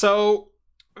 So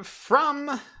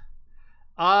From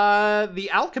The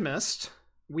Alchemist,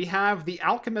 we have the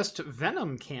Alchemist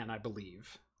Venom can, I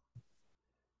believe.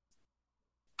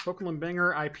 Focal and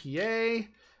Banger IPA.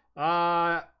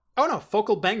 Oh no,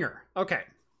 Focal Banger. Okay.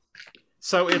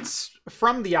 So it's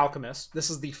from The Alchemist. This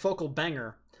is the Focal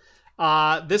Banger.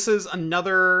 This is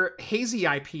another hazy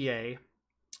IPA.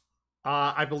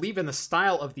 I believe in the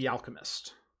style of The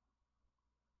Alchemist.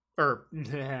 Or,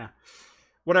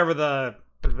 whatever the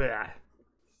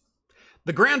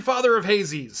grandfather of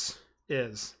hazies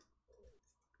is.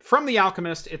 From The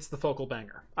Alchemist, it's the Focal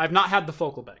Banger. I've not had the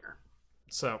Focal Banger.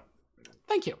 So,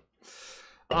 thank you.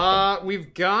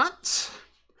 We've got...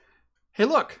 Hey,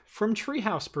 look, from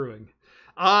Treehouse Brewing.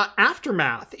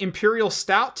 Aftermath Imperial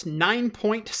Stout,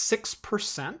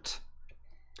 9.6%.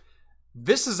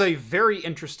 This is a very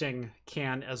interesting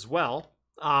can as well,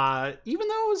 even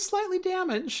though it was slightly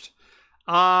damaged.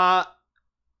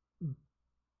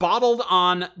 Bottled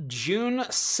on June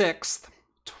 6th,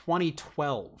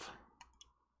 2012.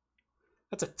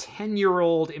 That's a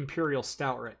 10-year-old Imperial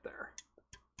Stout right there.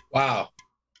 Wow.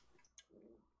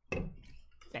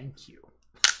 Thank you.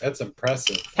 That's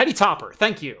impressive. Teddy Topper,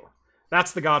 thank you.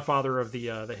 That's the godfather of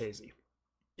the hazy.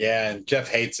 Yeah, and Jeff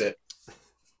hates it.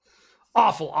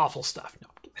 Awful stuff. No,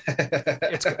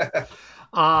 it's good.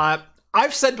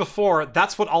 I've said before,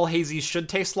 that's what all hazies should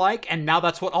taste like, and now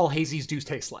that's what all hazies do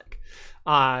taste like.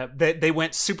 They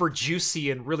went super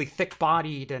juicy and really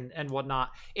thick-bodied and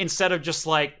whatnot, instead of just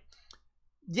like,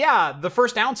 yeah, the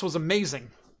first ounce was amazing.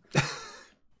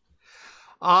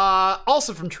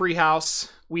 Also from Treehouse,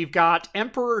 we've got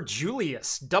Emperor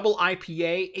Julius Double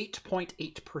IPA,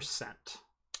 8.8%.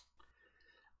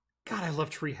 God, I love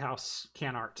Treehouse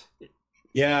can art.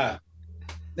 Yeah,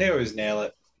 they always nail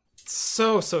it.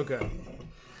 So good.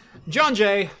 John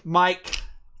J, Mike,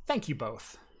 thank you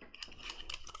both.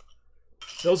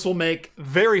 Those will make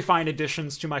very fine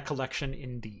additions to my collection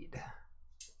indeed.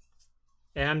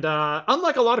 And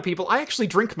unlike a lot of people, I actually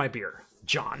drink my beer,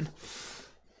 John.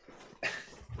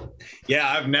 Yeah,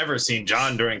 I've never seen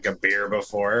John drink a beer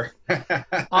before.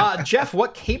 Jeff,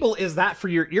 what cable is that for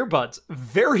your earbuds?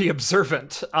 Very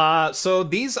observant. So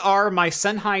these are my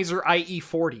Sennheiser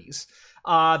IE40s.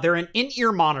 They're an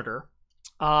in-ear monitor,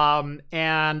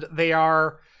 and they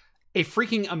are a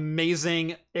freaking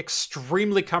amazing,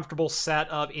 extremely comfortable set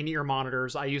of in-ear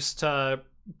monitors. I used to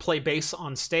play bass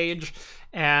on stage,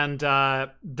 and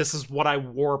this is what I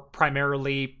wore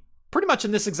primarily, pretty much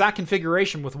in this exact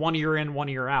configuration with one ear in, one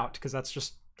ear out, because that's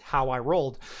just how I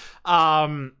rolled. Yeah,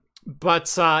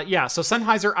 so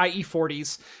Sennheiser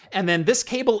IE40s, and then this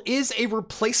cable is a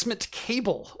replacement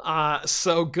cable.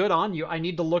 So good on you. I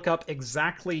need to look up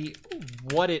exactly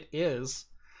what it is.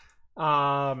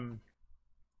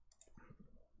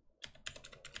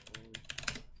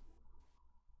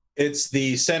 It's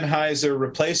the Sennheiser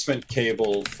replacement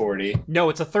cable 40. No,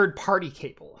 it's a third-party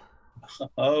cable.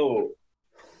 Oh.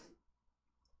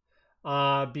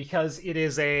 Because it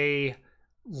is a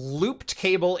looped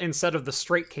cable instead of the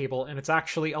straight cable, and it's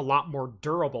actually a lot more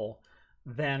durable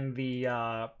than the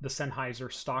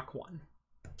Sennheiser stock one.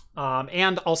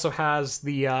 And also has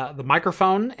the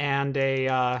microphone and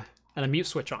a mute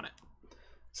switch on it.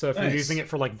 So if you're using it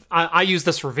for like, I use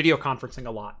this for video conferencing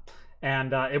a lot,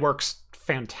 and it works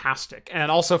fantastic.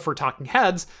 And also for talking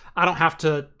heads, I don't have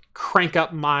to crank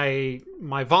up my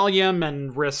volume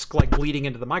and risk like bleeding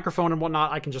into the microphone and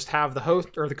whatnot. I can just have the host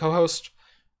or the co-host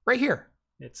right here.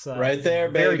 It's right there,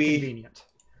 very baby. Convenient.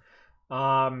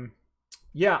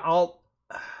 Yeah,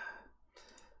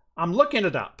 I'm looking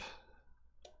it up.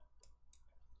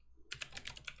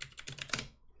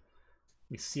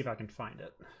 Let me see if I can find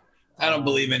it. I don't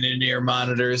believe in in-ear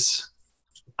monitors.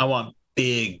 I want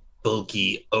big,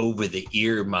 bulky,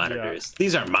 over-the-ear monitors. Yeah.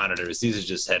 These aren't monitors. These are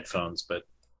just headphones, but...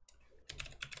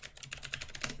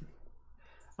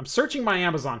 I'm searching my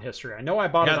Amazon history. I know I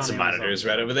bought it on Amazon. Got some monitors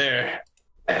right over there.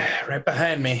 Right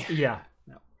behind me. Yeah.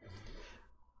 No.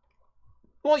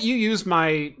 Well, you use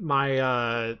my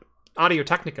Audio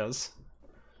Technicas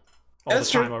all the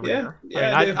time over there.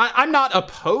 Yeah, I mean, I'm not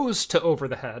opposed to over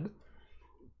the head.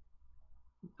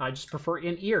 I just prefer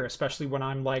in ear, especially when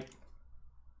I'm like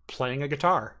playing a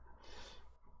guitar.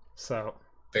 So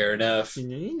fair enough.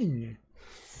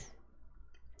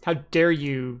 How dare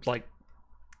you like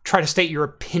try to state your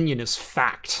opinion as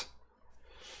fact?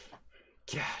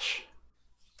 Gosh.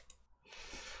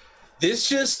 This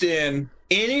just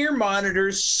in-ear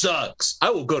monitors sucks. I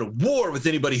will go to war with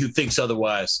anybody who thinks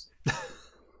otherwise.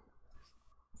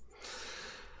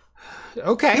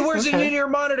 Okay. He wears an in-ear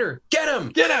monitor. Get him!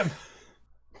 Get him!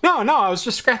 No, I was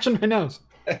just scratching my nose.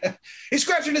 He's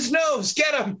scratching his nose.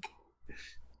 Get him!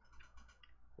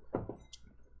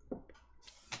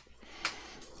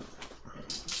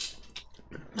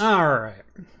 All right.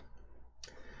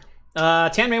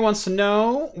 Tanmay wants to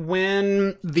know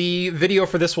when the video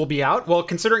for this will be out. Well,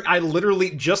 considering I literally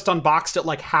just unboxed it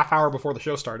like half hour before the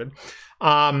show started,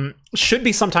 should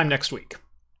be sometime next week.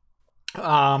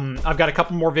 I've got a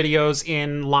couple more videos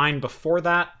in line before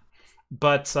that,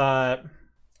 but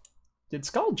did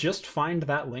Skull just find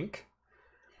that link?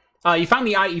 You found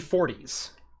the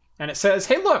IE40s, and it says,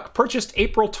 hey, look, purchased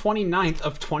April 29th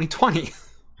of 2020.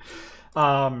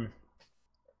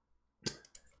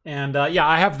 And yeah,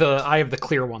 I have the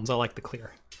clear ones. I like the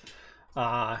clear.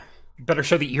 Better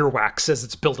show the earwax as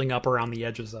it's building up around the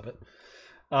edges of it.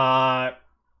 But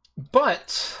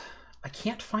I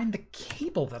can't find the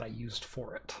cable that I used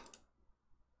for it.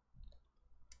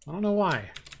 I don't know why.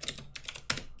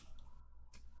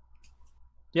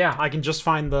 Yeah, I can just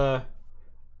find the...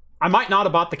 I might not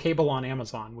have bought the cable on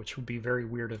Amazon, which would be very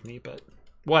weird of me, but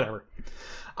whatever.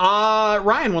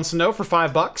 Ryan wants to know for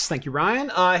 $5. Thank you, Ryan.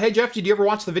 Hey, Jeff, did you ever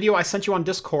watch the video I sent you on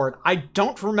Discord? I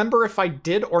don't remember if I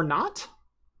did or not.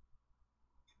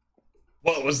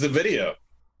 What was the video?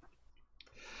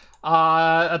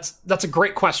 That's a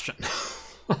great question.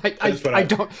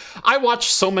 I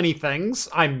watch so many things.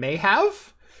 I may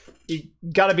have. You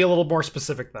got to be a little more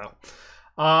specific, though.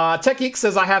 Tech Geek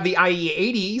says I have the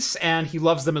IE80s, and he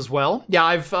loves them as well. Yeah,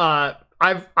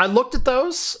 I looked at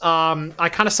those. I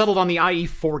kind of settled on the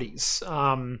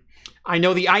IE40s. I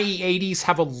know the IE80s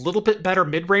have a little bit better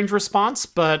mid-range response,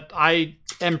 but I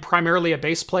am primarily a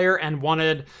bass player and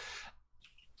wanted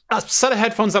a set of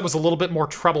headphones that was a little bit more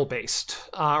treble-based,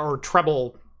 or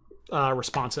treble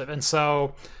responsive. And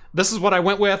so this is what I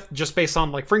went with, just based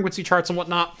on like frequency charts and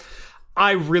whatnot.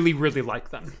 I really, really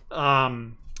like them.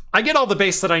 I get all the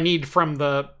bass that I need from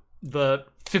the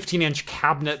 15-inch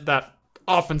cabinet that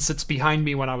often sits behind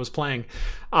me when I was playing.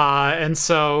 And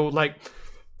so, like,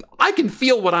 I can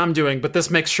feel what I'm doing, but this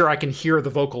makes sure I can hear the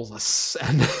vocalists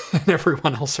and, and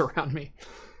everyone else around me.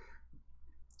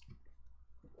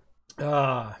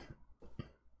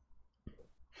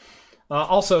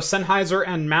 Also, Sennheiser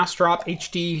and Mastrop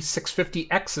HD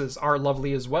 650Xs are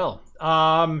lovely as well.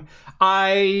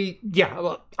 I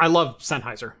love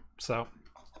Sennheiser, so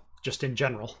just in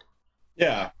general.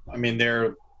 Yeah, I mean,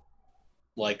 they're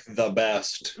like the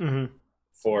best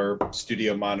for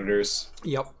studio monitors.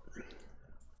 Yep.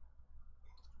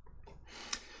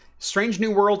 Strange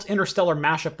New Worlds Interstellar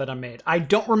mashup that I made. I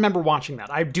don't remember watching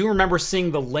that. I do remember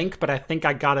seeing the link, but I think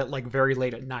I got it like very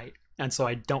late at night. And so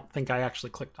I don't think I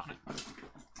actually clicked on it.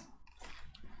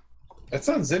 That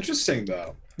sounds interesting,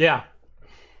 though. Yeah.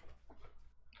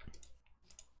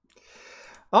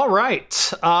 All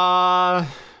right.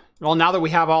 Well, now that we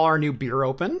have all our new beer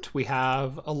opened, we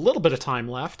have a little bit of time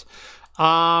left.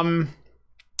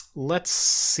 Let's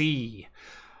see.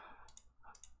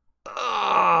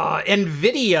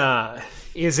 NVIDIA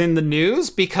is in the news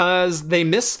because they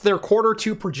missed their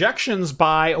Q2 projections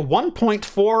by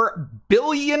 $1.4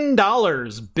 billion.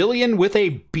 Billion with a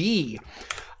B.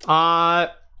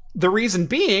 The reason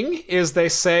being is they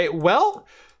say, well,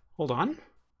 hold on.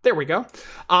 There we go.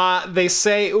 They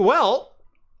say, well,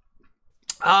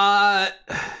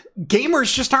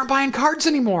 gamers just aren't buying cards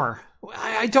anymore.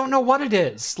 I don't know what it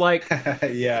is. Like,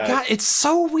 yeah, God, it's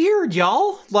so weird,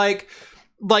 y'all. Like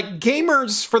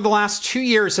gamers for the last 2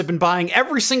 years have been buying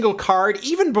every single card,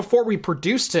 even before we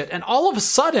produced it. And all of a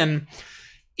sudden,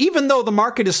 even though the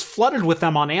market is flooded with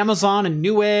them on Amazon and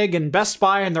Newegg and Best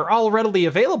Buy, and they're all readily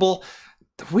available,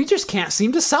 we just can't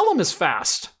seem to sell them as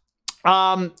fast.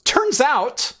 Turns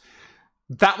out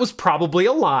that was probably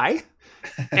a lie.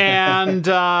 And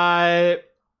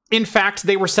in fact,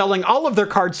 they were selling all of their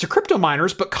cards to crypto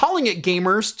miners, but calling it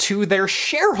gamers to their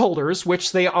shareholders,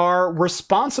 which they are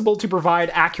responsible to provide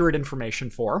accurate information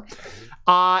for.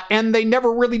 And they never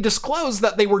really disclosed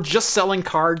that they were just selling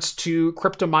cards to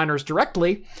crypto miners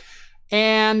directly.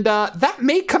 And that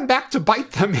may come back to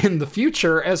bite them in the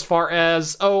future as far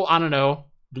as, I don't know,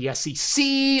 the SEC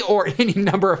or any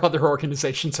number of other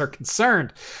organizations are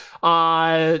concerned.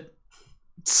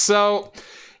 So,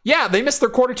 yeah, they missed their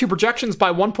Q2 projections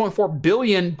by 1.4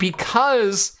 billion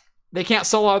because they can't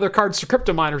sell all their cards to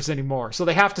crypto miners anymore. So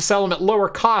they have to sell them at lower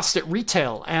cost at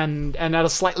retail and at a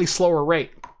slightly slower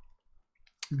rate.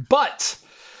 But,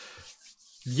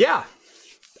 yeah,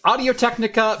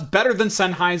 Audio-Technica, better than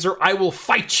Sennheiser. I will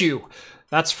fight you.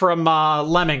 That's from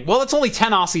Lemming. Well, it's only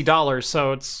 10 Aussie dollars,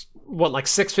 so it's, what, like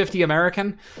 $6.50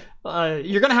 American?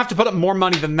 You're going to have to put up more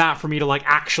money than that for me to, like,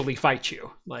 actually fight you.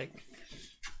 Like...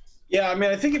 Yeah, I mean,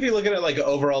 I think if you look at it like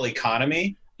overall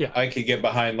economy, yeah, I could get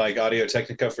behind like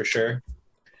Audio-Technica for sure.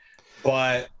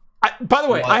 But by the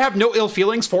way, I have no ill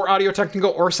feelings for Audio-Technica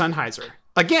or Sennheiser.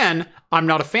 Again, I'm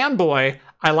not a fanboy.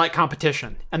 I like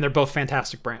competition, and they're both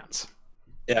fantastic brands.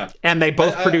 Yeah. And they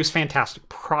both produce fantastic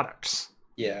products.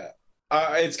 Yeah.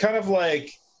 It's kind of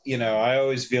like, I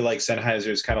always feel like Sennheiser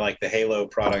is kind of like the Halo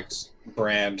product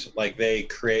brand. Like they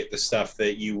create the stuff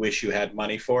that you wish you had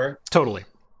money for. Totally.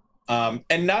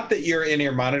 And not that your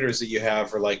in-ear monitors that you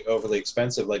have are like overly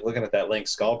expensive. Like looking at that Link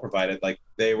Skull provided, like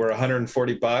they were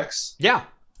 $140. Yeah.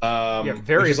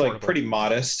 Very which is affordable. like pretty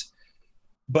modest.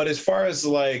 But as far as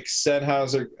like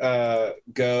Sennheiser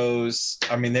goes,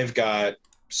 I mean, they've got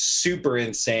super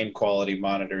insane quality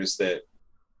monitors that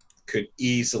could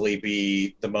easily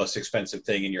be the most expensive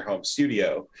thing in your home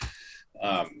studio.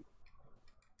 And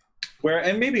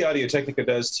maybe Audio-Technica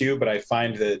does too, but I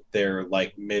find that their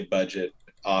like mid-budget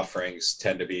offerings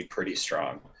tend to be pretty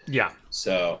strong. Yeah.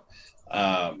 So,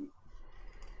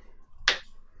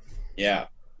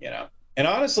 and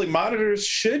honestly, monitors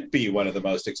should be one of the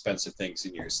most expensive things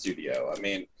in your studio. I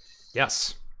mean,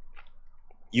 yes,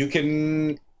 you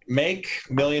can make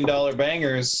 $1 million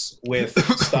bangers with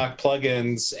stock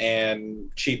plugins and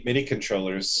cheap MIDI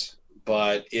controllers,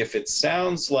 but if it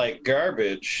sounds like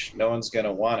garbage, no one's going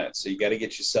to want it. So you got to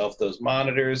get yourself those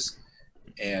monitors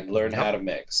and learn how to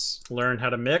mix. Learn how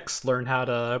to mix, learn how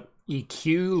to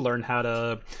EQ, learn how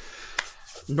to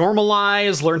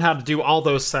normalize, learn how to do all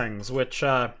those things, which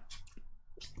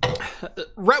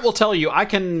Rhett will tell you I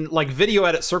can like video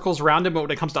edit circles around him, but when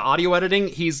it comes to audio editing,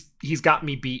 he's got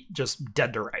me beat just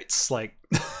dead to rights. Like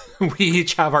we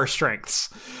each have our strengths.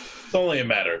 It's only a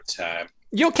matter of time.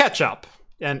 You'll catch up.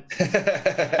 And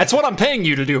that's what I'm paying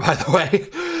you to do, by the way.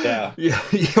 Yeah.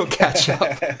 You'll catch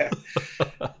up.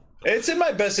 It's in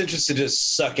my best interest to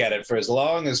just suck at it for as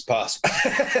long as possible.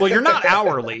 Well, you're not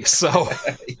hourly, so.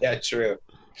 Yeah, true.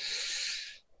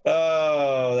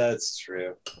 Oh, that's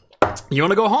true. You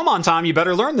want to go home on time, you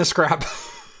better learn this crap.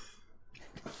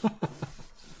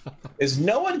 Is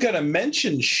no one going to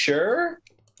mention Shure?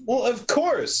 Well, of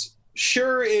course.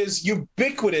 Shure is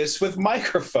ubiquitous with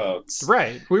microphones.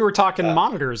 Right. We were talking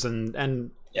monitors and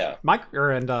yeah.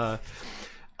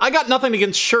 I got nothing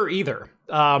against Shure either.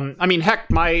 I mean,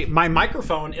 heck, my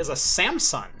microphone is a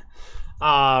Samsung.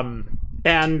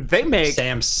 And they make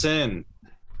Samson.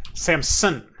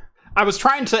 I was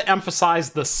trying to emphasize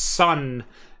the sun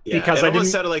because it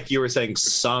almost sounded like you were saying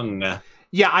sung.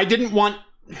 Yeah, I didn't want.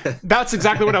 That's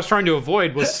exactly what I was trying to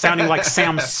avoid, was sounding like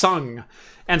Samsung,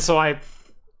 and so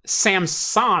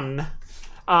Samsung.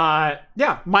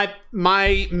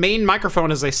 My main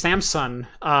microphone is a Samsung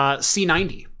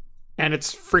C90, and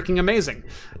it's freaking amazing.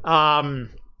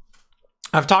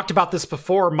 I've talked about this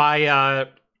before. I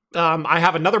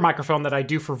have another microphone that I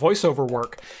do for voiceover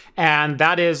work, and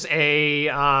that is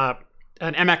an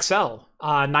MXL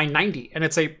 990, and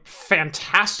it's a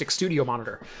fantastic studio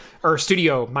monitor or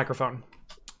studio microphone.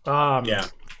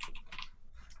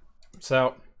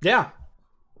 So yeah.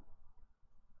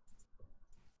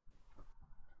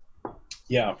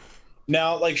 Yeah.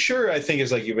 Now, like, Shure, I think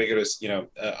is like ubiquitous.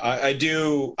 I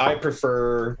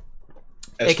prefer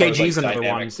AKG's like another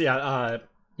one.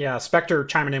 Yeah. Spectre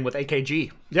chiming in with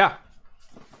AKG. Yeah.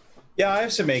 Yeah, I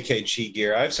have some AKG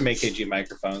gear. I have some AKG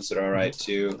microphones that are all right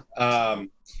too.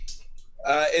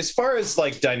 As far as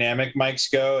like dynamic mics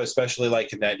go, especially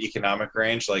like in that economic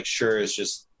range, like Shure is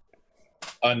just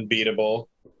unbeatable.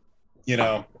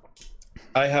 I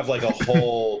have like a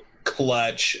whole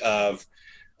clutch of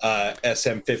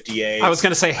SM58. I was going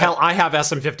to say, hell, I have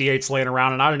SM58s laying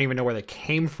around, and I don't even know where they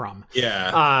came from. Yeah,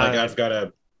 like I've got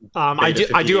a. I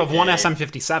do have one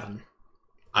SM57.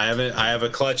 I have a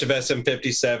clutch of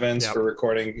SM57s for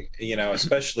recording,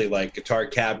 especially like guitar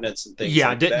cabinets and things.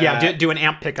 Yeah, doing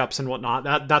amp pickups and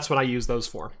whatnot. That's what I use those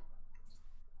for.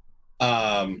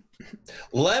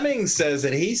 Lemming says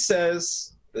that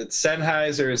that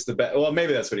Sennheiser is the best. Well,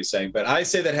 maybe that's what he's saying, but I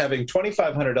say that having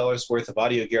 $2,500 worth of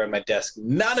audio gear on my desk,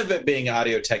 none of it being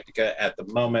Audio-Technica at the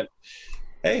moment.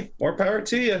 Hey, more power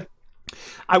to you.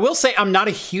 I will say I'm not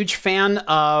a huge fan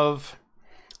of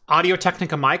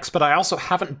Audio-Technica mics, but I also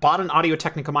haven't bought an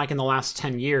Audio-Technica mic in the last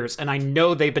 10 years, and I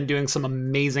know they've been doing some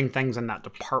amazing things in that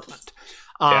department.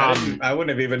 I wouldn't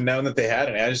have even known that they had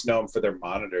any. I just know them for their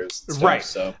monitors and stuff, right.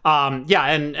 So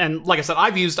and like I said,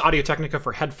 I've used Audio-Technica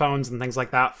for headphones and things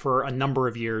like that for a number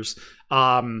of years.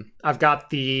 I've got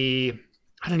I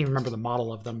don't even remember the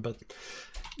model of them, but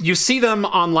you see them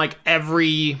on like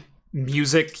every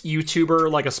music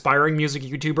YouTuber, like aspiring music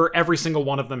YouTuber. Every single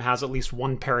one of them has at least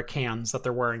one pair of cans that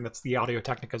they're wearing. That's the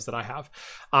Audio-Technicas that I have.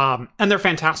 And they're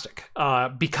fantastic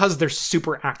because they're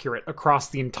super accurate across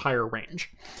the entire range.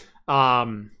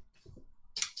 They're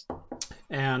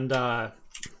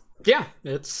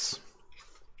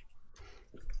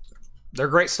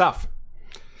great stuff.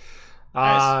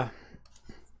 Nice.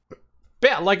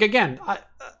 yeah, like again,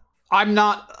 I'm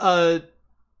not a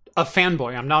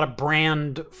fanboy. I'm not a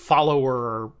brand follower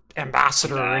or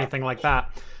ambassador or anything like that.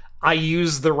 I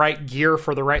use the right gear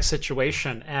for the right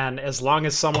situation, and as long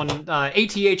as someone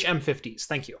ATH M50s,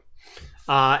 thank you.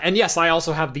 And yes, I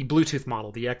also have the Bluetooth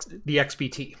model, the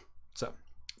XBT. So,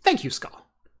 thank you, Skull,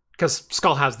 because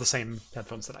Skull has the same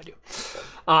headphones that I do.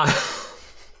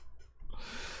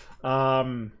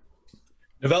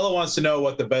 Novella wants to know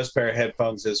what the best pair of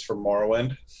headphones is for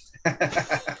Morrowind.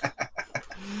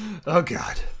 Oh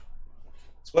God.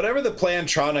 It's whatever the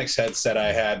Plantronics headset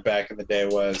I had back in the day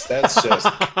was. That's just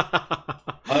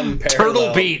unparalleled.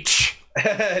 Turtle Beach.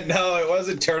 No, it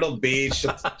wasn't Turtle Beach.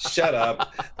 Shut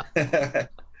up.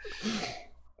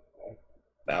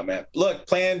 No, man. Look,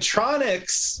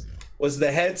 Plantronics was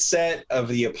the headset of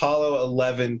the Apollo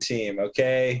 11 team,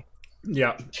 okay?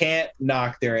 Yeah. You can't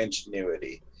knock their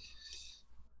ingenuity.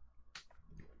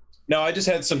 No, I just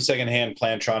had some secondhand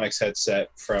Plantronics headset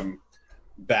from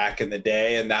back in the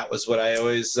day, and that was what I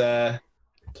always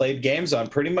played games on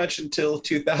pretty much until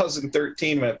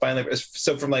 2013 when it finally.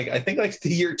 So from I think the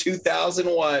year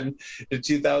 2001 to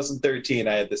 2013,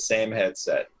 I had the same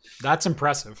headset. That's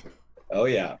impressive. Oh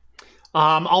yeah.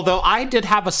 Although I did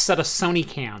have a set of Sony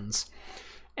cans,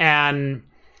 and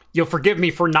you'll forgive me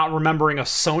for not remembering a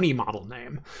Sony model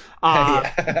name,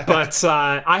 but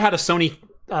I had a Sony.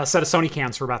 Set of Sony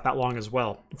cans for about that long as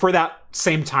well, for that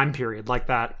same time period, like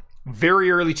that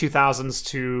very early 2000s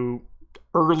to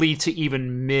early to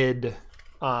even mid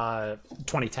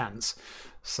 2010s.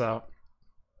 So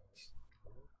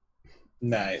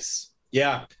nice.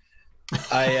 Yeah.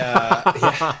 I've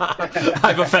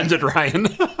offended Ryan.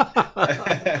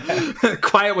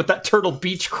 Quiet with that Turtle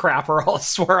Beach crap, or I'll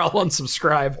swear I'll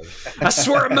unsubscribe. I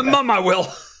swear on my mum I will.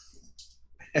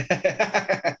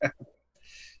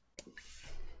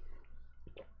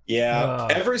 Yeah,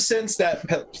 ever since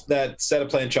that set of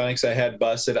Plantronics I had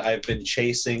busted, I've been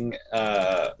chasing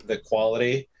the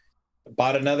quality.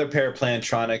 Bought another pair of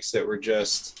Plantronics that were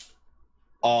just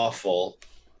awful,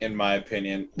 in my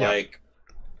opinion. Yeah.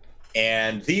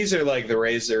 And these are like the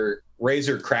Razer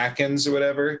Krakens or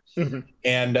whatever,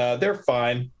 and they're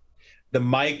fine. The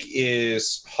mic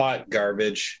is hot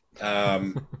garbage,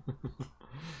 but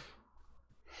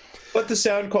the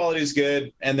sound quality is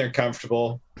good, and they're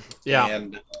comfortable. Yeah.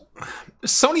 And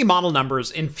Sony model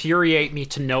numbers infuriate me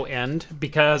to no end,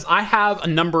 because I have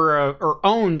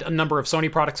owned a number of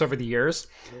Sony products over the years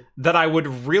that I would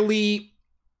really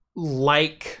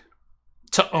like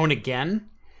to own again.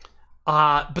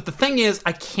 But the thing is,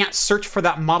 I can't search for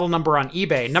that model number on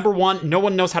eBay. Number one, no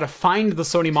one knows how to find the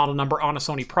Sony model number on a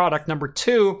Sony product. Number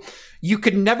two, you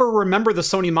could never remember the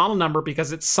Sony model number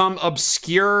because it's some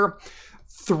obscure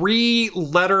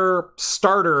 3-letter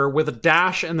starter with a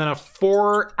dash and then a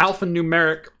 4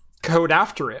 alphanumeric code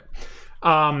after it.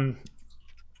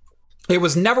 It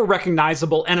was never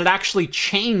recognizable, and it actually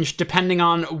changed depending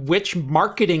on which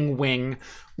marketing wing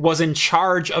was in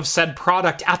charge of said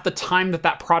product at the time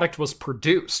that product was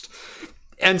produced.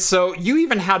 And so you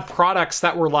even had products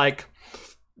that were like,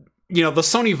 the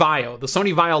Sony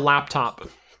Vaio laptop.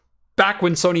 Back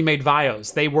when Sony made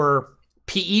Vaios, they were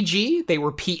PEG, they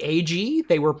were PAG,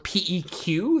 they were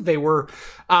PEQ, they were,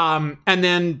 and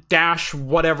then dash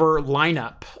whatever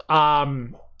lineup.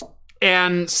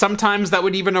 And sometimes that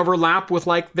would even overlap with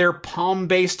their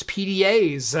Palm-based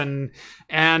PDAs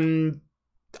and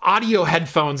audio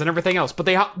headphones and everything else. But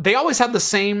they always had the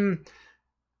same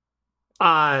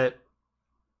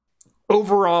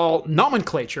overall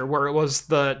nomenclature, where it was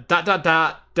the ...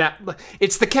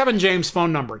 It's the Kevin James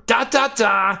phone number. ...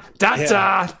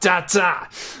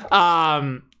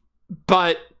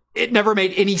 But it never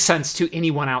made any sense to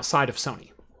anyone outside of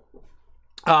Sony.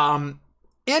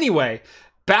 Anyway,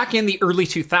 back in the early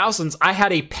 2000s, I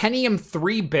had a Pentium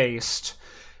 3 based.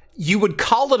 You would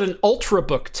call it an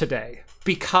Ultrabook today,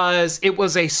 because it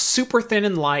was a super thin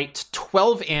and light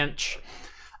 12-inch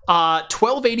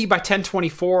 1280 by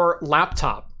 1024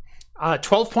 laptop,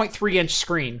 12.3-inch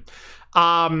screen,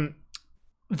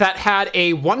 that had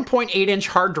a 1.8-inch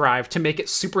hard drive to make it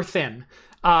super thin.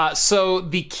 So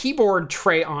the keyboard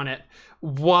tray on it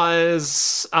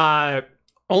was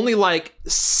only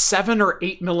 7 or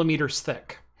 8 millimeters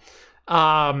thick.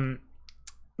 The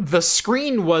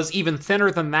screen was even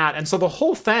thinner than that, and so the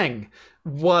whole thing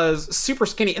was super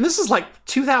skinny. And this is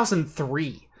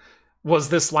 2003 was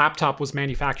this laptop was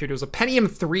manufactured. It was a Pentium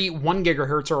 3 1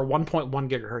 gigahertz or a 1.1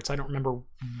 gigahertz. I don't remember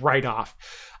right off.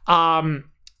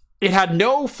 It had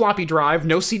no floppy drive,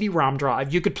 no CD-ROM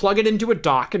drive. You could plug it into a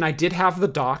dock, and I did have the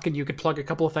dock, and you could plug a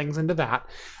couple of things into that.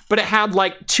 But it had 2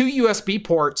 USB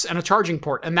ports and a charging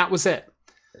port, and that was it.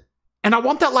 And I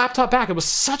want that laptop back. It was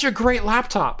such a great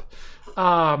laptop.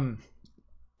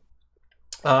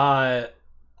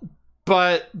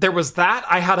 But there was that.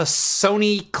 I had a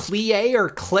Sony Clie, or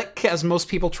Click, as most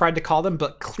people tried to call them,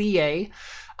 but Clie,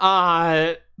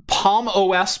 Palm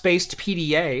OS based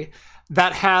PDA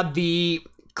that had the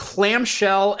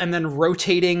clamshell and then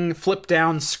rotating flip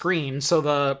down screen. So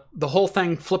the whole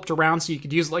thing flipped around so you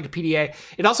could use it like a PDA.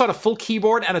 It also had a full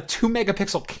keyboard and a 2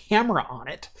 megapixel camera on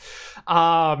it.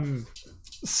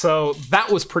 So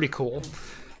that was pretty cool.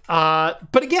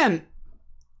 But again,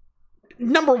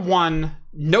 number one,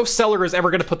 no seller is ever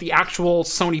going to put the actual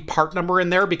Sony part number in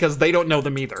there because they don't know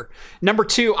them either. Number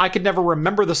two, I could never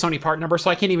remember the Sony part number, so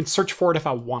I can't even search for it if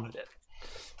I wanted it.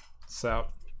 So,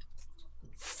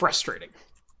 frustrating.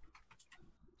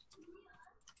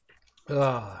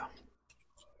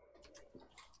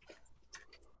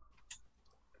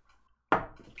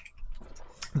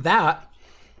 That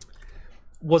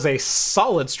was a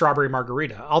solid strawberry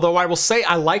margarita, although I will say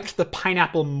I liked the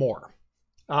pineapple more.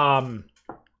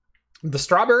 The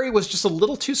strawberry was just a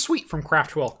little too sweet from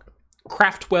Craftwell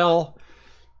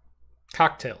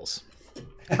cocktails.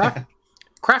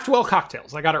 Craftwell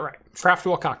cocktails. I got it right.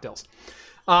 Craftwell cocktails.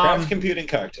 Craft Computing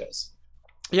cocktails.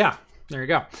 Yeah, there you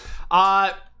go.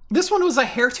 This one was a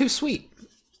hair too sweet.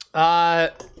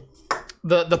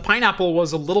 The pineapple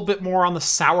was a little bit more on the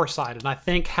sour side, and I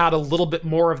think had a little bit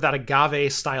more of that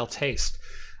agave style taste.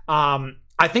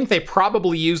 I think they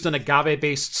probably used an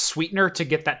agave-based sweetener to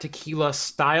get that tequila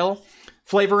style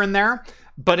flavor in there,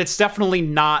 but it's definitely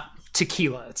not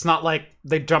tequila. It's not like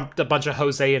they dumped a bunch of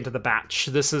Jose into the batch.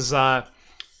 This is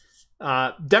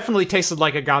definitely tasted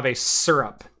like agave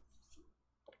syrup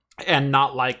and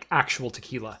not like actual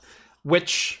tequila,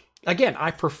 which, again,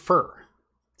 I prefer.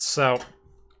 So,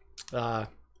 yeah,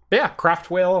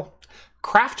 Craftwell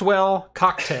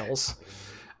cocktails.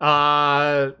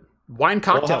 Wine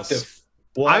cocktails.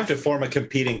 We'll have to form a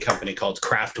competing company called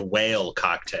Craft Whale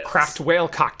Cocktails. Craft Whale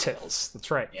Cocktails. That's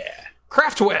right. Yeah.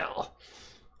 Craft Whale.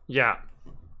 Yeah.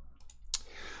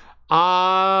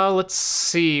 Let's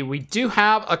see. We do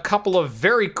have a couple of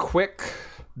very quick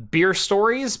beer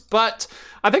stories, but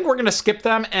I think we're going to skip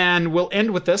them and we'll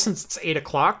end with this since it's 8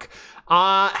 o'clock.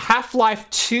 Half-Life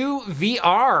 2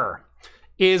 VR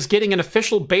is getting an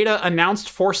official beta announced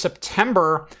for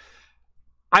September.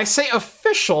 I say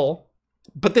official,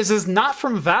 but this is not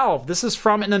from Valve. This is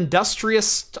from an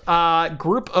industrious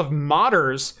group of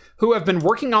modders who have been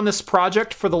working on this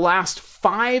project for the last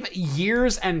 5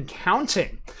 years and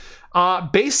counting.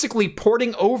 Basically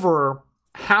porting over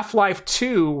Half-Life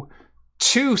 2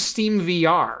 to Steam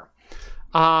VR.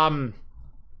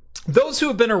 Those who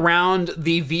have been around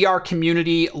the VR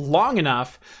community long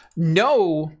enough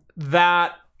know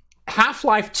that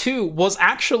Half-Life 2 was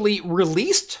actually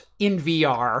released in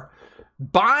VR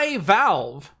by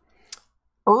Valve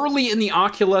early in the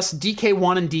Oculus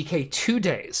DK1 and DK2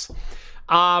 days.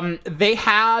 They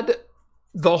had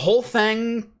the whole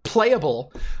thing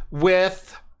playable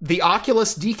with the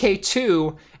Oculus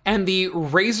DK2 and the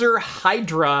Razer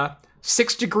Hydra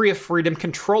 6 Degree of Freedom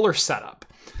controller setup.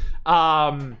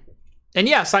 And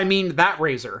yes, I mean that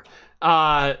Razer.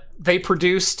 They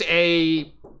produced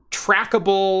a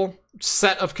trackable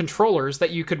set of controllers that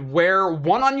you could wear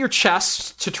one on your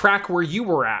chest to track where you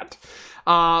were at.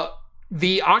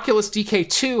 The Oculus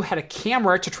DK2 had a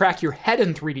camera to track your head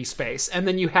in 3D space, and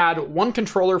then you had one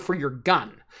controller for your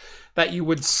gun that you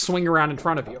would swing around in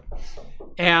front of you.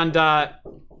 And I'm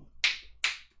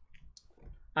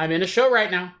in a show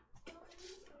right now.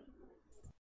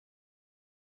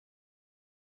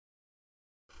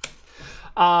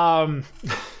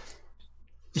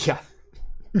 Yeah,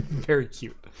 very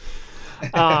cute.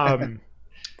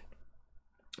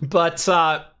 But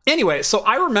anyway, so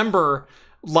I remember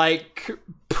like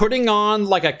putting on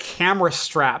like a camera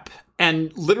strap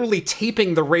and literally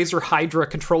taping the Razer Hydra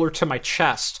controller to my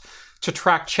chest to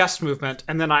track chest movement.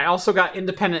 And then I also got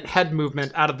independent head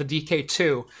movement out of the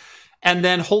DK2 and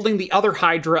then holding the other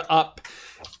Hydra up.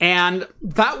 And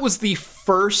that was the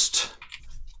first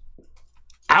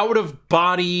out of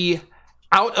body,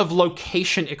 out of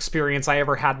location experience I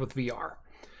ever had with VR.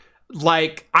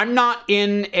 Like, I'm not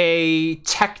in a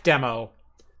tech demo.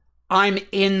 I'm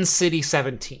in City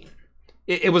 17.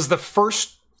 It was the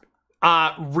first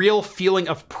real feeling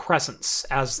of presence,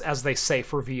 as they say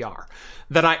for VR,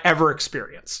 that I ever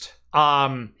experienced.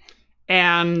 And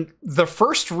the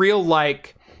first real,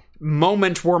 like,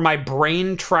 moment where my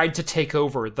brain tried to take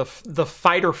over, the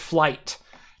fight or flight,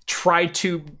 tried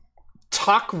to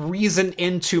talk reason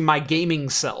into my gaming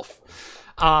self.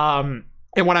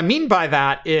 And what I mean by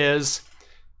that is,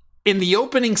 in the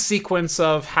opening sequence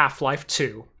of Half-Life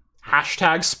 2,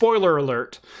 Hashtag spoiler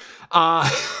alert.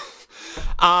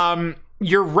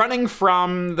 You're running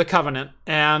from the Covenant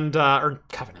and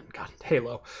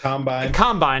Halo.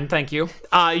 Combine, thank you.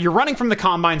 You're running from the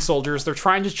Combine soldiers. They're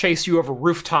trying to chase you over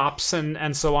rooftops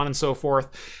and so on and so forth.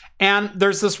 And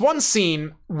there's this one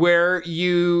scene where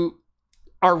you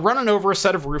are running over a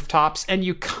set of rooftops and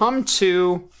you come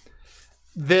to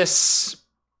this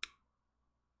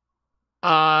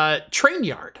train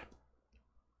yard.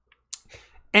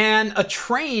 And a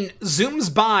train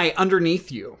zooms by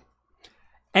underneath you.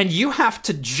 And you have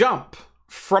to jump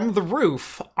from the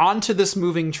roof onto this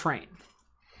moving train.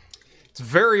 It's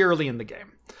very early in the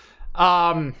game.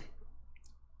 And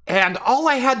all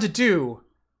I had to do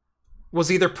was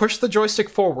either push the joystick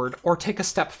forward or take a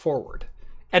step forward.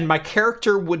 And my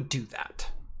character would do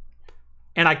that.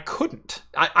 And I couldn't.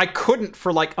 I couldn't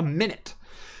for like a minute.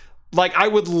 Like, I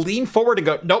would lean forward and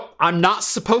go, nope, I'm not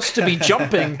supposed to be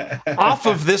jumping off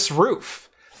of this roof.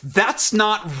 That's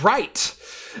not right.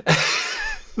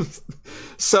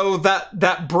 So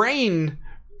that brain,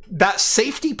 that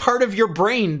safety part of your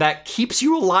brain that keeps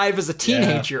you alive as a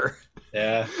teenager,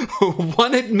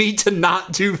 wanted me to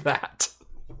not do that.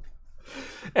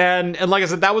 And like I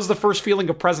said, that was the first feeling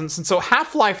of presence. And so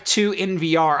Half-Life 2 in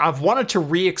VR, I've wanted to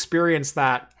re-experience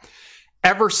that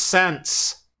ever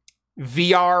since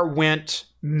VR went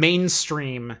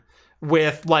mainstream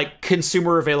with like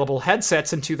consumer available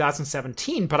headsets in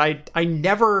 2017, but I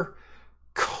never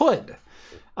could.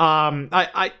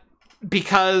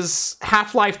 Because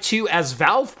Half-Life 2, as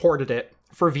Valve ported it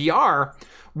for VR,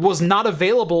 was not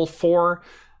available for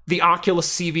the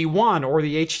Oculus CV1 or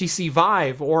the HTC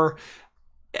Vive,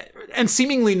 and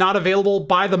seemingly not available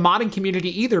by the modding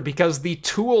community either, because the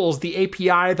tools, the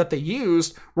API that they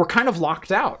used, were kind of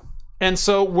locked out. And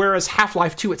so, whereas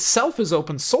Half-Life 2 itself is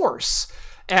open source,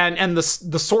 and the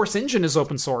source engine is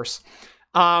open source,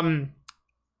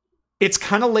 it's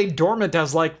kind of laid dormant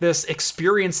as like this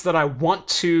experience that I want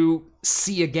to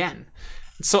see again.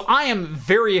 So I am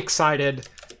very excited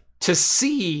to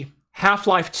see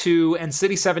Half-Life 2 and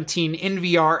City 17 in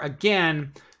VR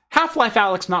again. Half-Life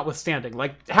Alyx notwithstanding.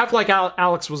 Like, Half-Life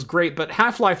Alyx was great, but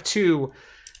Half-Life 2,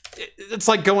 it's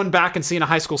like going back and seeing a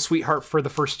high school sweetheart for the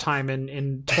first time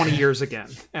in 20 years again.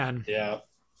 And yeah.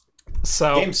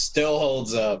 So the game still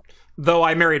holds up. Though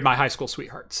I married my high school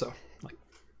sweetheart, so it's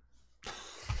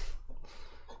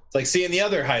like seeing the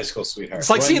other high school sweetheart. It's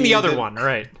like seeing the other one,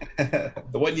 right?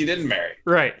 The one you didn't marry.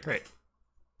 Right.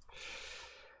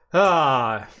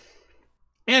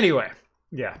 Anyway,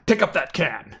 yeah. Pick up that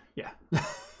can. Yeah.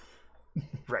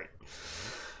 Right.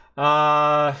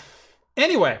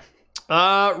 Anyway,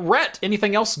 Rhett,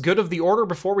 anything else good of the order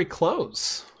before we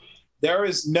close? There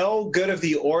is no good of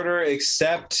the order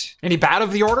except... Any bad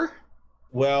of the order?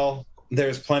 Well,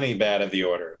 there's plenty bad of the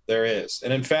order. There is.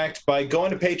 And in fact, by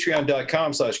going to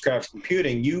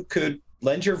patreon.com/craftcomputing, you could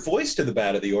lend your voice to the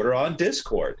bad of the order on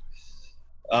Discord.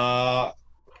 Or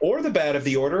the bad of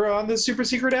the order on the Super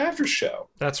Secret After Show.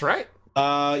 That's right.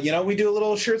 We do a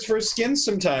little shirts for skins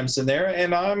sometimes in there,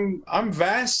 and I'm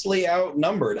vastly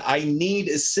outnumbered. I need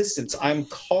assistance. I'm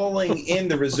calling in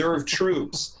the reserve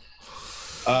troops.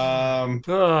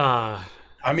 The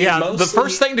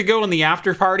first thing to go in the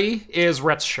after party is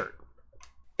Rhett's shirt.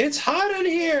 It's hot in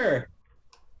here.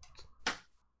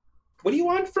 What do you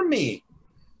want from me?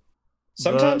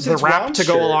 Sometimes the it's rap Rom's to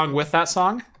go shirt. along with that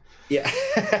song. Yeah.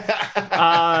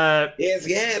 Yes,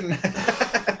 again.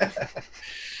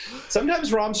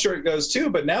 Sometimes Rom's shirt goes too,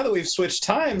 but now that we've switched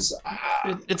times,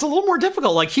 it's a little more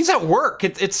difficult. Like, he's at work.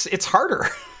 It's harder.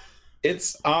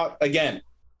 It's again,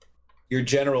 your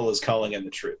general is calling in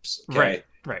the troops. Okay?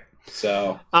 Right.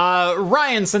 So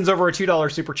Ryan sends over a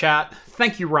 $2 super chat.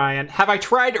 Thank you, Ryan. Have I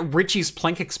tried Richie's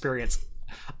Plank experience?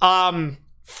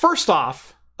 First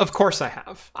off, of course I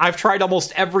have. I've tried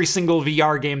almost every single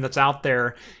VR game that's out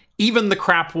there, even the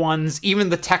crap ones, even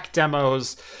the tech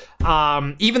demos,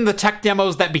 even the tech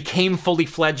demos that became fully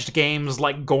fledged games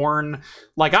like Gorn.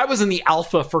 Like, I was in the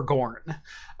alpha for Gorn.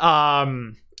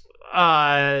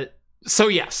 So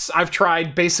yes, I've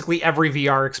tried basically every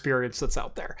VR experience that's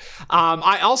out there.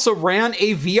 I also ran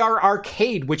a VR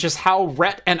arcade, which is how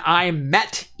Rhett and I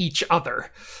met each other.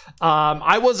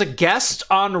 I was a guest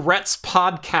on Rhett's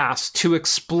podcast to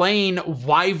explain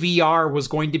why VR was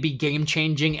going to be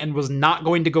game-changing and was not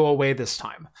going to go away this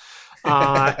time.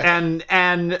 And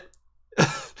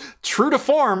true to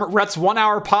form, Rhett's 1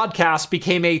 hour podcast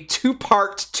became a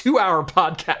 2-part, 2-hour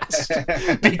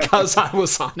podcast because I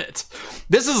was on it.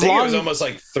 This is long. It was almost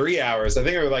like 3 hours. I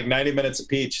think it was like 90 minutes a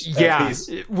piece. Yeah,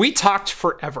 we talked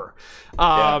forever.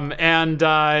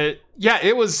 It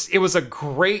was a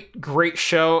great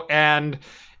show, and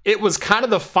it was kind of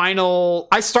the final.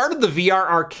 I started the VR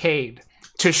arcade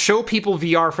to show people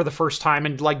VR for the first time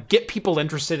and like get people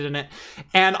interested in it,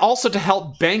 and also to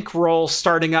help bankroll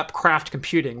starting up craft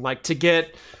computing, like to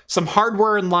get some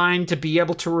hardware in line to be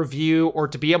able to review or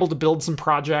to be able to build some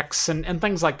projects and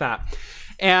things like that.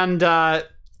 And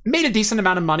made a decent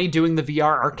amount of money doing the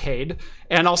VR arcade,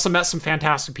 and also met some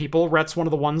fantastic people. Rhett's one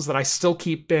of the ones that I still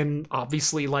keep in,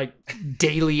 obviously, like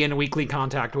daily and weekly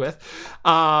contact with.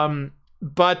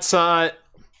 But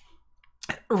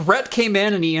Rhett came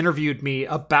in and he interviewed me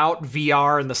about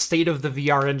VR and the state of the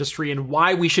VR industry and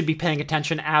why we should be paying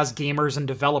attention as gamers and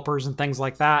developers and things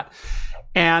like that.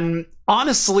 And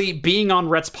honestly, being on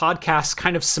Rhett's podcast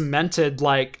kind of cemented,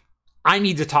 like, I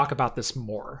need to talk about this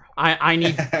more. I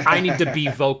need to be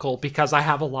vocal because I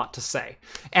have a lot to say.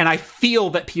 And I feel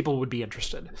that people would be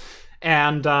interested.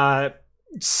 And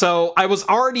so I was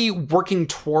already working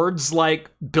towards like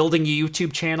building a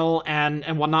YouTube channel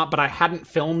and whatnot, but I hadn't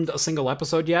filmed a single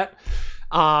episode yet.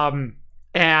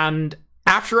 And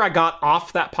after I got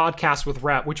off that podcast with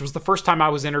Rhett, which was the first time I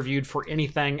was interviewed for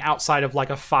anything outside of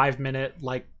like a 5-minute,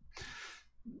 like,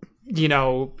 you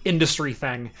know, industry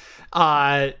thing,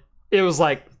 it was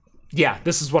like, yeah,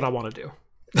 this is what I want to do.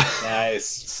 Nice.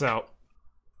 So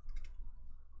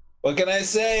what can I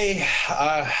say?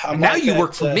 Now you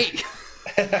work for me.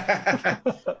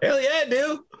 Hell yeah,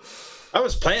 dude. I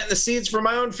was planting the seeds for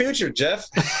my own future, Jeff.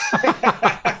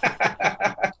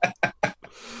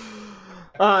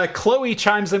 Chloe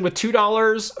chimes in with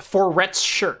 $2 for Rhett's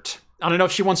shirt. I don't know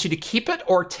if she wants you to keep it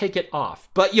or take it off,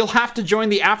 but you'll have to join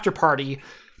the after party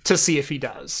to see if he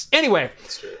does. Anyway,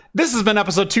 this has been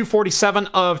episode 247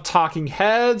 of Talking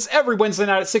Heads, every Wednesday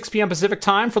night at 6 p.m. Pacific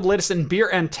time for the latest in beer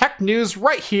and tech news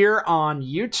right here on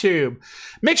YouTube.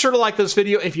 Make sure to like this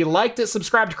video if you liked it.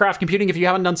 Subscribe to Craft Computing if you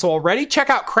haven't done so already.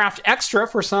 Check out Craft Extra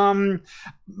for some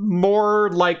more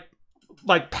like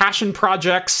passion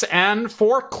projects and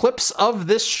for clips of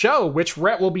this show, which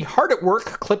Rhett will be hard at work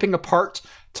clipping apart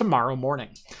tomorrow morning.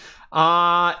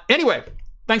 Anyway,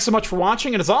 thanks so much for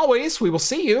watching, and as always, we will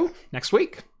see you next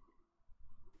week.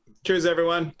 Cheers,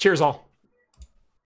 everyone. Cheers, all.